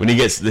 But when he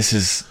gets this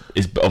is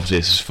obviously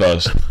it's his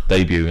first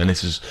debut, and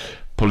this is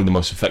probably the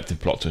most effective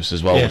plot twist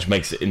as well, which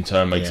makes it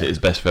his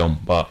best film.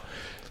 But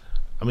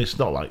I mean, it's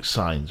not like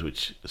Signs,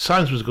 which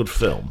Signs was a good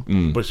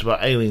film, but it's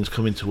about aliens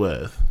coming to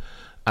Earth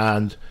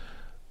and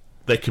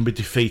they can be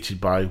defeated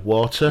by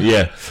water.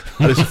 Yeah.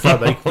 And it's the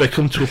fact they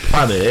come to a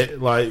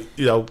planet like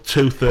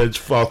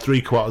 2/3 or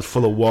 3/4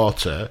 full of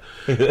water.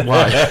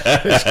 Why?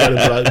 It's kind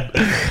of like,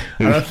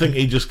 and I think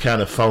he just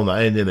kind of phoned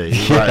that in, didn't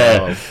he?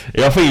 I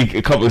think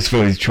a couple of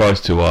films he tries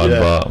too hard,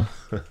 but.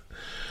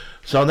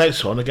 So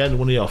next one, again,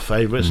 one of your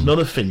favourites,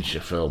 another Fincher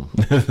film,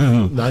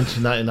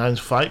 1999's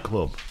Fight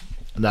Club.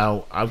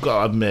 Now, I've got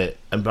to admit,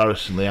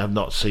 embarrassingly, I've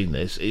not seen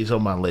this. It's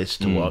on my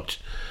list to watch.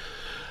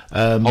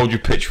 Hold your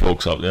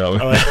pitchforks up,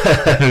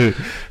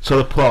 So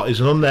the plot is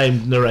an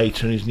unnamed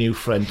narrator and his new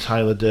friend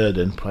Tyler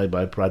Durden, played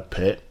by Brad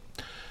Pitt,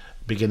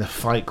 begin a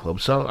fight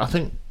club. So I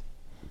think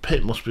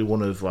Pitt must be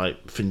one of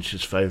like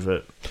Fincher's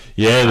favourite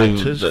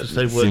actors, because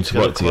they've worked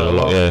together quite a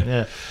lot.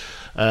 Yeah.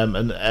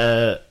 And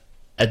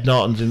Ed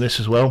Norton's in this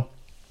as well.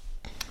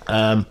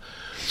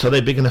 So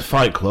they begin a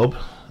fight club,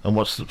 and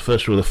what's the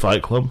first rule of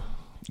Fight Club?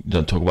 You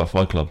don't talk about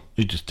Fight Club.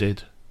 You just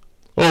did.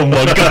 Oh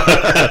my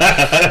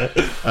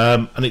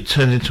god! And it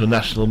turns into a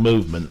national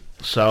movement.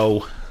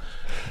 So,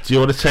 do you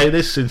want to say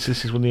this, since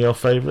this is one of your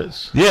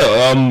favourites?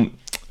 Yeah.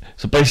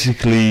 So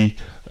basically,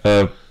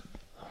 Ed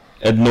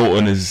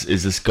Norton is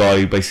this guy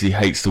who basically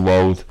hates the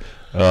world.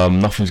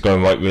 Nothing's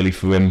going right really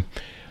for him.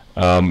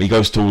 He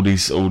goes to all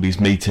these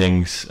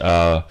meetings,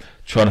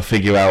 trying to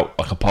figure out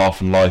like a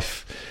path in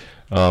life.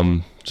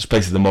 Just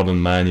basically the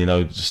modern man,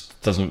 just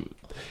doesn't.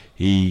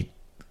 He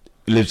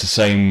lives the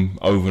same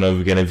over and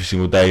over again every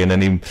single day, and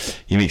then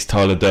he meets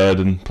Tyler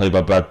Durden, played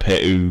by Brad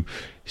Pitt, who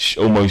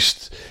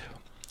almost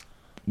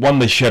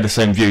they share the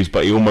same views,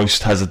 but he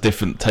almost has a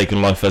different take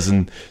on life. As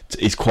in,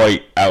 he's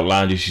quite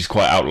outlandish, he's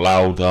quite out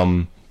loud,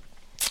 and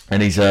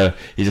he's a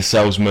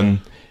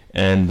salesman,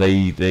 and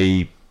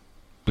they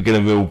begin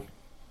a real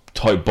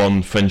tight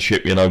bond,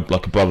 friendship,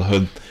 like a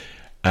brotherhood.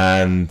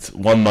 And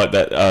one night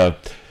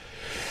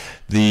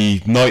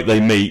the night they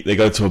meet, they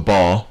go to a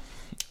bar,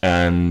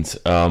 and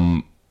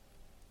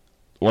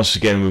once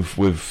again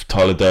with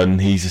Tyler Durden,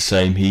 he's the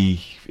same.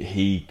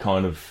 He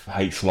kind of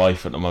hates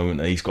life at the moment,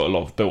 and he's got a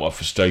lot of built up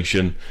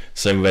frustration.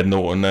 Same with Ed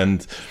Norton,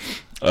 and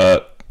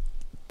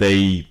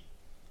they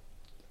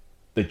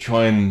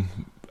try and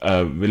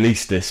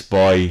release this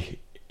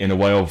in a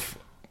way of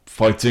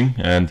fighting,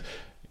 and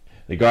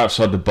they go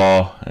outside the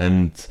bar,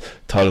 and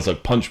Tyler's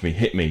like, "Punch me,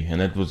 hit me,"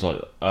 and Ed was like,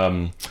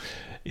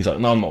 he's like,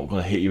 "No, I'm not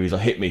going to hit you." He's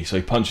like, "Hit me." So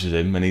he punches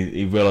him, and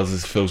he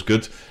realizes it feels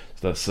good.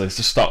 So they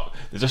just start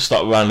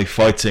randomly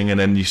fighting, and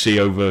then you see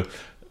over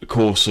the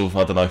course of,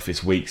 I don't know if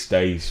it's weeks,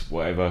 days,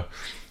 whatever,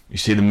 you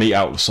see them meet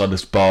outside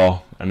this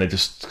bar, and they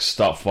just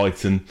start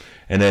fighting,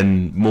 and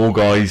then more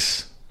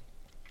guys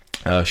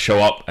show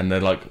up, and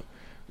they're like,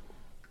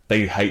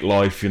 they hate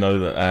life,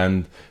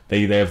 and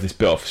they have this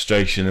bit of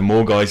frustration, and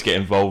more guys get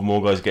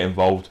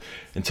involved,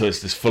 until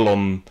it's this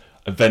full-on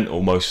event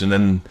almost. And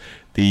then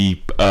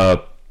the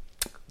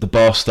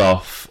bar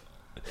staff,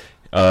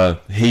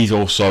 he's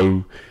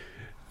also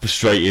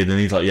frustrated, and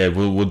he's like, "Yeah,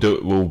 we'll do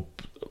it.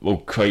 We'll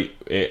create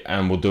it,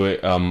 and we'll do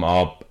it.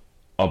 Our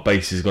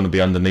base is going to be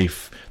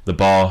underneath the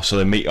bar." So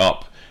they meet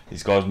up.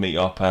 These guys meet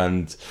up,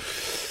 and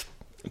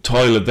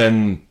Tyler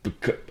then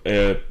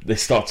they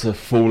start to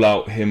fall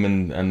out, him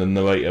and the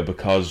narrator,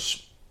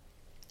 because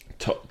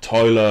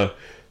Tyler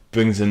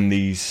brings in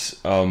these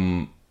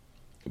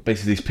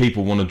basically these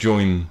people want to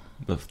join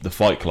the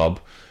fight club,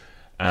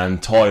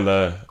 and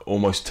Tyler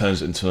almost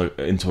turns it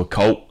into a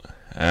cult.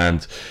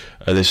 And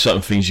there's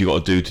certain things you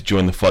got to do to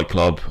join the fight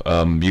club.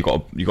 You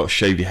got to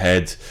shave your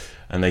head,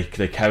 and they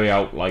carry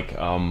out like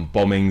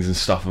bombings and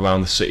stuff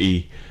around the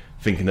city,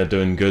 thinking they're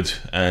doing good.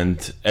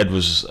 And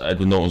Edward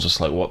Norton's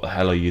just like, what the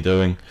hell are you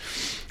doing?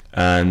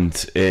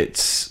 And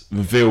it's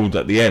revealed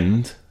at the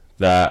end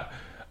that,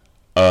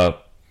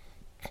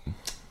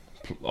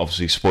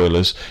 obviously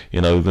spoilers,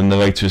 the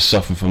narrator is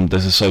suffering from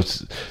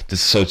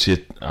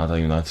dissociative, I don't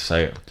even know how to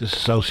say it.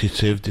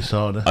 Dissociative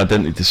disorder.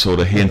 Identity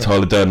disorder. He and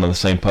Tyler Durden are the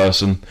same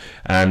person,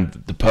 and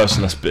the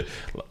person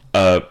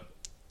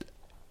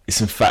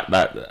it's in fact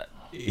that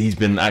he's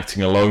been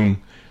acting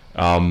alone.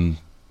 That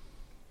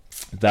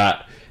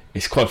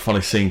it's quite a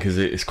funny scene, because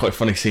it's quite a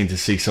funny scene to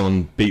see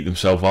someone beat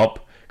themselves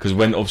up, because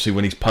when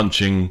he's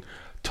punching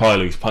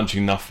Tyler, he's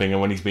punching nothing,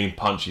 and when he's being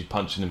punched, he's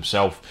punching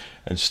himself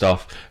and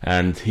stuff.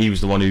 And he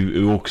was the one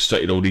who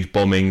orchestrated all these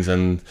bombings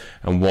and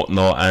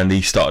whatnot, and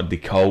he started the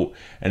cult.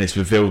 And it's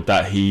revealed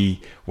that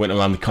he went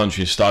around the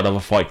country and started other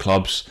fight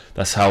clubs.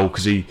 That's how,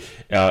 because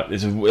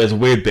there's a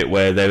weird bit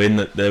where they're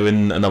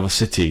in another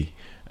city,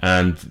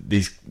 and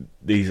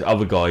these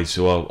other guys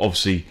who are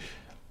obviously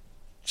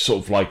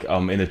sort of like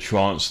in a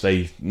trance,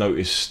 they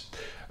noticed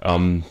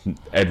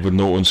Edward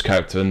Norton's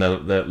character, and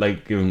they're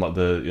like giving like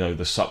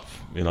the sup,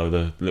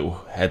 the little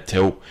head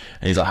tilt,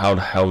 and he's like, how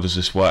the hell does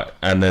this work?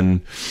 And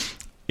then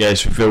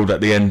it's revealed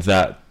at the end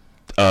that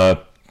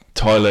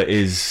Tyler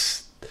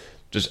is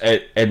just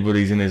Edward.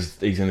 He's in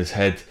his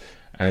head,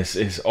 and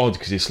it's odd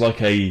because it's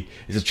a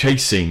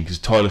chase scene, because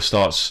Tyler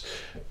starts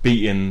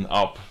beating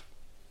up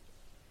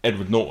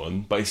Edward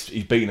Norton, but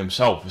he's beating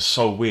himself. It's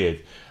so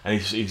weird,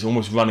 and he's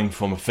almost running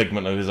from a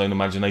figment of his own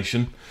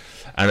imagination.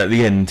 And at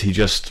the end, he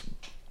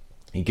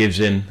gives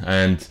in,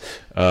 and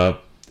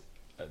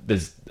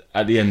there's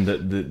at the end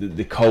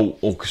the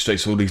cult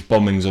orchestrates all these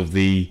bombings of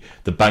the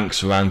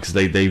banks around, because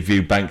they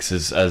view banks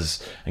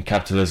as and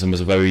capitalism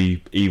as a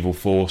very evil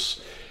force.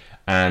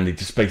 And he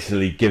just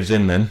basically gives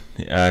in then,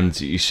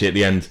 and you see at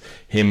the end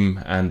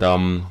him and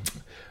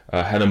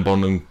Helen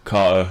Bonham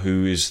Carter,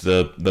 who is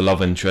the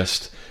love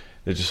interest.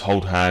 They just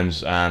hold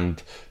hands,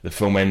 and the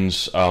film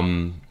ends.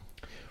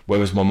 Where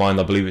Was My Mind?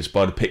 I believe it's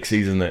by the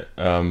Pixies, isn't it?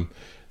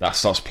 That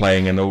starts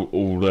playing, and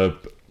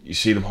you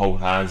see them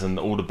hold hands, and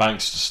all the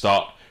banks just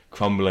start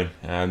crumbling.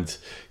 And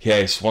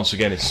it's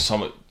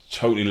something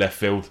totally left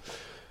field.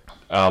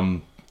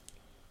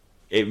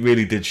 It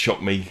really did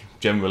shock me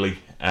generally,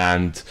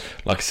 and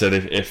like I said,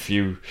 if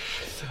you,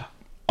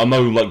 I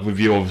know, like with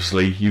you,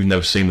 obviously you've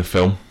never seen the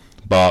film,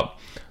 but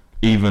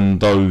even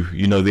though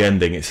you know the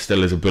ending, it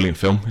still is a brilliant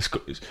film. It's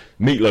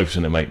Meatloaf's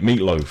in it, mate.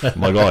 Meatloaf,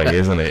 my guy,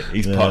 isn't it?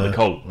 He's part of the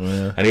cult,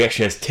 and he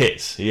actually has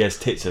tits. He has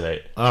tits in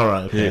it. All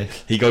right, okay.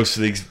 He goes to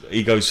this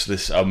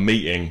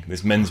meeting,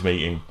 this men's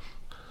meeting,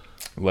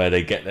 where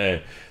they get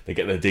their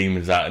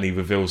demons out, and he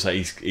reveals that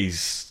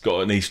he's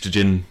got an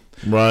estrogen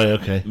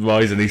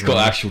rise, and he's got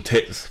actual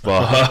tits.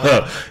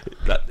 But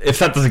if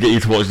that doesn't get you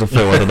to watch the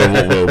film, I don't know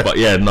what will. But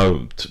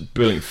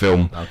brilliant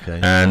film. Okay.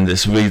 And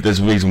there's a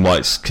reason why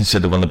it's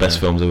considered one of the best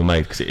films ever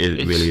made, because it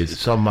really is.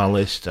 It's on my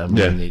list. It's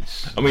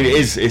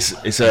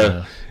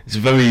a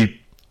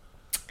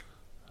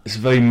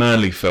very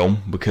manly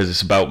film, because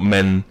it's about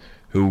men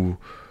who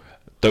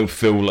don't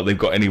feel like they've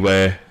got any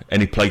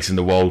place in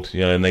the world,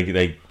 and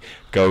they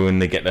go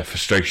and they get their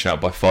frustration out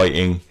by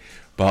fighting.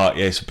 But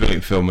it's a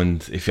brilliant film,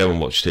 and if you haven't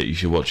watched it, you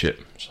should watch it.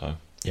 So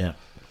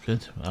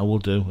good. I will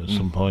do at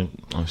some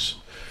point. Nice.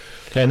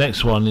 Okay,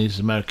 next one is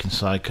American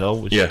Psycho,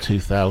 which is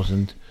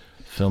 2000,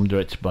 film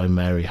directed by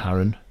Mary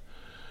Harron,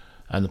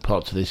 and the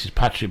plot to this is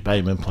Patrick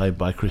Bateman, played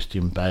by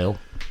Christian Bale.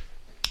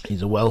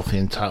 He's a wealthy,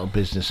 entitled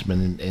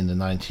businessman in the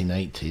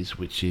 1980s,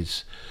 which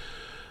is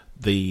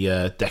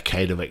the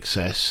decade of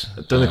excess.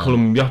 Don't they call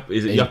them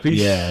yuppies?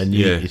 Yeah,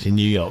 it's in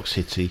New York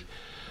City.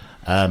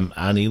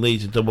 And he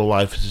leads a double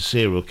life as a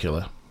serial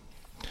killer.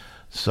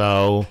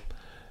 So,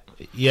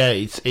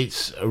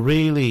 it's a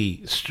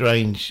really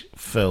strange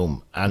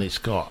film, and it's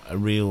got a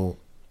real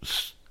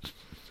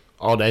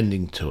odd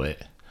ending to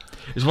it.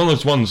 It's one of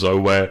those ones, though,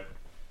 where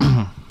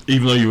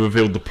even though you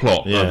revealed the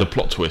plot, the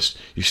plot twist,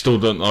 you still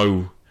don't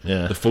know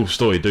the full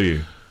story, do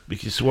you?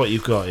 Because what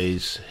you've got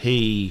is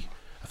I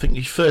think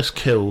he first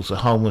kills a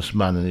homeless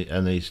man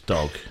and his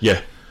dog.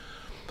 Yeah.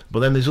 But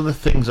then there's other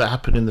things that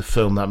happen in the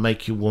film that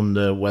make you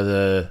wonder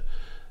whether,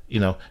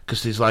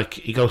 because there's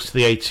he goes to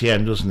the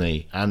ATM, doesn't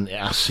he? And it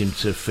asks him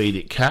to feed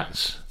it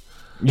cats,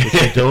 which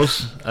he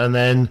does. And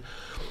then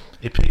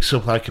he picks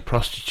up a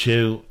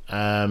prostitute,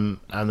 and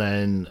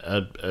then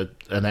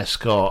an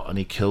escort, and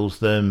he kills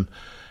them.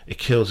 He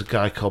kills a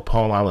guy called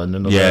Paul Allen,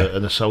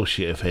 an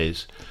associate of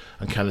his,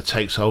 and kind of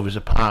takes over his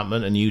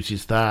apartment and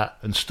uses that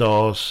and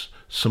stores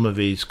some of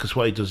his, because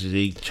what he does is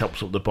he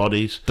chops up the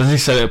bodies. Doesn't he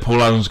say that Paul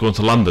Allen's going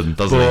to London,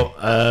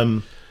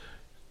 doesn't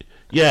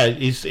he?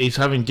 He's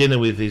having dinner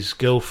with his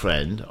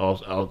girlfriend,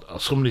 or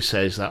somebody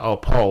says that,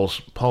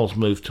 Paul's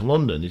moved to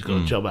London, he's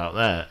got a job out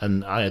there,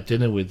 and I had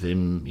dinner with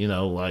him,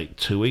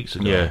 2 weeks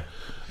ago. Yeah.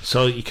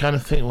 So you kind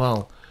of think,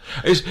 well...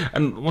 There's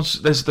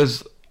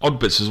odd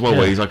bits as well,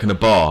 where he's in a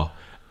bar,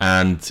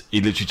 and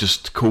he literally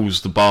just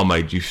calls the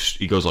barmaid.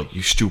 He goes like,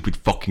 "You stupid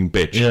fucking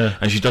bitch,"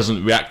 and she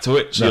doesn't react to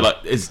it. So you're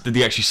like, did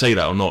he actually say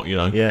that or not? You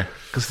know? Yeah,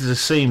 because there's a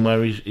scene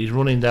where he's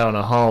running down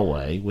a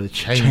hallway with a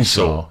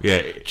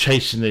chainsaw,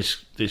 chasing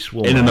this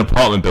woman in an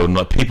apartment building.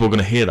 Like, people are going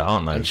to hear that,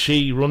 aren't they? And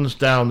she runs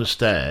down the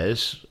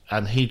stairs,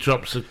 and he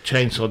drops the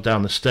chainsaw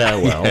down the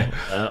stairwell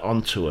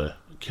onto her,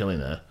 killing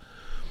her.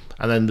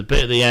 And then the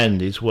bit at the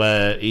end is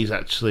where he's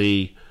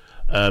actually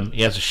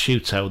he has a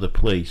shootout with the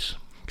police.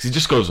 Because he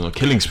just goes on a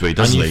killing spree,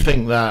 doesn't he? And you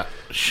think that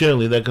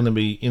surely they're going to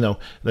be,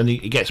 then he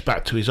gets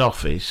back to his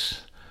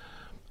office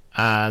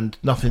and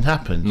nothing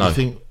happens. No. You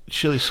think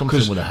surely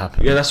something would have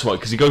happened. Yeah, that's right,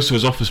 because he goes to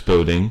his office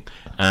building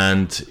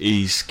and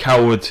he's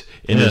cowered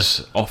in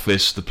his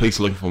office. The police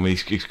are looking for him.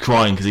 He's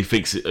crying because he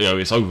thinks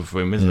it's over for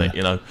him, isn't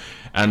it?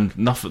 And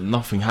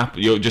nothing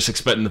happened. You're just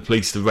expecting the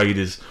police to raid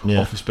his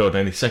office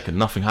building any second.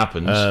 Nothing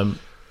happens.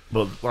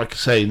 But like I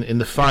say, in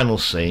the final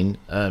scene,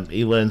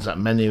 he learns that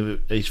many of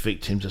his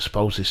victims are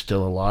supposedly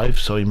still alive,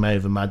 so he may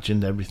have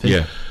imagined everything.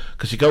 Yeah.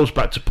 Because he goes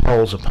back to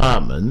Paul's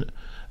apartment,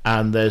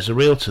 and there's a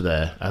realtor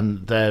there,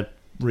 and they're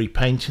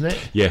repainting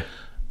it. Yeah.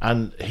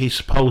 And he's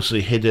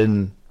supposedly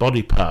hidden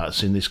body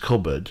parts in this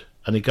cupboard,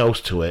 and he goes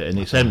to it, and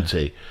it's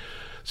empty.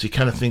 So you're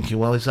kind of thinking,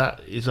 well, is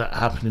that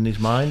happening in his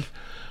mind?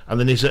 And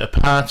then he's at a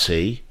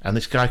party, and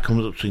this guy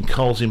comes up to him and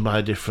calls him by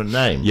a different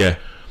name. Yeah.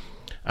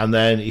 And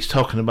then he's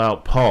talking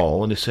about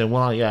Paul, and he's saying,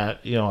 well, yeah,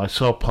 I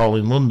saw Paul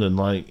in London,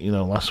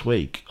 last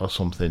week or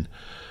something.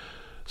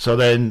 So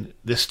then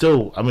there's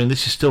still,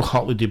 this is still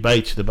hotly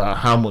debated about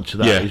how much of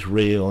that is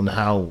real and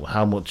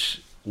how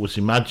much was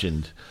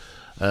imagined.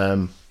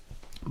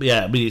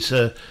 It's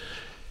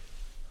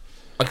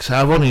like I say,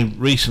 I've only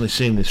recently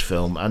seen this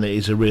film, and it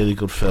is a really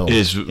good film. It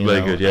is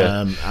really good,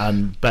 yeah.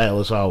 And Bale,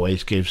 as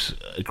always, gives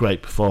a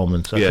great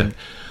performance. I think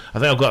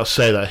I've got to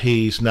say that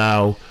he's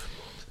now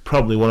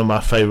probably one of my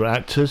favourite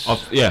actors. I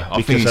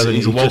think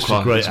he's a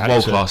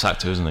world-class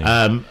actor, isn't he?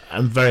 And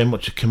very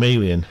much a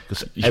chameleon,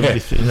 because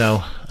everything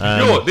now.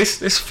 You know what?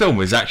 This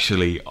film is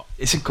actually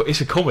it's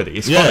a comedy.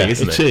 It's funny,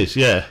 isn't it? It is,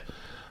 yeah.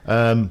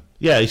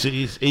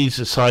 He's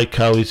a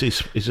psycho.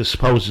 He's a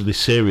supposedly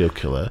serial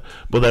killer,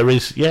 but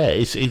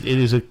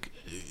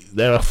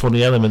there are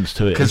funny elements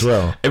to it as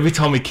well. Every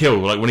time he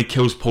kills, like when he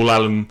kills Paul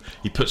Allen,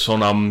 he puts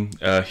on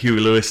Huey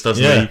Lewis,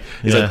 doesn't he?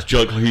 He's like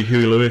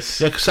Huey Lewis.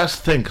 Yeah, because that's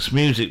the thing. Because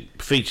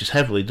music features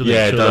heavily, doesn't it?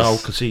 Yeah, it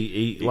does. Because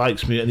he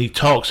likes music, and he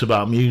talks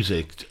about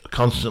music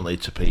constantly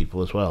to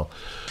people as well.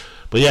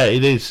 But yeah,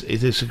 it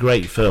is a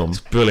great film. It's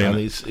brilliant,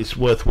 and it's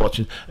worth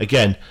watching.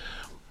 Again,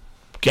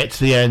 get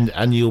to the end,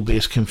 and you'll be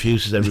as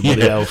confused as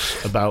everybody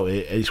else about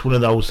it. It's one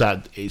of those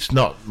that it's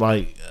not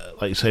like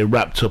you say,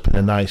 wrapped up in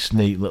a nice,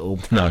 neat little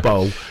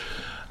bow,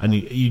 and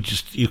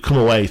you come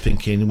away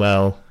thinking,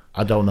 well,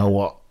 I don't know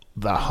what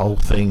that whole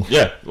thing.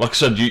 Yeah, like I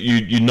said,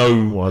 you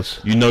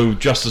know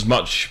just as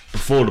much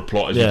before the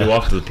plot as you do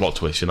after the plot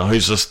twist.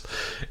 It's just,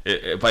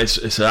 but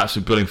it's an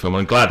absolute brilliant film.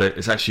 I'm glad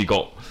it's actually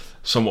got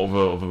somewhat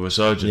of a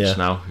resurgence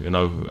now.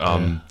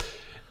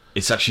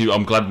 It's actually,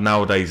 I'm glad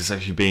nowadays it's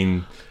actually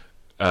being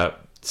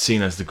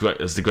seen as the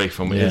great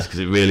film it is, because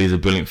it really is a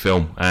brilliant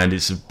film, and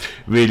it's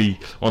really,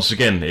 once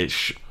again, he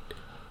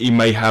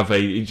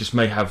just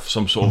may have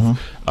some sort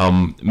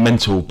of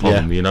mental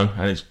problem,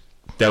 and it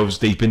delves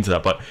deep into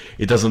that, but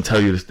it doesn't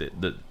tell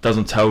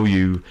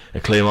you a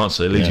clear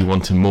answer. It leaves you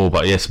wanting more.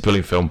 But yes, a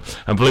brilliant film,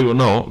 and believe it or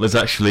not, there's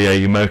actually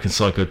a American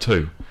Psycho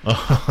 2.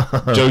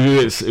 Joe, who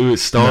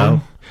it's starring?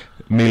 No.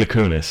 Mila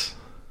Kunis.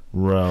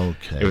 Right,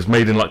 okay. It was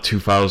made in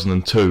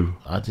 2002.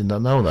 I did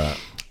not know that.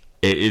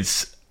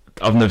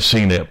 I've never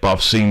seen it, but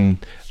I've seen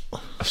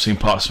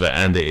parts of it,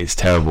 and it is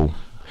terrible,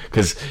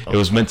 because it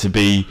was meant to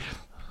be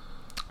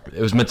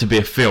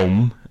a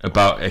film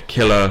about a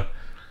killer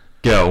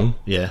girl,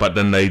 but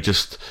then they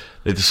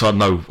decide,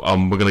 no,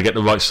 we're going to get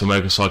the rights to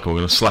American Psycho, we're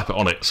going to slap it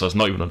on it, so it's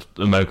not even an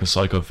American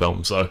Psycho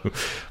film. So,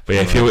 but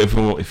yeah, if you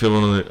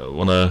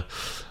want to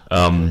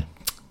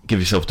give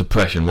yourself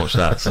depression, watch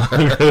that.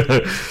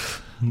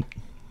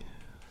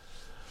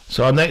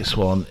 So our next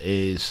one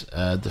is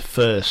the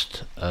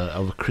first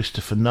of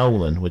Christopher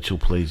Nolan, which will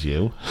please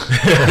you.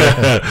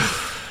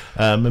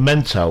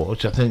 Memento,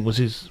 which I think was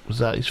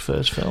that his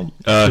first film?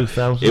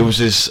 2000. It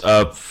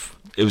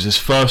was his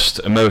first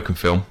American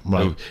film.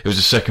 Right. It was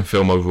his second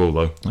film overall,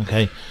 though.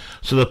 Okay.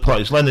 So the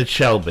plot is Leonard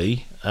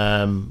Shelby,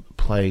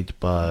 played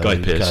by Guy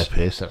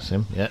Pearce. That's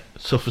him. Yeah.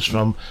 Suffers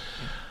from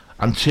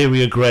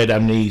anterior grade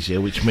amnesia,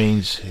 which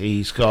means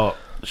he's got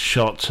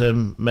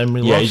short-term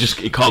memory loss.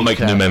 He can't make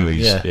new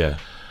memories. Yeah.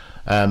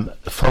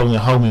 Following a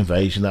home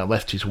invasion that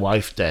left his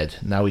wife dead,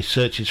 now he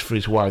searches for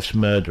his wife's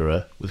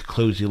murderer with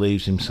clues he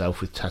leaves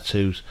himself with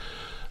tattoos,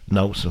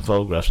 notes and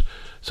photographs.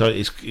 So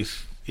it's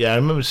I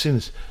remember seeing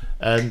this,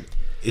 and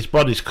his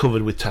body's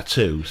covered with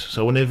tattoos,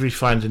 so whenever he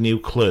finds a new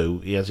clue,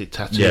 he has it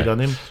tattooed on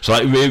him. So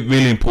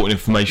really important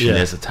information he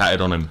has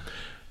tatted on him.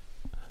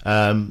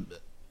 And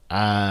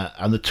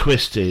the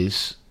twist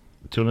is,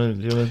 do you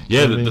want to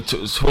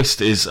the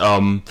twist is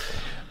so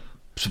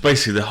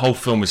basically the whole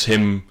film is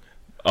him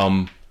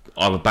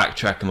either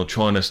backtracking or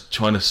trying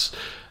to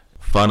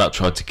found out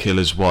tried to kill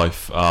his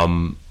wife.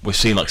 We're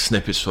seeing like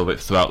snippets of it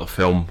throughout the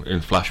film in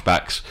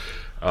flashbacks.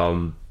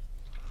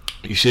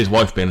 You see his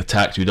wife being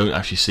attacked. You don't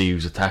actually see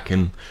who's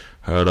attacking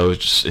her though.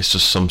 It's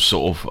just some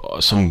sort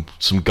of some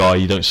guy,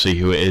 you don't see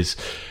who it is.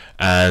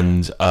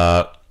 And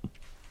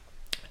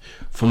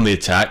from the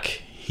attack,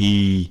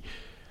 he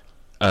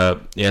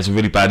has a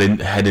really bad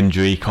head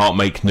injury. He can't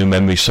make new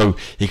memories, so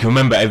he can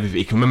remember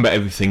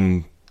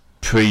everything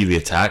pre the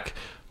attack.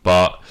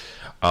 But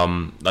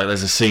like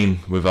there's a scene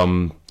with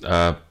what's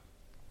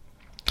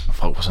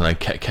her name,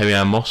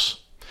 Carrie-Anne Moss,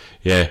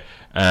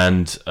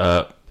 and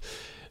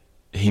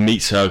he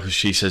meets her because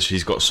she says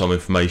she's got some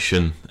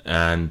information,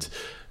 and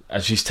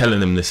as she's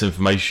telling him this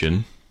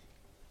information,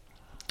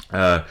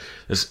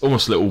 there's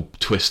almost a little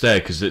twist there,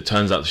 because it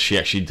turns out that she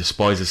actually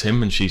despises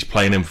him and she's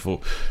playing him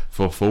for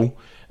a fool,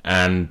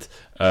 and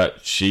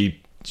she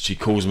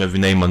calls him every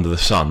name under the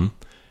sun,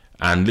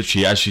 and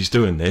literally as she's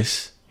doing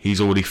this, he's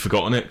already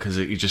forgotten it, because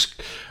he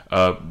just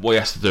what he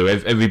has to do,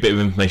 every bit of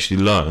information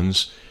he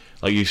learns,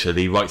 like you said,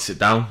 he writes it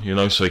down,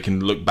 so he can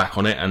look back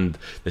on it. And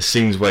there's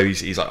scenes where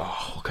he's like,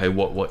 oh, okay,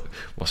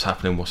 what's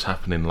happening,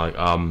 like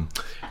and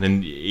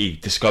then he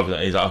discovers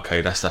that, he's like,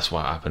 okay, that's what's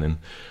happening.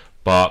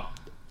 But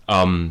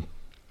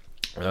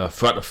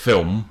throughout the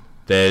film,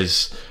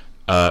 there's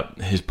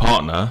his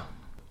partner,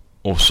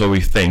 or so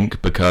we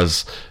think,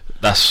 because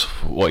that's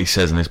what he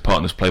says, and his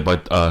partner's played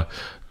by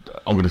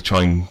I'm going to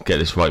try and get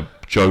this right,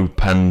 Joe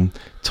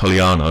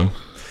Pantoliano.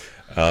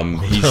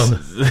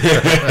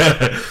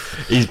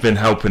 He's been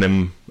helping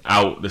him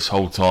out this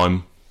whole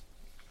time,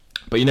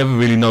 but you never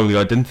really know the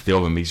identity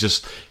of him. He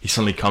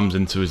suddenly comes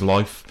into his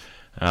life,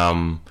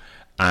 and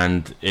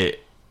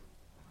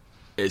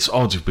it's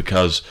odd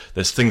because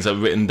there's things that are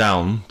written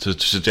down to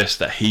suggest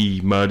that he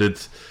murdered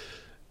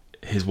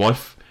his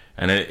wife,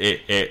 and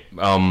it's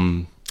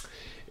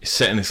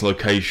set in this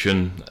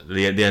location,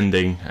 the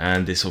ending,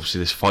 and it's obviously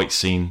this fight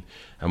scene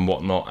and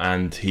whatnot,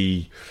 and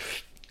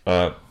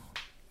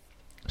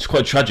it's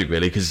quite tragic,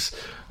 really, because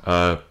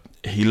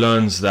he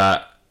learns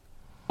that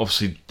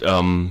obviously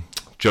Joe,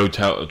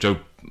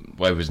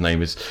 whatever his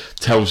name is,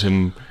 tells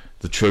him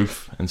the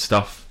truth and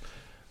stuff,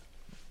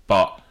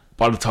 but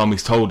by the time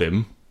he's told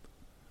him,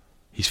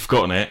 he's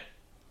forgotten it,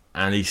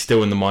 and he's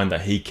still in the mind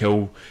that he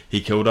killed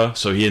her,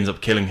 so he ends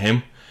up killing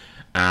him,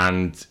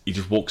 and he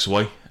just walks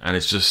away, and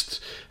it's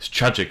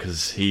tragic,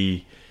 because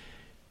he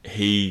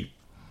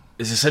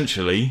is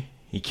essentially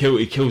he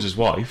kills his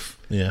wife.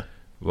 Yeah.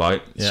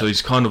 Right, yeah. So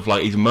he's kind of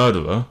like, he's a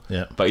murderer,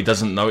 yeah, but he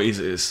doesn't know it.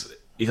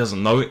 He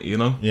doesn't know it,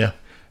 Yeah.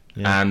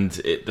 Yeah. And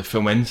the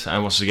film ends,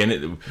 and once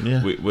again,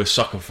 we're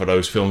sucker for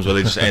those films where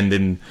they just end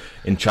in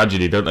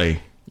tragedy, don't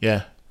they?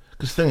 Yeah,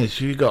 because the thing is,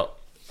 if you've got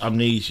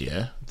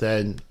amnesia,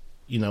 then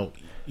you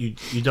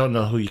don't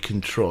know who you can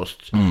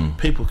trust.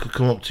 People could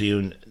come up to you,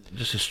 and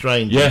just a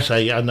stranger, and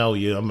say, "I know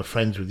you. I'm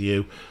friends with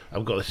you.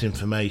 I've got this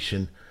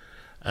information,"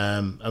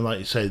 and like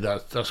you say,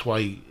 that's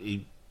why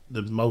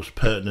the most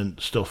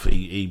pertinent stuff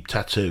he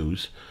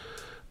tattoos.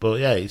 But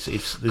yeah,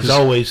 there's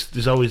always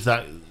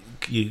that,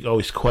 you're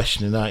always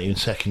questioning, aren't you, and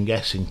second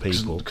guessing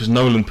people, because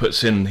Nolan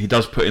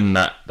does put in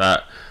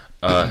that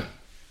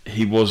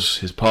he was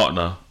his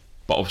partner,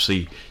 but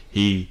obviously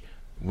he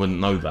wouldn't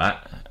know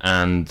that.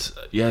 And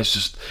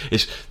it's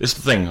the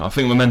thing. I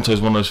think Memento is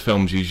one of those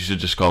films you should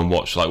just go and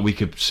watch. Like, we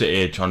could sit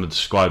here trying to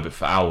describe it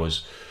for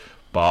hours,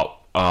 but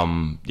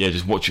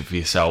just watch it for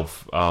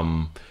yourself,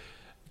 and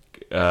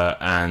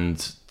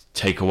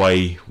take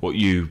away what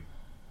you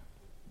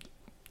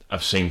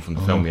have seen from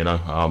the film,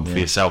 for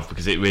yourself,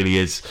 because it really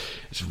is.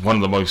 It's one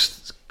of the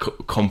most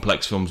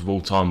complex films of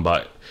all time.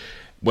 But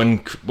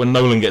when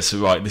Nolan gets it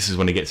right, this is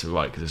when he gets it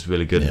right, because it's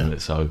really good, isn't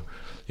it? So,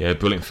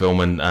 brilliant film,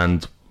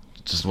 and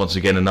just once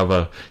again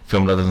another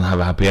film that doesn't have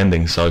a happy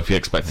ending. So if you're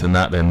expecting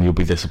that, then you'll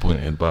be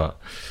disappointed. But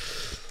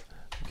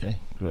okay,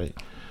 great.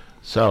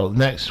 So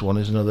next one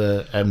is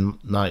another M.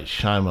 Night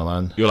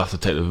Shyamalan. You'll have to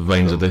take the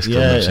reins of this,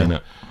 because I've seen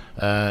it.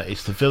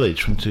 It's The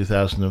Village from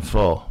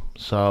 2004.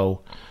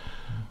 So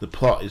the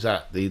plot is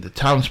that the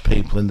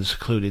townspeople in the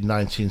secluded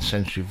 19th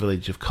century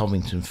village of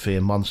Covington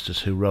fear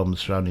monsters who roam the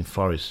surrounding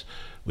forests,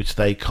 which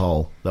they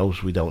call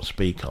Those We Don't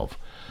Speak Of.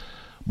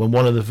 When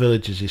one of the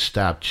villagers is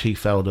stabbed,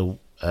 Chief Elder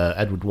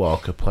Edward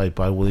Walker, played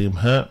by William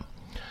Hurt,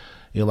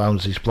 he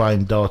allows his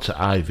blind daughter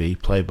Ivy,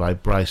 played by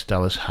Bryce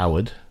Dallas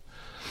Howard,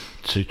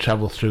 to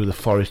travel through the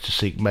forest to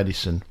seek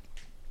medicine.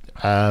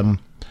 So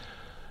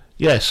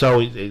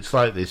it's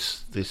like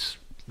this, it's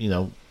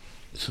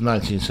a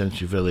 19th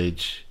century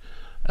village.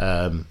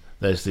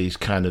 There's these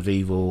kind of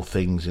evil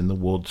things in the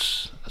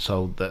woods,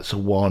 so that's a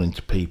warning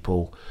to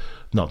people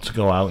not to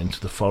go out into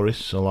the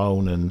forests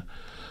alone, and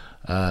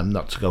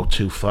not to go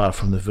too far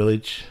from the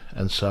village.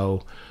 And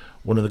so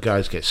one of the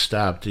guys gets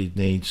stabbed. He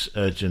needs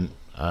urgent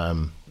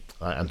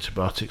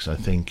antibiotics, I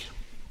think.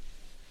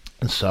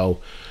 And so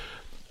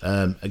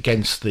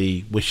against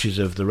the wishes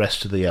of the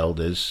rest of the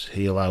elders,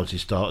 he allows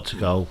his daughter to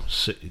go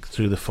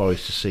through the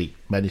forest to seek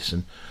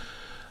medicine.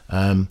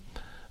 And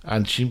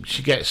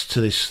she gets to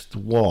this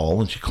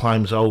wall, and she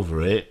climbs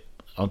over it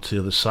onto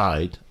the other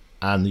side,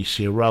 and you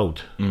see a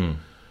road.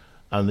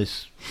 and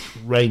this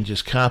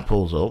Ranger's car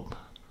pulls up.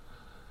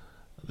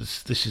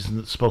 This is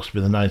supposed to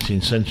be the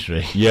 19th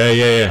century.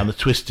 Yeah. And the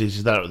twist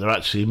is that they're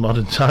actually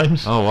modern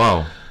times. Oh,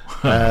 wow.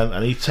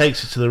 And he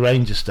takes her to the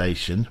ranger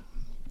station,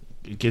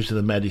 he gives her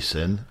the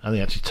medicine, and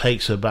he actually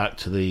takes her back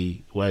to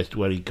the where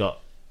he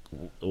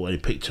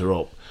picked her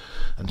up,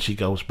 and she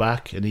goes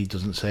back, and he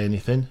doesn't say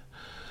anything.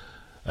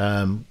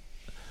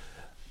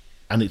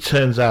 And it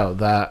turns out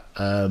that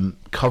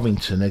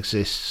Covington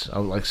exists,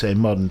 like I say, in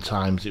modern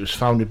times. It was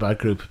founded by a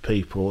group of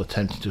people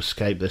attempting to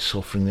escape their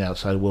suffering in the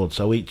outside world.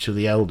 So each of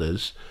the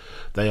elders,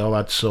 they all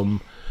had some,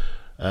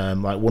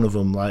 like one of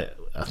them, like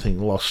I think,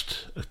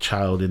 lost a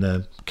child in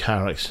a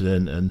car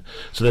accident, and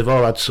so they've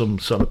all had some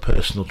sort of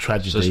personal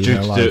tragedy. So it's in due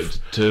their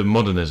life. to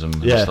modernism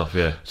and stuff,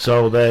 yeah.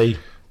 So they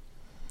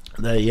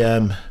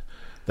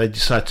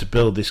decide to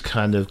build this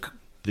kind of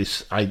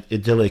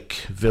idyllic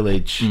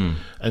village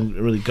and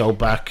really go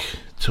back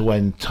to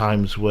when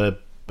times were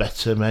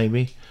better,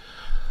 maybe.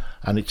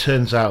 And it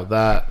turns out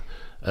that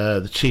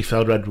the chief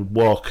elder, Edward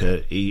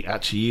Walker, he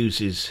actually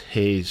uses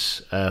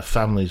his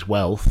family's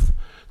wealth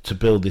to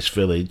build this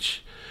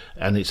village,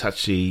 and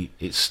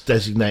it's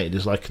designated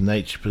as like a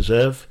nature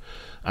preserve,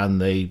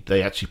 and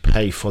they actually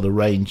pay for the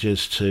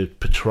rangers to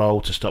patrol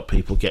to stop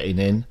people getting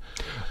in.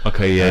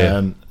 Okay,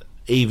 yeah.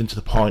 Even to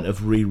the point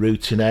of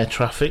rerouting air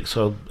traffic,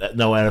 so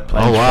no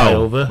airplanes fly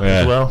over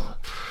as well.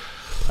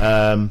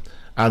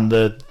 And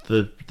the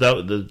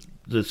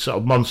sort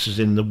of monsters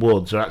in the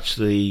woods are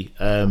actually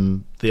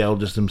the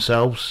elders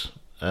themselves,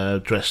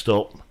 dressed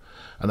up,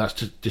 and that's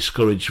to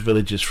discourage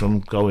villagers from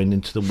going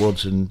into the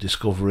woods and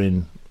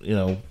discovering,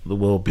 the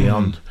world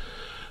beyond.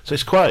 So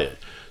it's quite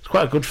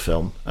a good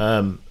film,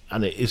 and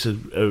it is a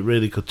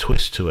really good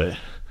twist to it,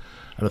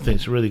 and I think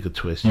it's a really good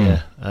twist.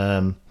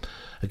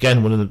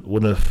 Again,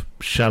 one of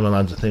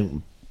Shyamalan's, I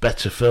think,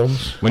 better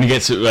films. When he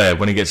gets it right,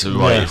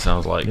 it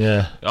sounds like.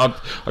 Yeah. I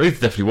need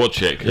to definitely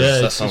watch it,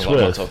 because that sounds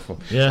like my top film.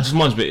 Yeah. It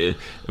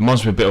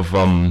reminds me a bit of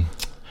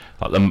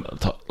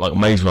like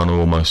Maze Runner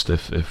almost.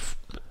 If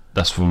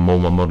that's for more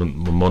my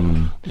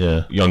modern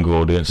younger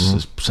audience,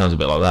 it sounds a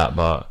bit like that.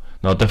 But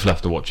no, I'll definitely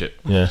have to watch it.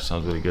 Yeah,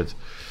 sounds really good.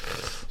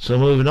 So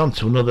moving on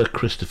to another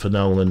Christopher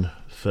Nolan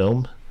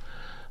film,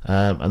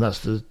 and that's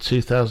the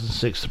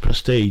 2006 The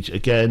Prestige.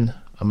 Again,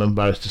 I'm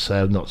embarrassed to say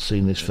I've not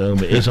seen this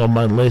film. It is on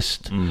my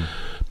list,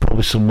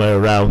 probably somewhere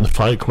around the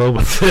Fight Club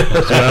as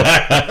well.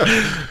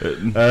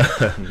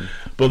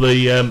 But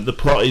the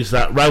plot is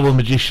that rival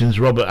magicians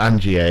Robert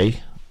Angier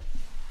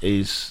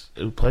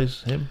who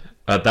plays him?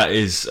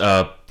 That's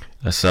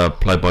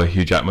played by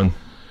Hugh Jackman,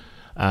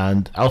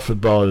 and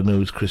Alfred Borden,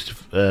 who's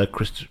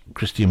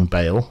Christian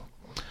Bale.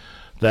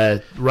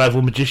 They're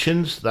rival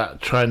magicians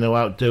that try to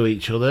outdo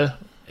each other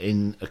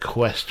in a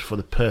quest for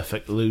the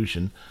perfect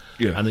illusion.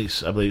 Yeah. And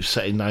I believe,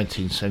 set in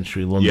 19th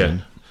century London.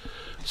 Yeah.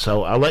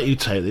 So I'll let you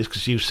take this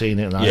because you've seen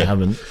it and I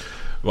haven't.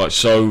 Right.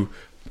 So,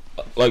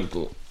 like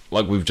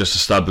we've just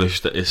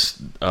established, that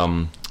it's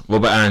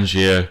Robert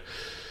Angier.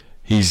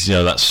 He's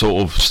that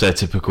sort of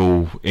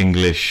stereotypical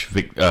English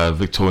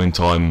Victorian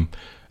time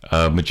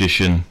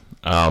magician.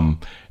 And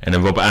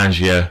then Robert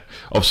Angier,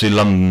 obviously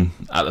London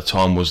at the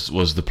time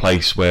was the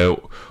place where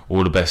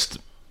all the best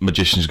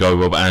magicians go.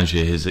 Robert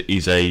Angier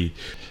he's an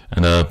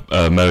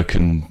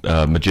American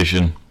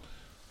magician.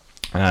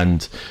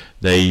 And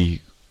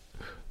they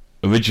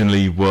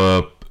originally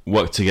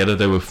worked together.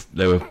 They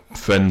were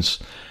friends,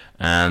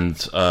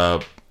 and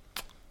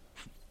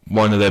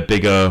one of their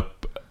bigger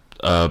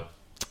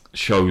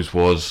shows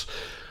was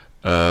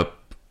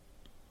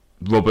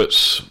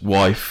Robert's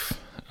wife.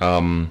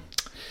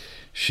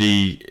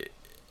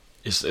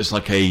 It's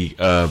like a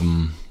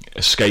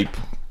escape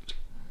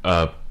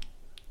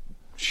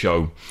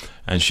show,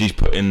 and she's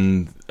put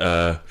in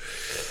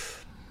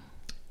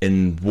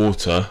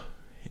water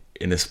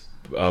in this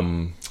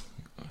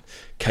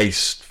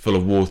case full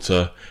of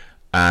water,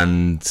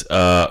 and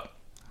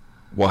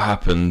what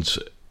happens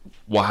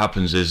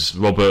is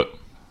Robert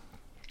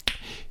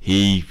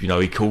he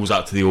calls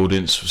out to the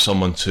audience for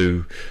someone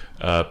to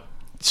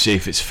see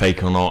if it's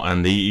fake or not,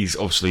 and he's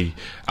obviously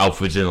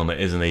Alfred's in on it,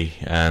 isn't he?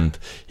 And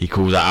he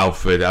calls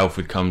out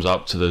Alfred comes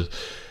up to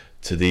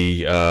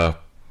the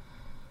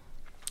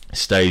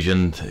stage,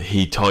 and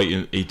he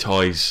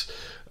ties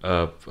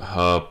her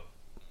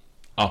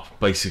up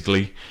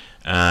basically,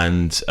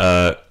 and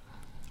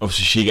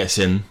obviously she gets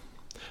in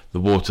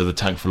the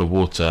tank full of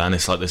water, and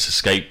it's like this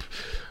escape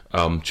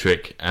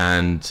trick,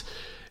 and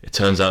it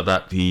turns out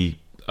that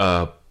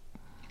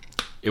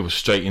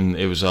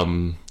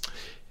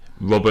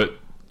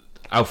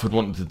Alfred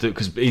wanted to do,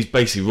 because he's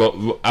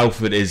basically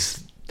Alfred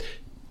is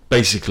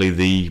basically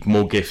the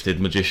more gifted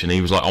magician.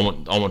 He was like, I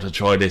want to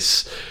try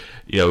this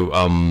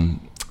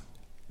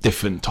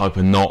different type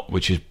of knot,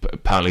 which is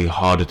apparently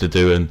harder to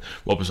do, and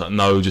Robert's like,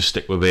 no, just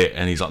stick with it,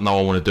 and he's like, no,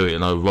 I want to do it, and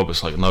no,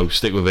 Robert's like, no,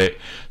 stick with it.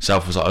 So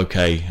Alfred's like,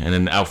 okay, and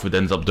then Alfred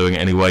ends up doing it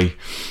anyway,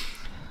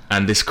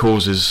 and this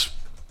causes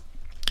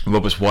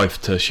Robert's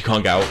wife she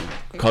can't get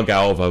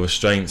out of her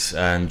restraints,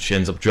 and she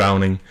ends up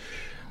drowning.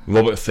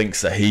 Robert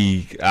thinks that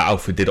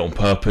Alfred did it on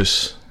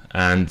purpose,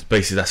 and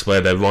basically that's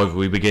where their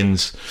rivalry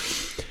begins.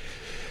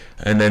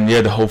 And then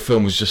the whole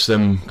film was just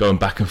them going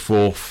back and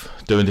forth,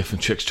 doing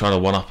different tricks, trying to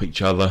one up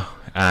each other,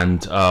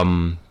 and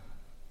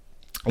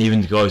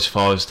even to go as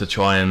far as to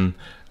try and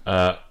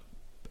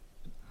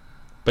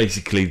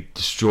basically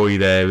destroy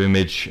their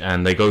image.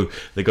 And they go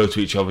to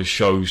each other's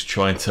shows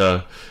trying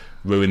to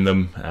ruin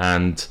them.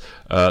 And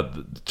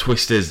the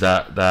twist is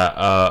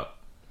that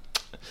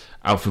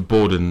Alfred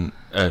Borden.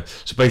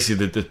 So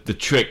basically, the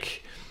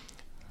trick.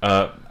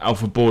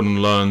 Alfred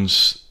Borden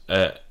learns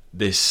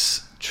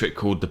this trick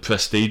called the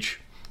Prestige,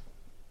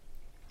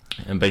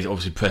 and basically,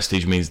 obviously,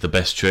 Prestige means the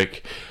best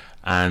trick,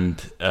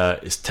 and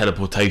it's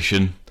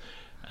teleportation.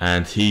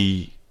 And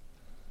he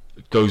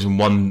goes in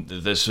one.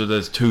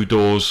 There's two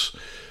doors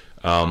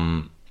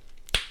on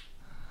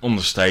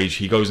the stage.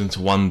 He goes into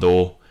one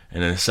door,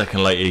 and then a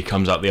second later, he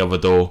comes out the other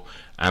door.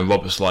 And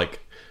Robert's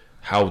like,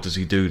 how does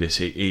he do this?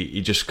 He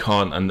just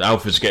can't. And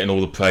Alfred's getting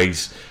all the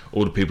praise.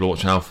 All the people are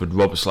watching Alfred.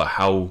 Robert's like,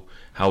 how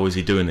is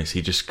he doing this?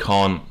 He just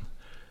can't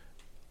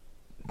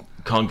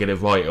get it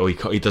right, or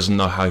he doesn't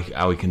know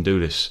how he can do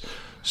this.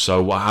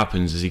 So what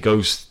happens is he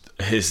goes.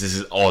 This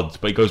is odd,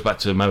 but he goes back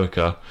to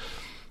America,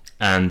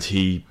 and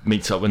he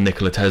meets up with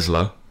Nikola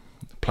Tesla,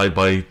 played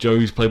by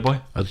Joey's played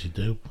by. As you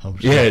do.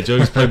 Yeah,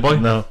 Joey's played by.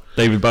 No,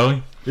 David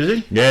Bowie. Is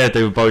he? Yeah,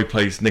 David Bowie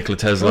plays Nikola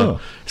Tesla.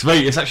 Oh.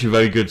 It's actually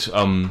very good.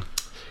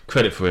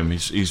 Credit for him.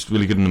 He's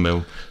really good in the middle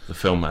of the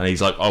film, and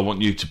he's like, I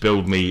want you to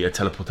build me a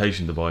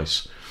teleportation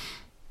device.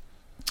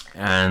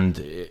 And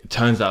it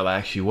turns out that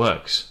actually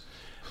works,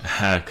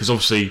 because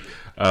obviously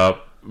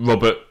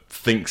Robert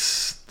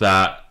thinks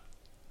that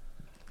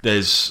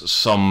there's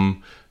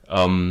some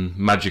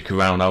magic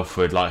around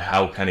Alfred, like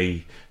how can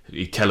he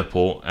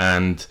teleport?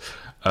 And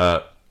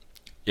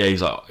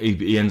he's like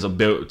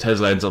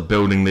Tesla ends up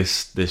building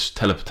this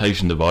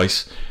teleportation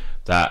device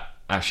that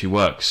actually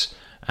works.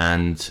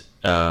 And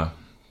I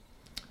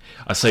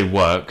say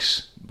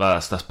works, but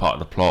that's part of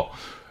the plot.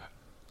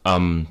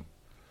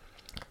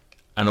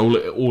 And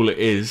all it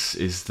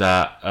is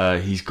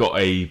that he's got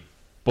a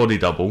body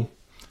double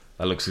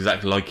that looks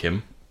exactly like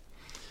him.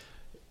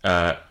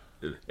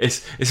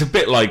 It's a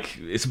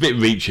bit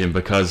reaching,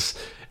 because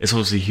it's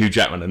obviously Hugh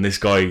Jackman, and this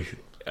guy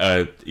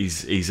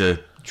he's a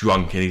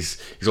drunk, and he's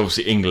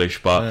obviously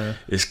English, but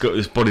this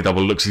body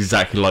double looks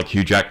exactly like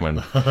Hugh Jackman.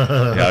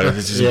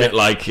 This is a bit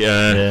like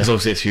because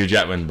obviously it's Hugh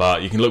Jackman,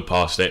 but you can look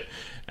past it.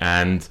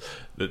 And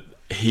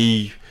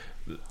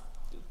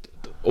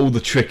all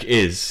the trick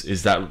is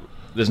that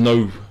there's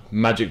no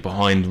magic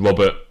behind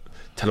Robert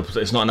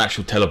teleportation. It's not an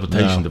actual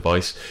teleportation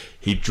device.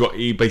 He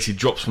basically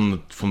drops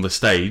from the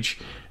stage,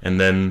 and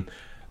then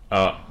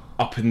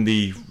up in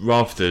the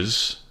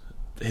rafters,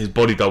 his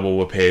body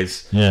double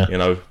appears. Yeah.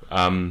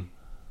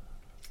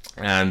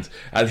 And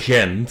at the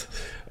end,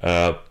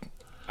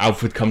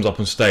 Alfred comes up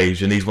on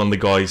stage, and he's one of the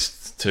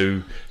guys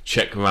to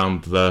check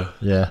around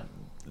the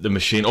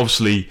machine.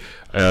 Obviously,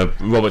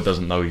 Robert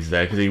doesn't know he's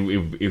there, because he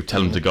would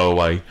tell him to go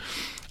away.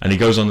 And he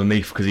goes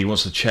underneath because he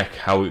wants to check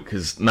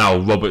because now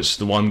Robert's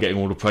the one getting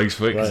all the praise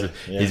for it, because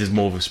he's just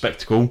more of a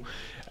spectacle.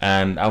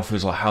 And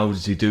Alfred's like, how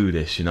does he do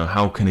this?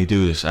 How can he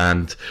do this?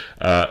 And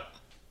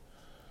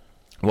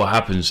what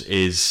happens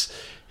is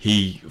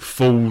he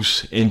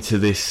falls into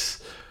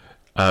this.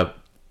 How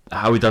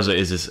he does it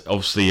is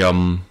obviously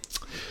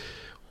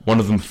one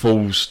of them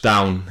falls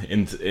down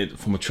into it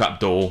from a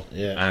trapdoor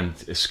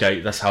and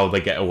escape. That's how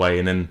they get away.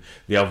 And then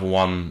the other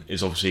one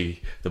is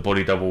obviously the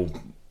body double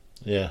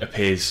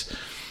appears.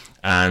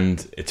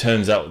 And it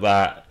turns out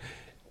that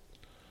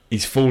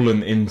he's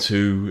fallen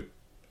into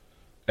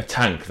a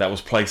tank that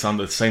was placed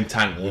under the same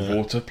tank with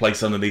water,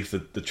 placed underneath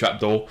the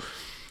trapdoor.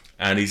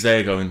 And he's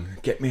there going,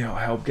 get me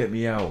out, help, get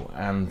me out.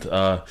 And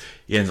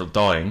he ends up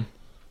dying.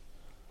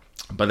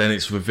 But then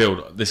it's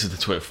revealed, this is the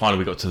twist, finally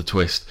we got to the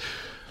twist.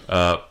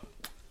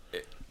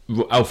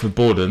 Alfred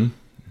Borden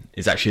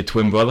is actually a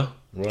twin brother.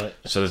 Right.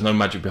 So there's no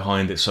magic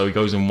behind it. So he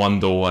goes in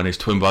one door, and his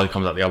twin brother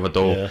comes out the other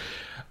door.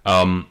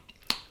 Yeah.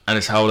 And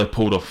it's how they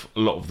pulled off a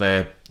lot of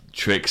their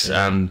tricks.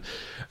 And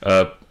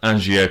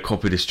Angier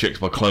copied his tricks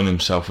by cloning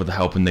himself with the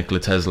help of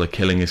Nikola Tesla,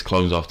 killing his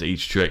clones after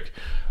each trick.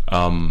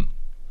 Because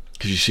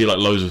you see like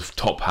loads of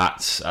top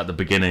hats at the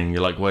beginning.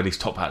 You're like, where are these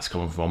top hats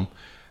coming from?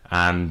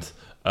 And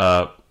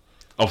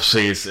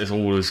obviously it's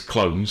all his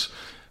clones.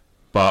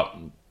 But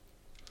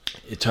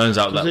it turns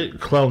out does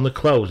it clone the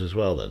clothes as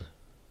well then?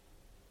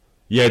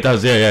 Yeah, it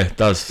does. Yeah, it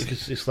does.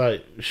 Because it's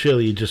like,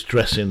 surely you just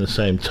dress in the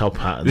same top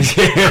hat and they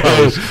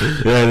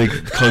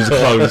clones the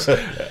clothes.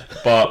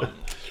 But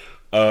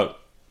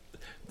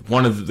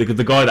one of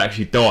the guy that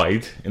actually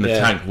died in the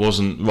tank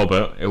wasn't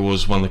Robert. It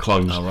was one of the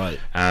clones. Oh, right.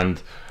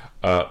 And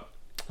I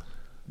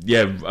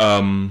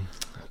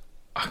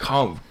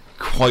can't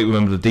quite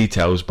remember the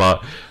details,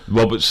 but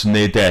Robert's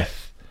near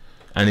death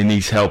and he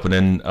needs help, and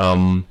then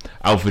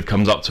Alfred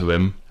comes up to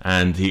him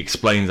and he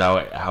explains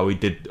how he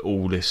did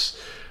all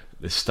this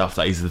stuff,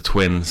 that he's the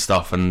twin and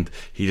stuff, and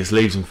he just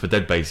leaves him for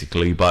dead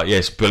basically. But yeah,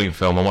 it's a brilliant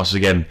film.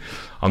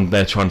 I'm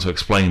there trying to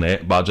explain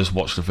it, but I just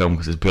watched the film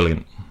because it's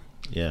brilliant.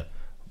 Yeah.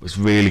 it's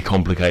really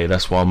complicated.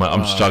 That's why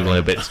I'm struggling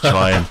a bit to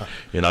try and,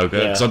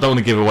 because I don't want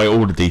to give away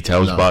all the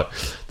details, but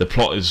the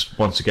plot is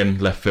once again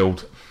left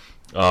field.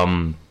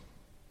 And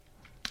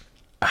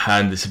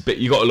it's a bit,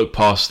 you got to look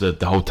past the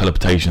whole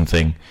teleportation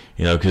thing,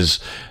 because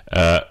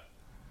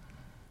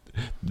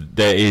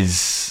there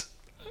is,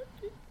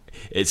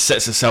 it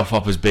sets itself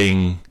up as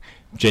being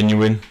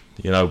genuine,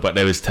 but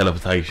there is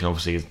teleportation.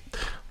 Obviously,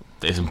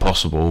 it's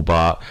impossible,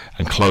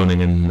 and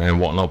cloning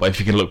and whatnot. But if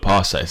you can look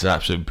past that, it's an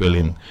absolute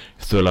brilliant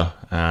thriller,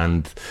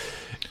 and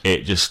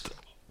it just.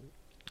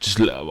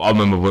 I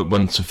remember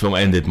once the film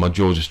ended, my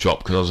jaw just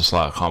dropped because I was just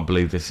like, I can't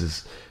believe this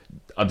is.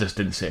 I just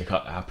didn't see it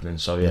happening.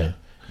 So yeah.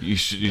 You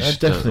should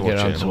definitely get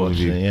around to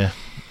watching it.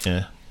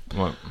 Yeah.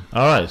 Right.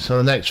 All right. So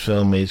the next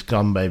film is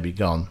Gone Baby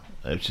Gone,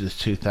 which is a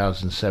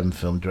 2007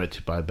 film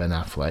directed by Ben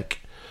Affleck,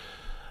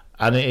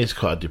 and it is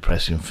quite a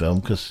depressing film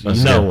because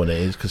what it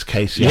is, because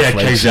Casey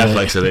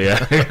Affleck's in it.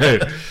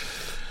 Yeah.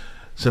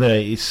 So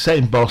anyway, it's set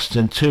in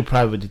Boston. Two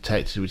private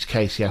detectives, which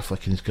Casey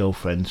Affleck and his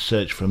girlfriend,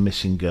 search for a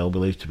missing girl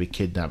believed to be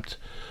kidnapped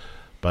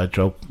by a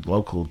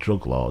local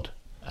drug lord.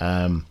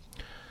 And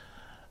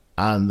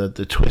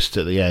the twist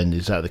at the end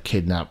is that the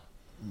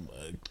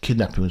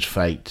kidnapping was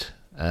faked.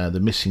 The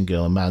missing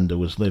girl, Amanda,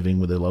 was living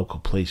with a local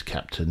police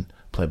captain,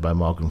 played by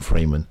Morgan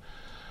Freeman,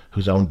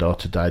 whose own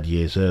daughter died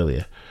years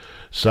earlier.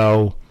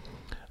 So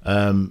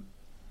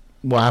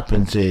what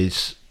happens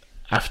is,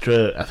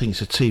 after I think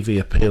it's a TV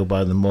appeal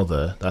by the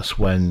mother, that's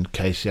when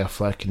Casey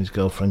Affleck and his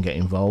girlfriend get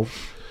involved.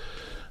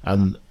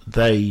 And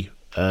they,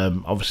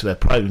 obviously they're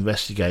private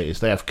investigators,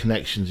 they have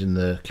connections in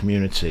the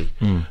community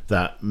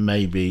that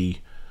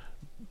maybe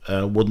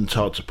wouldn't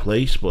talk to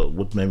police, but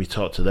would maybe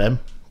talk to them.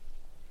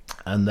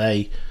 And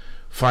they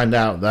find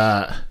out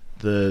that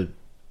the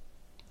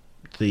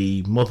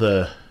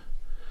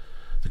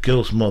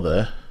girl's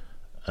mother,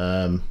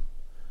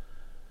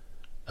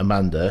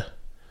 Amanda,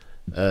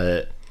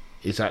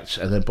 is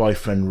actually, and their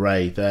boyfriend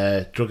Ray,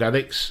 they're drug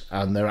addicts,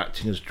 and they're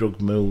acting as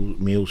drug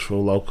mules for a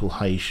local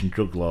Haitian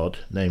drug lord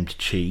named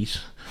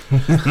Cheese,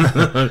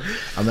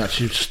 and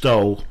actually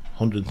stole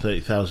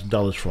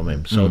 $130,000 from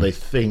him. So they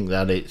think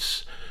that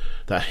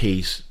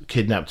he's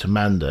kidnapped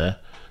Amanda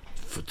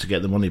to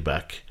get the money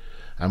back.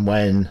 And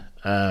when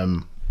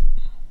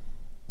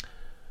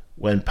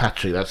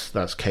Patrick,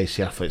 that's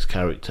Casey Affleck's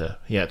character,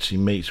 he actually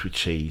meets with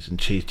Cheese, and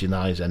Cheese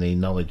denies any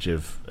knowledge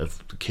of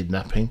the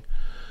kidnapping.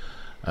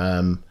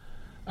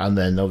 And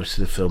then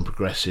obviously the film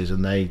progresses,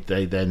 and they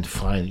then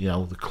find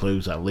the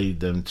clues that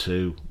lead them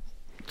to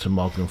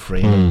Morgan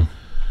Freeman.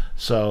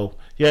 So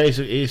yeah,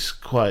 it's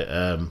quite.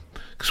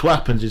 Because what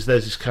happens is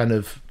there's this kind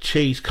of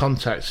Cheese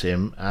contacts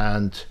him,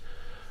 and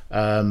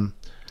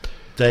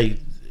they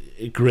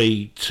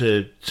agree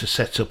to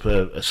set up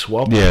a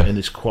swab in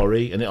this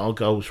quarry, and it all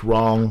goes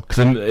wrong.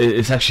 Because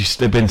it's actually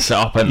they've been set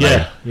up, haven't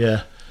they?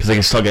 Yeah. Because they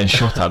can start getting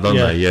shot at, don't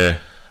they? Yeah.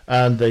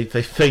 And they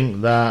think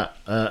that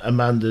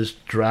Amanda's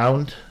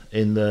drowned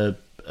in the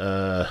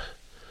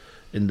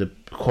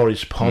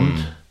quarry's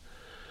pond,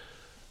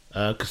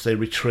 because they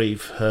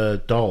retrieve her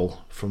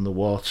doll from the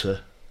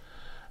water,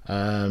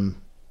 and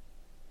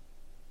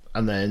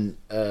then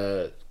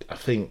I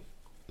think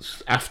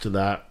after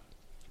that,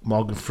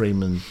 Morgan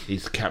Freeman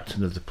is the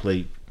captain of the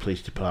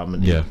police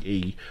department. Yeah.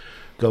 He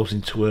goes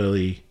into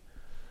early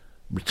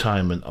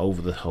retirement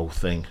over the whole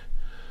thing,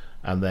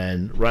 and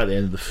then right at the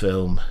end of the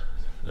film,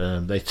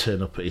 they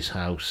turn up at his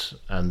house,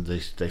 and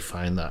they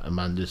find that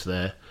Amanda's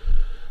there,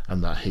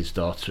 and that his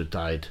daughter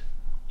died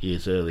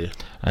years earlier.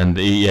 And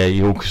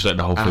he orchestrated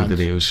the whole thing, did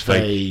he? It was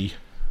fake. They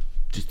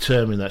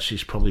determine that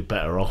she's probably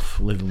better off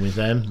living with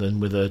them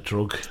than with her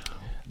drug.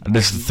 And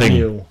this is the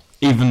thing,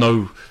 even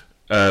though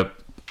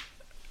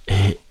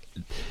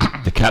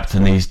the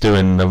captain, he's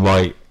doing the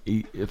right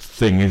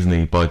thing, isn't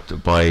he? By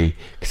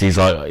because he's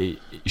like,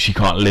 she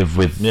can't live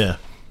with the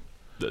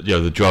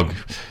drug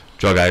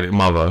addict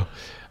mother.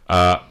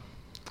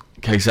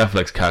 Casey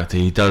Affleck's character,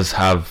 he does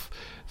have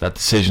that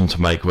decision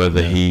to make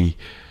whether he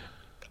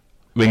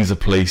rings the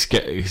police.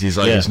 He's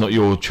like, it's not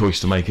your choice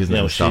to make, isn't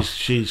it?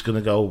 She's going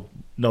to go,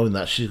 knowing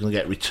that she's going to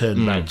get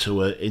returned back to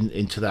her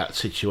into that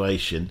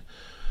situation.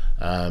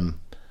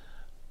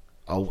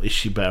 Is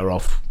she better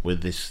off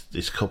with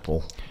this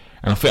couple?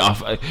 And I think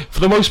for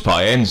the most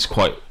part, it ends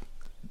quite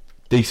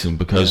decent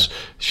because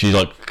she's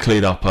like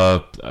cleared up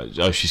her.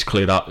 She's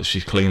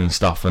cleaning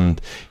stuff,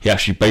 and he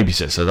actually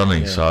babysits her,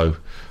 doesn't he? So.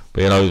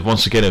 But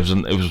once again, it was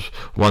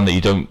one that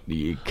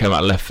you came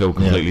out of left field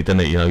completely, didn't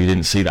it? You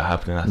didn't see that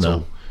happening at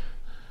all.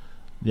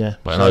 Yeah,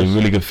 but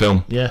really good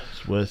film. Yeah,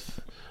 it's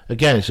worth.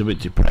 Again, it's a bit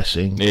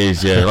depressing. It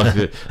is, yeah. Like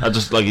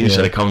you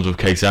said, it comes with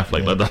Casey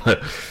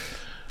Affleck,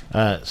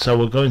 so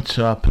we're going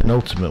to our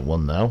penultimate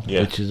one now,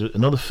 which is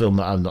another film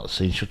that I've not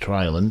seen, Shutter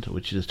Island,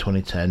 which is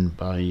 2010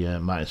 by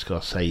Martin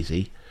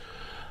Scorsese.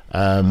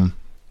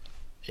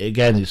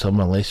 Again, it's on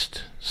my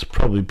list. It's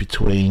probably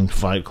between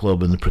Fight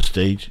Club and The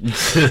Prestige.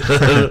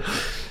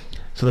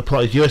 So the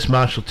plot is US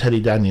Marshal Teddy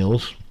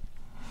Daniels,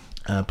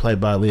 played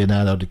by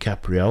Leonardo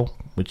DiCaprio,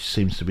 which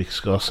seems to be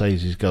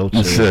Scorsese's go-to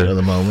at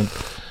the moment.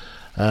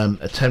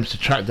 attempts to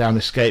track down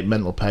escaped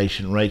mental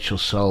patient Rachel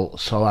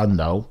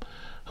Solando,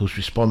 who's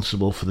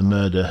responsible for the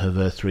murder of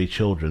her 3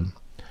 children.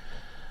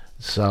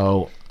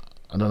 So,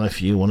 I don't know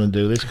if you want to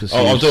do this.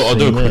 I'll do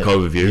a quick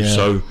overview. Yeah.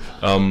 So,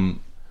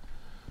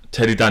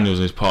 Teddy Daniels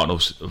and his partner,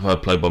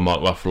 played by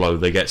Mark Ruffalo,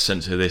 they get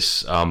sent to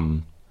this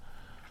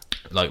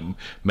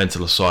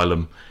mental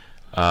asylum.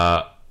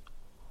 And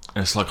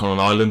it's like on an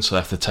island, so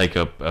they have to take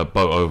a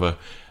boat over.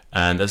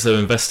 And as they're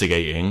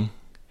investigating,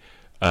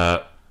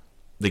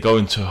 they go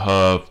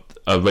into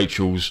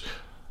Rachel's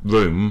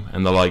room,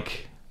 and they're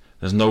like,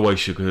 there's no way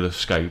she could have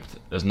escaped.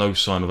 There's no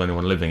sign of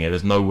anyone living here.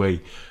 There's no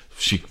way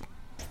she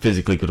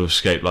physically could have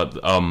escaped. Like,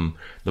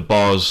 the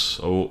bars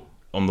are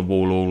on the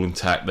wall all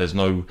intact. There's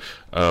no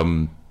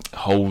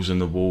holes in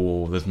the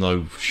wall. There's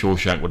no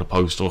Shawshank with a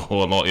post or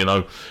whatnot, you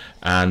know.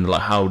 And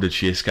like, how did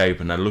she escape?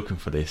 And they're looking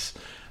for this.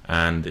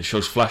 And it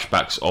shows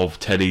flashbacks of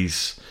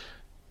Teddy's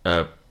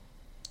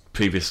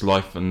previous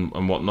life and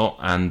whatnot.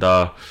 And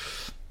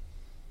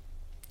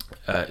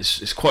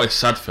it's quite a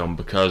sad film,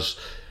 because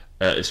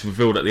it's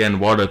revealed at the end,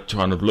 while they're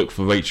trying to look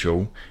for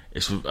Rachel,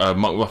 it's Mark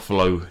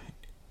Ruffalo,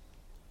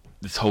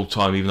 this whole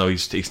time, even though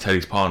he's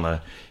Teddy's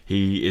partner,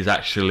 he is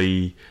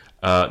actually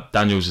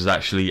Daniels is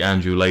actually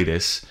Andrew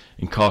Ladis,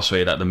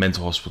 incarcerated at the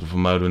mental hospital for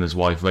murdering his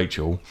wife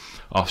Rachel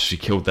after she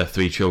killed their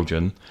 3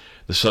 children.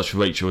 The search for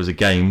Rachel is a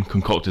game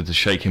concocted to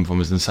shake him from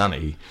his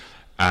insanity,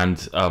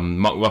 and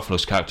Mark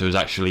Ruffalo's character is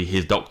actually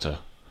his doctor,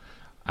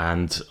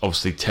 and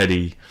obviously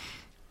Teddy,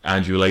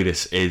 Andrew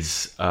Ladis,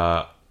 is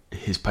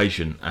his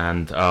patient.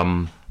 And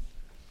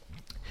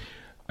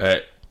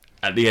at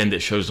the end,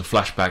 it shows a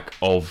flashback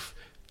of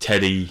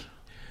Teddy.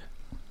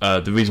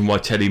 The reason why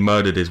Teddy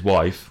murdered his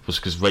wife was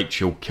because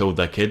Rachel killed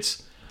their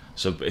kids.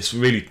 So it's a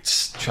really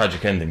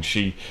tragic ending.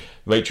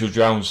 Rachel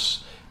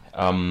drowns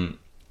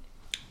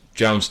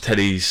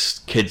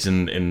Teddy's kids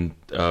in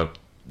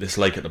this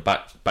lake at the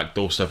back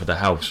doorstep of the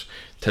house.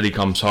 Teddy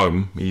comes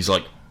home. He's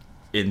like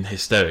in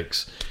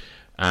hysterics,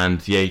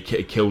 and he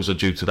kills her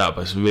due to that.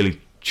 But it's a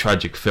really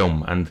tragic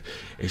film, and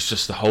it's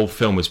just the whole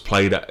film is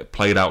played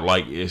out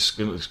like it's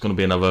going to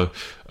be another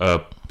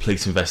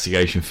police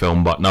investigation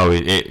film. But no,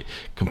 it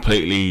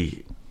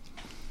completely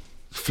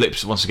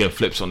flips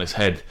on its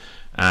head.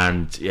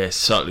 And yeah,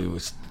 certainly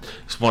it's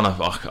one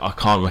I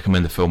can't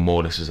recommend the film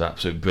more. This is an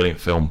absolutely brilliant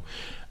film,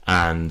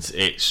 and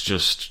it's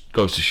just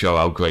goes to show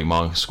how great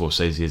Martin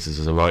Scorsese is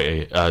as a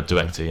writer,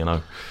 director, you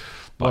know.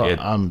 But well, yeah,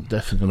 I'm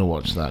definitely going to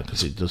watch that,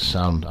 because it does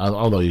sound,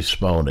 although you've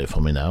spoiled it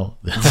for me now,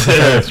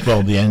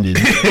 spoiled the ending,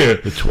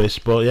 the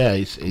twist. But yeah,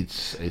 it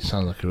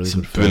sounds like a really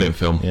good brilliant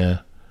film.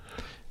 Yeah.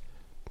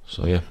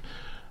 So yeah.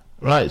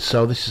 Right,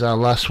 so this is our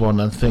last one.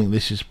 I think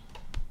this is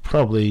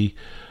probably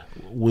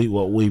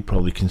what we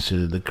probably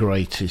consider the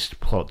greatest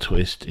plot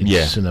twist in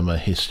cinema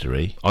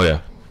history. Oh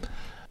yeah.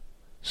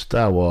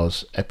 Star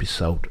Wars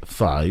Episode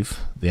 5,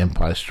 The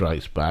Empire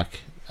Strikes Back,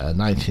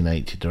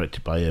 1980,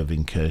 directed by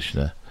Irving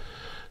Kershner.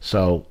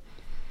 So,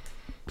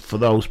 for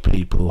those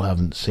people who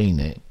haven't seen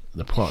it,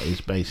 the plot is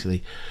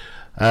basically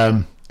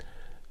Rebel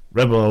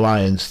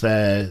Alliance.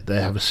 They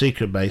have a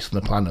secret base on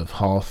the planet of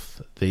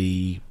Hoth.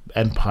 The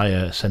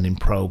Empire are sending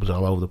probes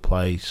all over the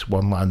place.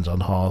 One lands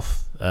on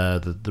Hoth.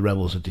 The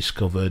rebels are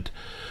discovered,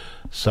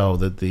 so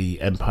that the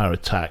Empire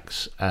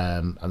attacks,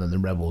 and then the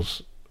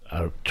rebels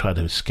are trying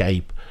to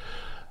escape.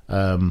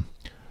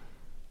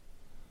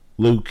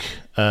 Luke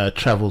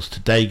travels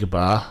to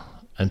Dagobah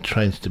and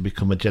trains to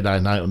become a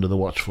Jedi Knight under the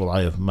watchful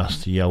eye of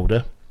Master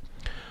Yoda,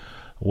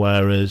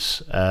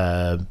 whereas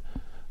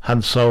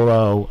Han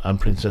Solo and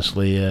Princess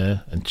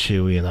Leia and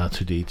Chewie and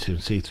R2-D2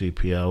 and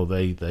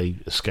C-3PO they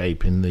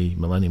escape in the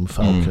Millennium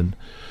Falcon,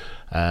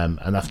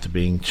 and after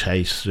being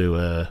chased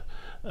through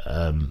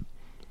an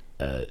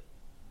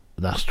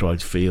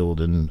asteroid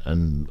field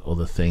and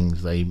other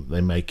things, they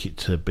make it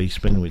to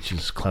Beastman, which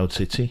is Cloud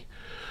City.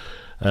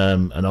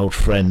 An old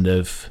friend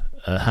of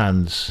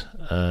Han's,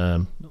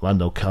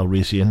 Lando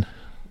Calrissian,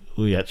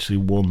 who he actually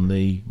won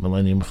the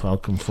Millennium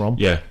Falcon from.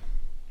 Yeah.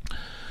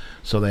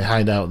 So they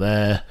hide out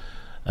there.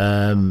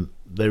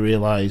 They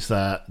realise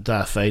that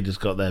Darth Vader's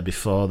got there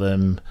before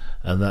them,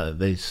 and that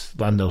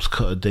Lando's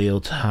cut a deal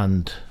to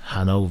hand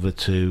Han over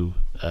to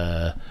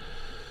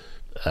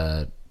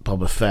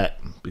Boba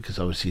Fett, because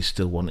obviously he's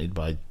still wanted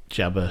by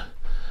Jabba.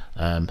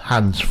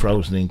 Han's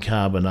frozen in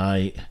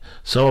carbonite.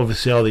 So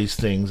obviously all these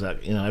things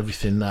that, you know,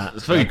 everything that...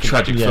 It's a very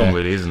tragic film,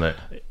 really, isn't it?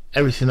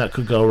 Everything that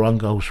could go wrong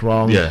goes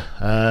wrong. Yeah.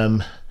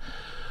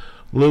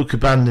 Luke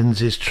abandons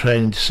his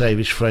training to save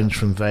his friends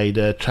from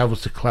Vader,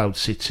 travels to Cloud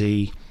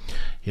City.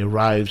 He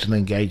arrives and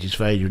engages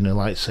Vader in a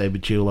lightsaber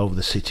duel over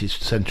the city's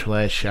central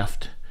air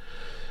shaft.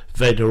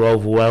 Vader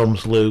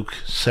overwhelms Luke,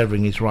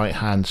 severing his right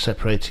hand,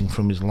 separating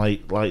from his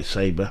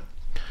lightsaber.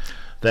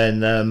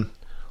 Then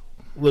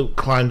Luke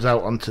climbs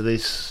out onto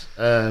this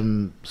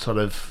sort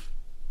of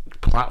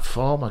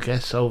platform, I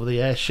guess, over the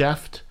air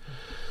shaft.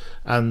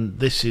 And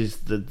this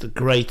is the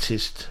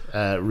greatest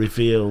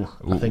reveal,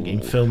 I think,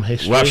 in film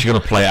history. We're actually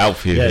going to play it out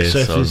for you here. So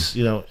if there's,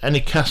 you know,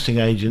 any casting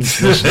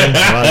agents listening,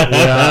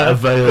 we are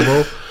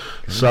available.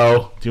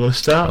 So, do you want to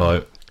start? All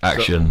right,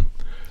 action.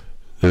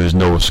 There is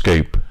no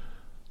escape.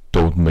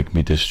 Don't make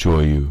me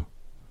destroy you.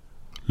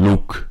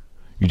 Luke,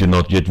 you do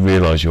not yet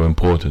realize your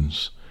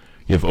importance.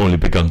 You have only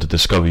begun to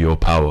discover your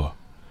power.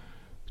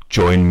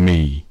 Join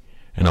me,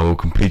 and I will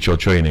complete your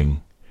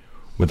training.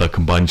 With our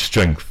combined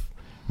strength,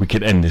 we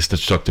can end this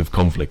destructive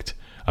conflict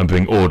and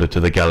bring order to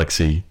the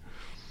galaxy.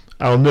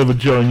 I'll never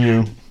join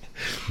you.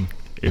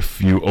 If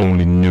you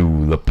only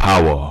knew the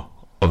power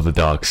of the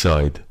dark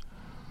side.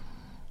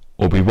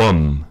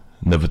 Obi-Wan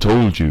never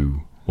told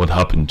you what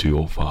happened to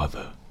your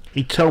father.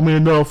 He told me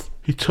enough.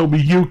 He told me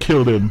you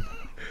killed him.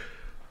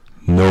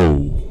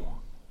 No.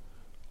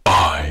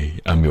 I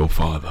am your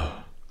father.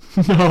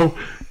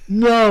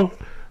 No,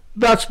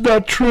 that's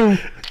not true.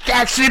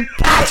 That's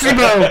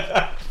impossible.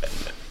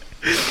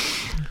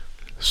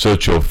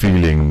 Search your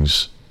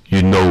feelings.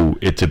 You know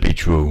it to be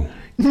true.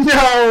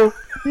 No.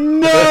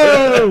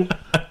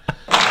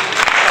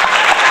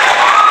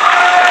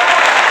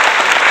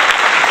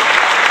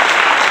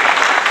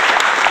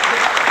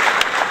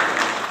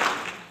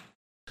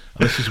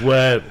 This is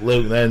where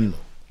Luke then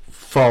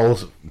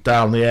falls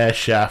down the air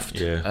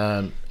shaft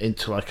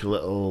into like a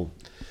little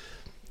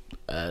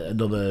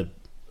another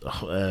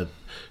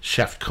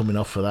shaft coming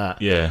off of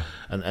that,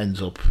 and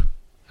ends up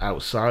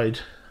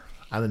outside,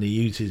 and then he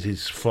uses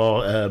his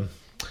the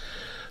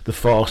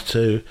Force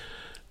to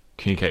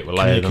communicate with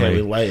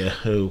Leia,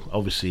 who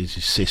obviously is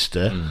his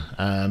sister,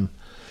 and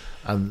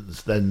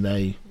then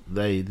the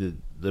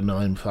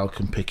Millennium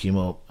Falcon pick him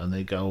up and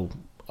they go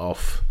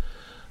off.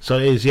 So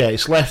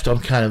it's left on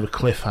kind of a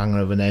cliffhanger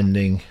of an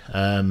ending.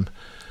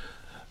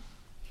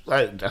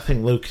 Like I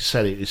think Lucas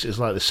said, it's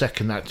like the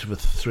second act of a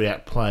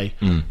 3-act play.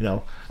 You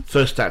know,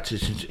 first act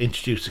is to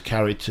introduce the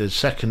characters.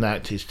 Second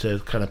act is to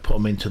kind of put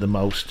them into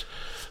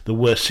the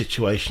worst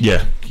situation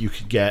you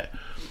could get,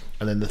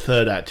 and then the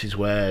third act is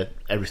where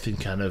everything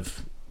kind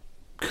of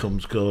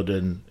comes good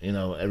and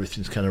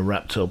everything's kind of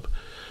wrapped up.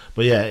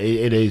 But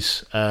it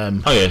is.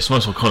 It's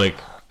most iconic.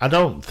 I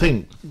don't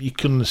think you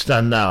can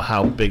understand now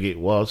how big it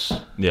was.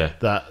 Yeah.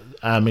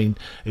 It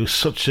was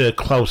such a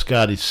close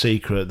guarded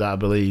secret that I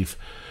believe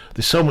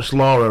there's so much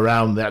lore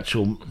around the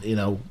actual,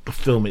 the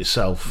film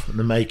itself and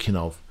the making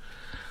of.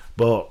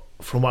 But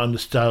from what I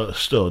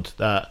understood,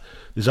 that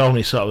there's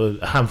only sort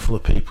of a handful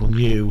of people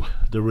knew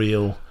the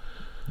real.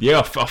 Yeah,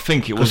 I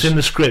think it was. Because in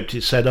the script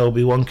it said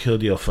Obi-Wan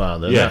killed your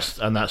father. Yes.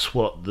 And that's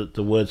what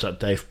the words that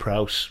Dave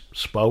Prowse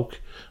spoke,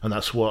 and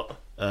that's what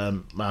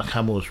Mark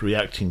Hamill was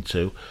reacting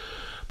to.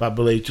 But I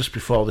believe just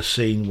before the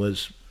scene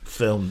was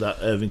filmed that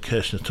Irving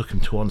Kershner took him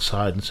to one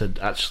side and said,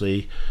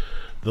 actually,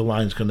 the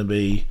line's going to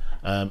be,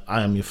 I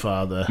am your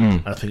father.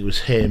 And I think it was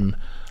him,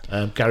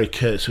 Gary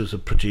Kurtz, who was a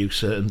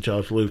producer, and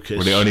George Lucas.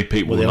 Well, the only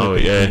people who know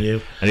it,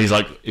 And he's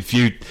like, if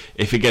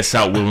it gets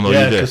out, we'll know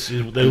you did. Because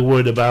they were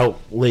worried about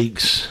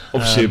leaks.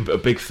 Obviously, a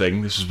big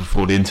thing. This was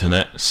before the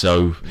internet,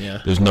 so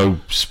there's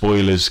no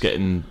spoilers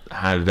getting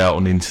handed out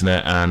on the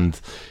internet. And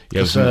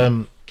because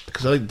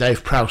I think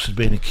Dave Prowse has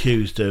been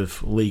accused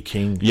of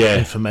leaking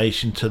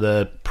information to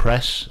the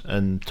press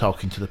and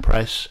talking to the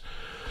press.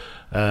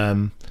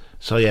 It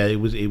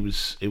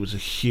was a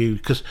huge,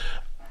 because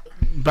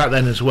back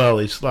then as well,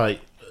 it's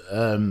like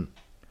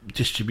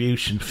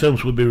distribution.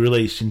 Films would be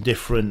released in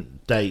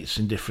different dates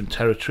in different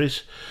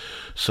territories.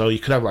 So you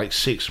could have like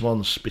 6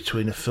 months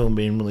between a film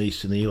being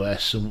released in the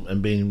US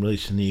and being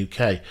released in the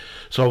UK.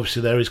 So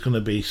obviously there is going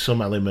to be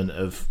some element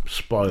of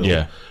spoil.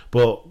 Yeah.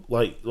 But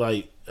like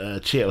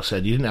Cheeto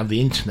said, you didn't have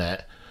the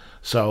internet,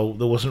 so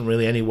there wasn't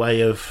really any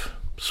way of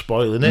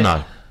spoiling it.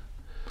 No,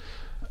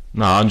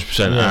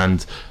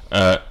 100%.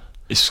 And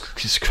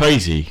it's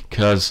crazy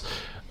because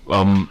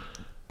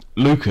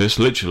Lucas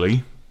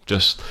literally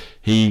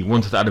he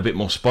wanted to add a bit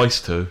more spice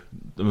to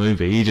the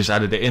movie. He just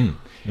added it in.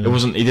 It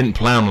wasn't. He didn't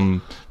plan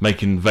on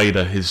making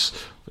Vader his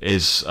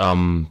Luke's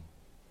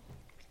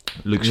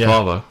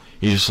father.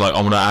 He's just like,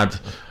 I'm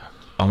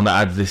gonna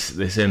add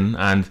this in,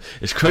 and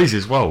it's crazy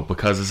as well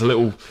because there's a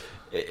little.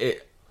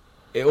 It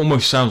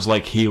almost sounds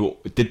like he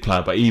did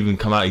plan it, but he even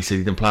come out. He said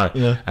he didn't plan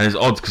it, and it's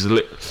odd because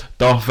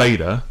Darth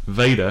Vader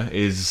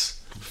is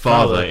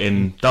father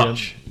in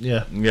Dutch.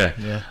 Yeah.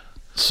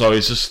 So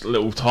it's just a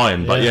little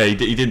time, but he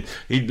did.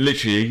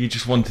 He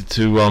just wanted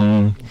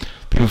to.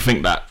 People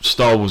think that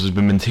Star Wars has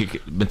been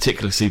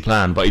meticulously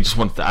planned, but he just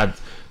wanted to add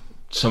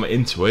something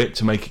into it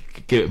to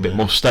give it a bit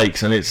more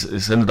stakes, and it's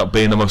ended up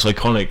being the most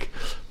iconic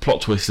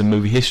plot twist in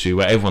movie history,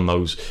 where everyone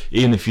knows,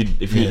 even if you're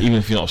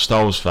not a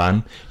Star Wars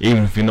fan,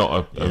 even if you're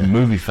not a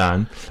movie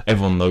fan,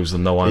 everyone knows the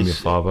 "No, I'm your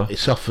father."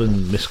 It's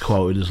often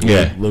misquoted as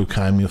Luke,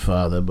 I'm your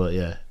father, but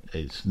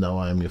it's "No,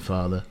 I am your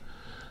father."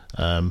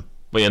 But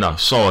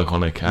so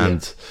iconic,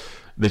 and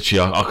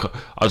literally,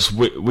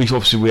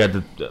 we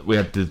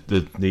had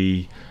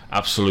the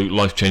absolute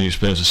life-changing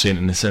experience of seeing it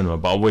in the cinema,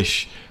 but I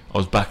wish I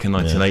was back in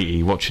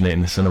 1980 watching it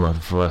in the cinema for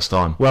the first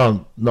time.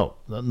 Well, not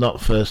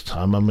first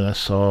time. I mean,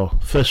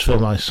 first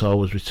film I saw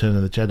was Return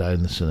of the Jedi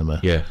in the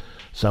cinema. Yeah.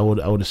 So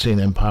I would have seen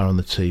Empire on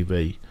the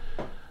TV,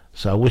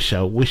 So I wish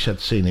I'd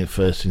seen it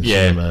first in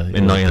Yeah, cinema.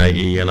 in 1980,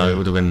 you know, it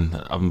would have been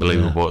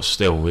unbelievable. But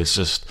still, it's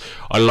just,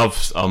 I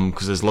love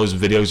because there's loads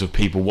of videos of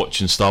people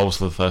watching Star Wars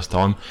for the first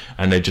time,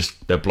 and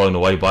they're blown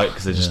away by it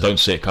because they just don't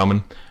see it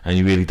coming, and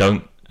you really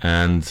don't.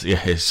 And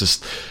yeah, it's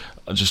just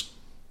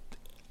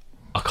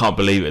I can't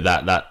believe it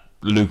that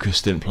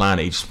Lucas didn't plan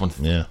it. He just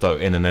wanted to throw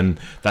it in, and then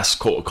that's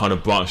kind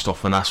of branched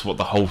off, and that's what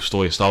the whole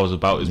story of Star Wars is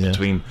about, is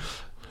between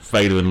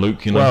Vader and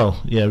Luke, you know.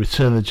 Well, yeah,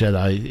 Return of the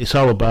Jedi. It's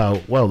all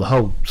about, well, the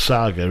whole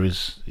saga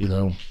is, you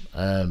know,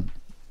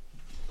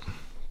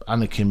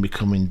 Anakin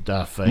becoming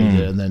Darth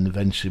Vader and then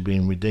eventually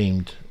being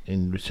redeemed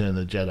in Return of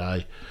the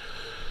Jedi.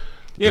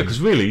 Yeah,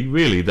 because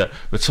really, that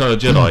Return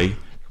of the Jedi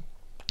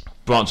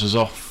branches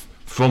off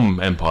from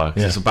Empire.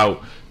 Cause it's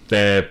about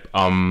their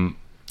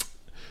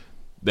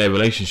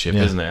relationship,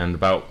 isn't it? And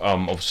about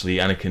obviously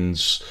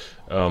Anakin's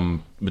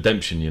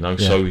redemption, you know.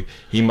 So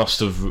he must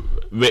have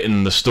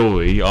written the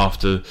story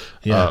after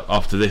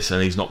this,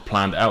 and he's not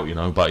planned it out, you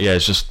know. But yeah,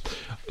 it's just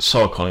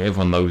so iconic.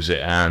 Everyone knows it,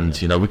 and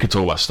you know, we could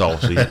talk about Star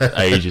Wars for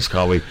ages,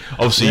 can't we?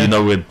 Obviously, you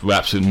know, we're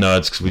absolute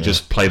nerds because we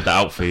just played that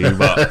out for you,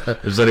 but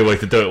there's any way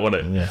to do it,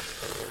 wasn't it?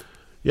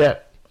 Yeah,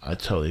 I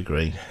totally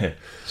agree.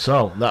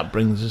 So that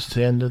brings us to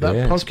the end of that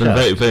podcast. It's been a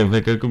very,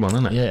 very good one,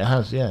 hasn't it? Yeah, it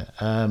has. Yeah.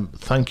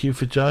 Thank you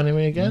for joining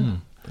me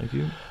again. Thank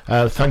you.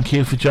 Thank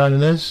you for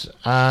joining us,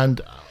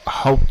 and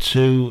hope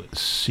to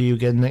see you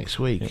again next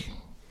week.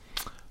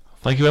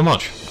 Thank you very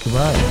much.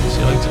 Goodbye. See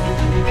you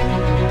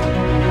later.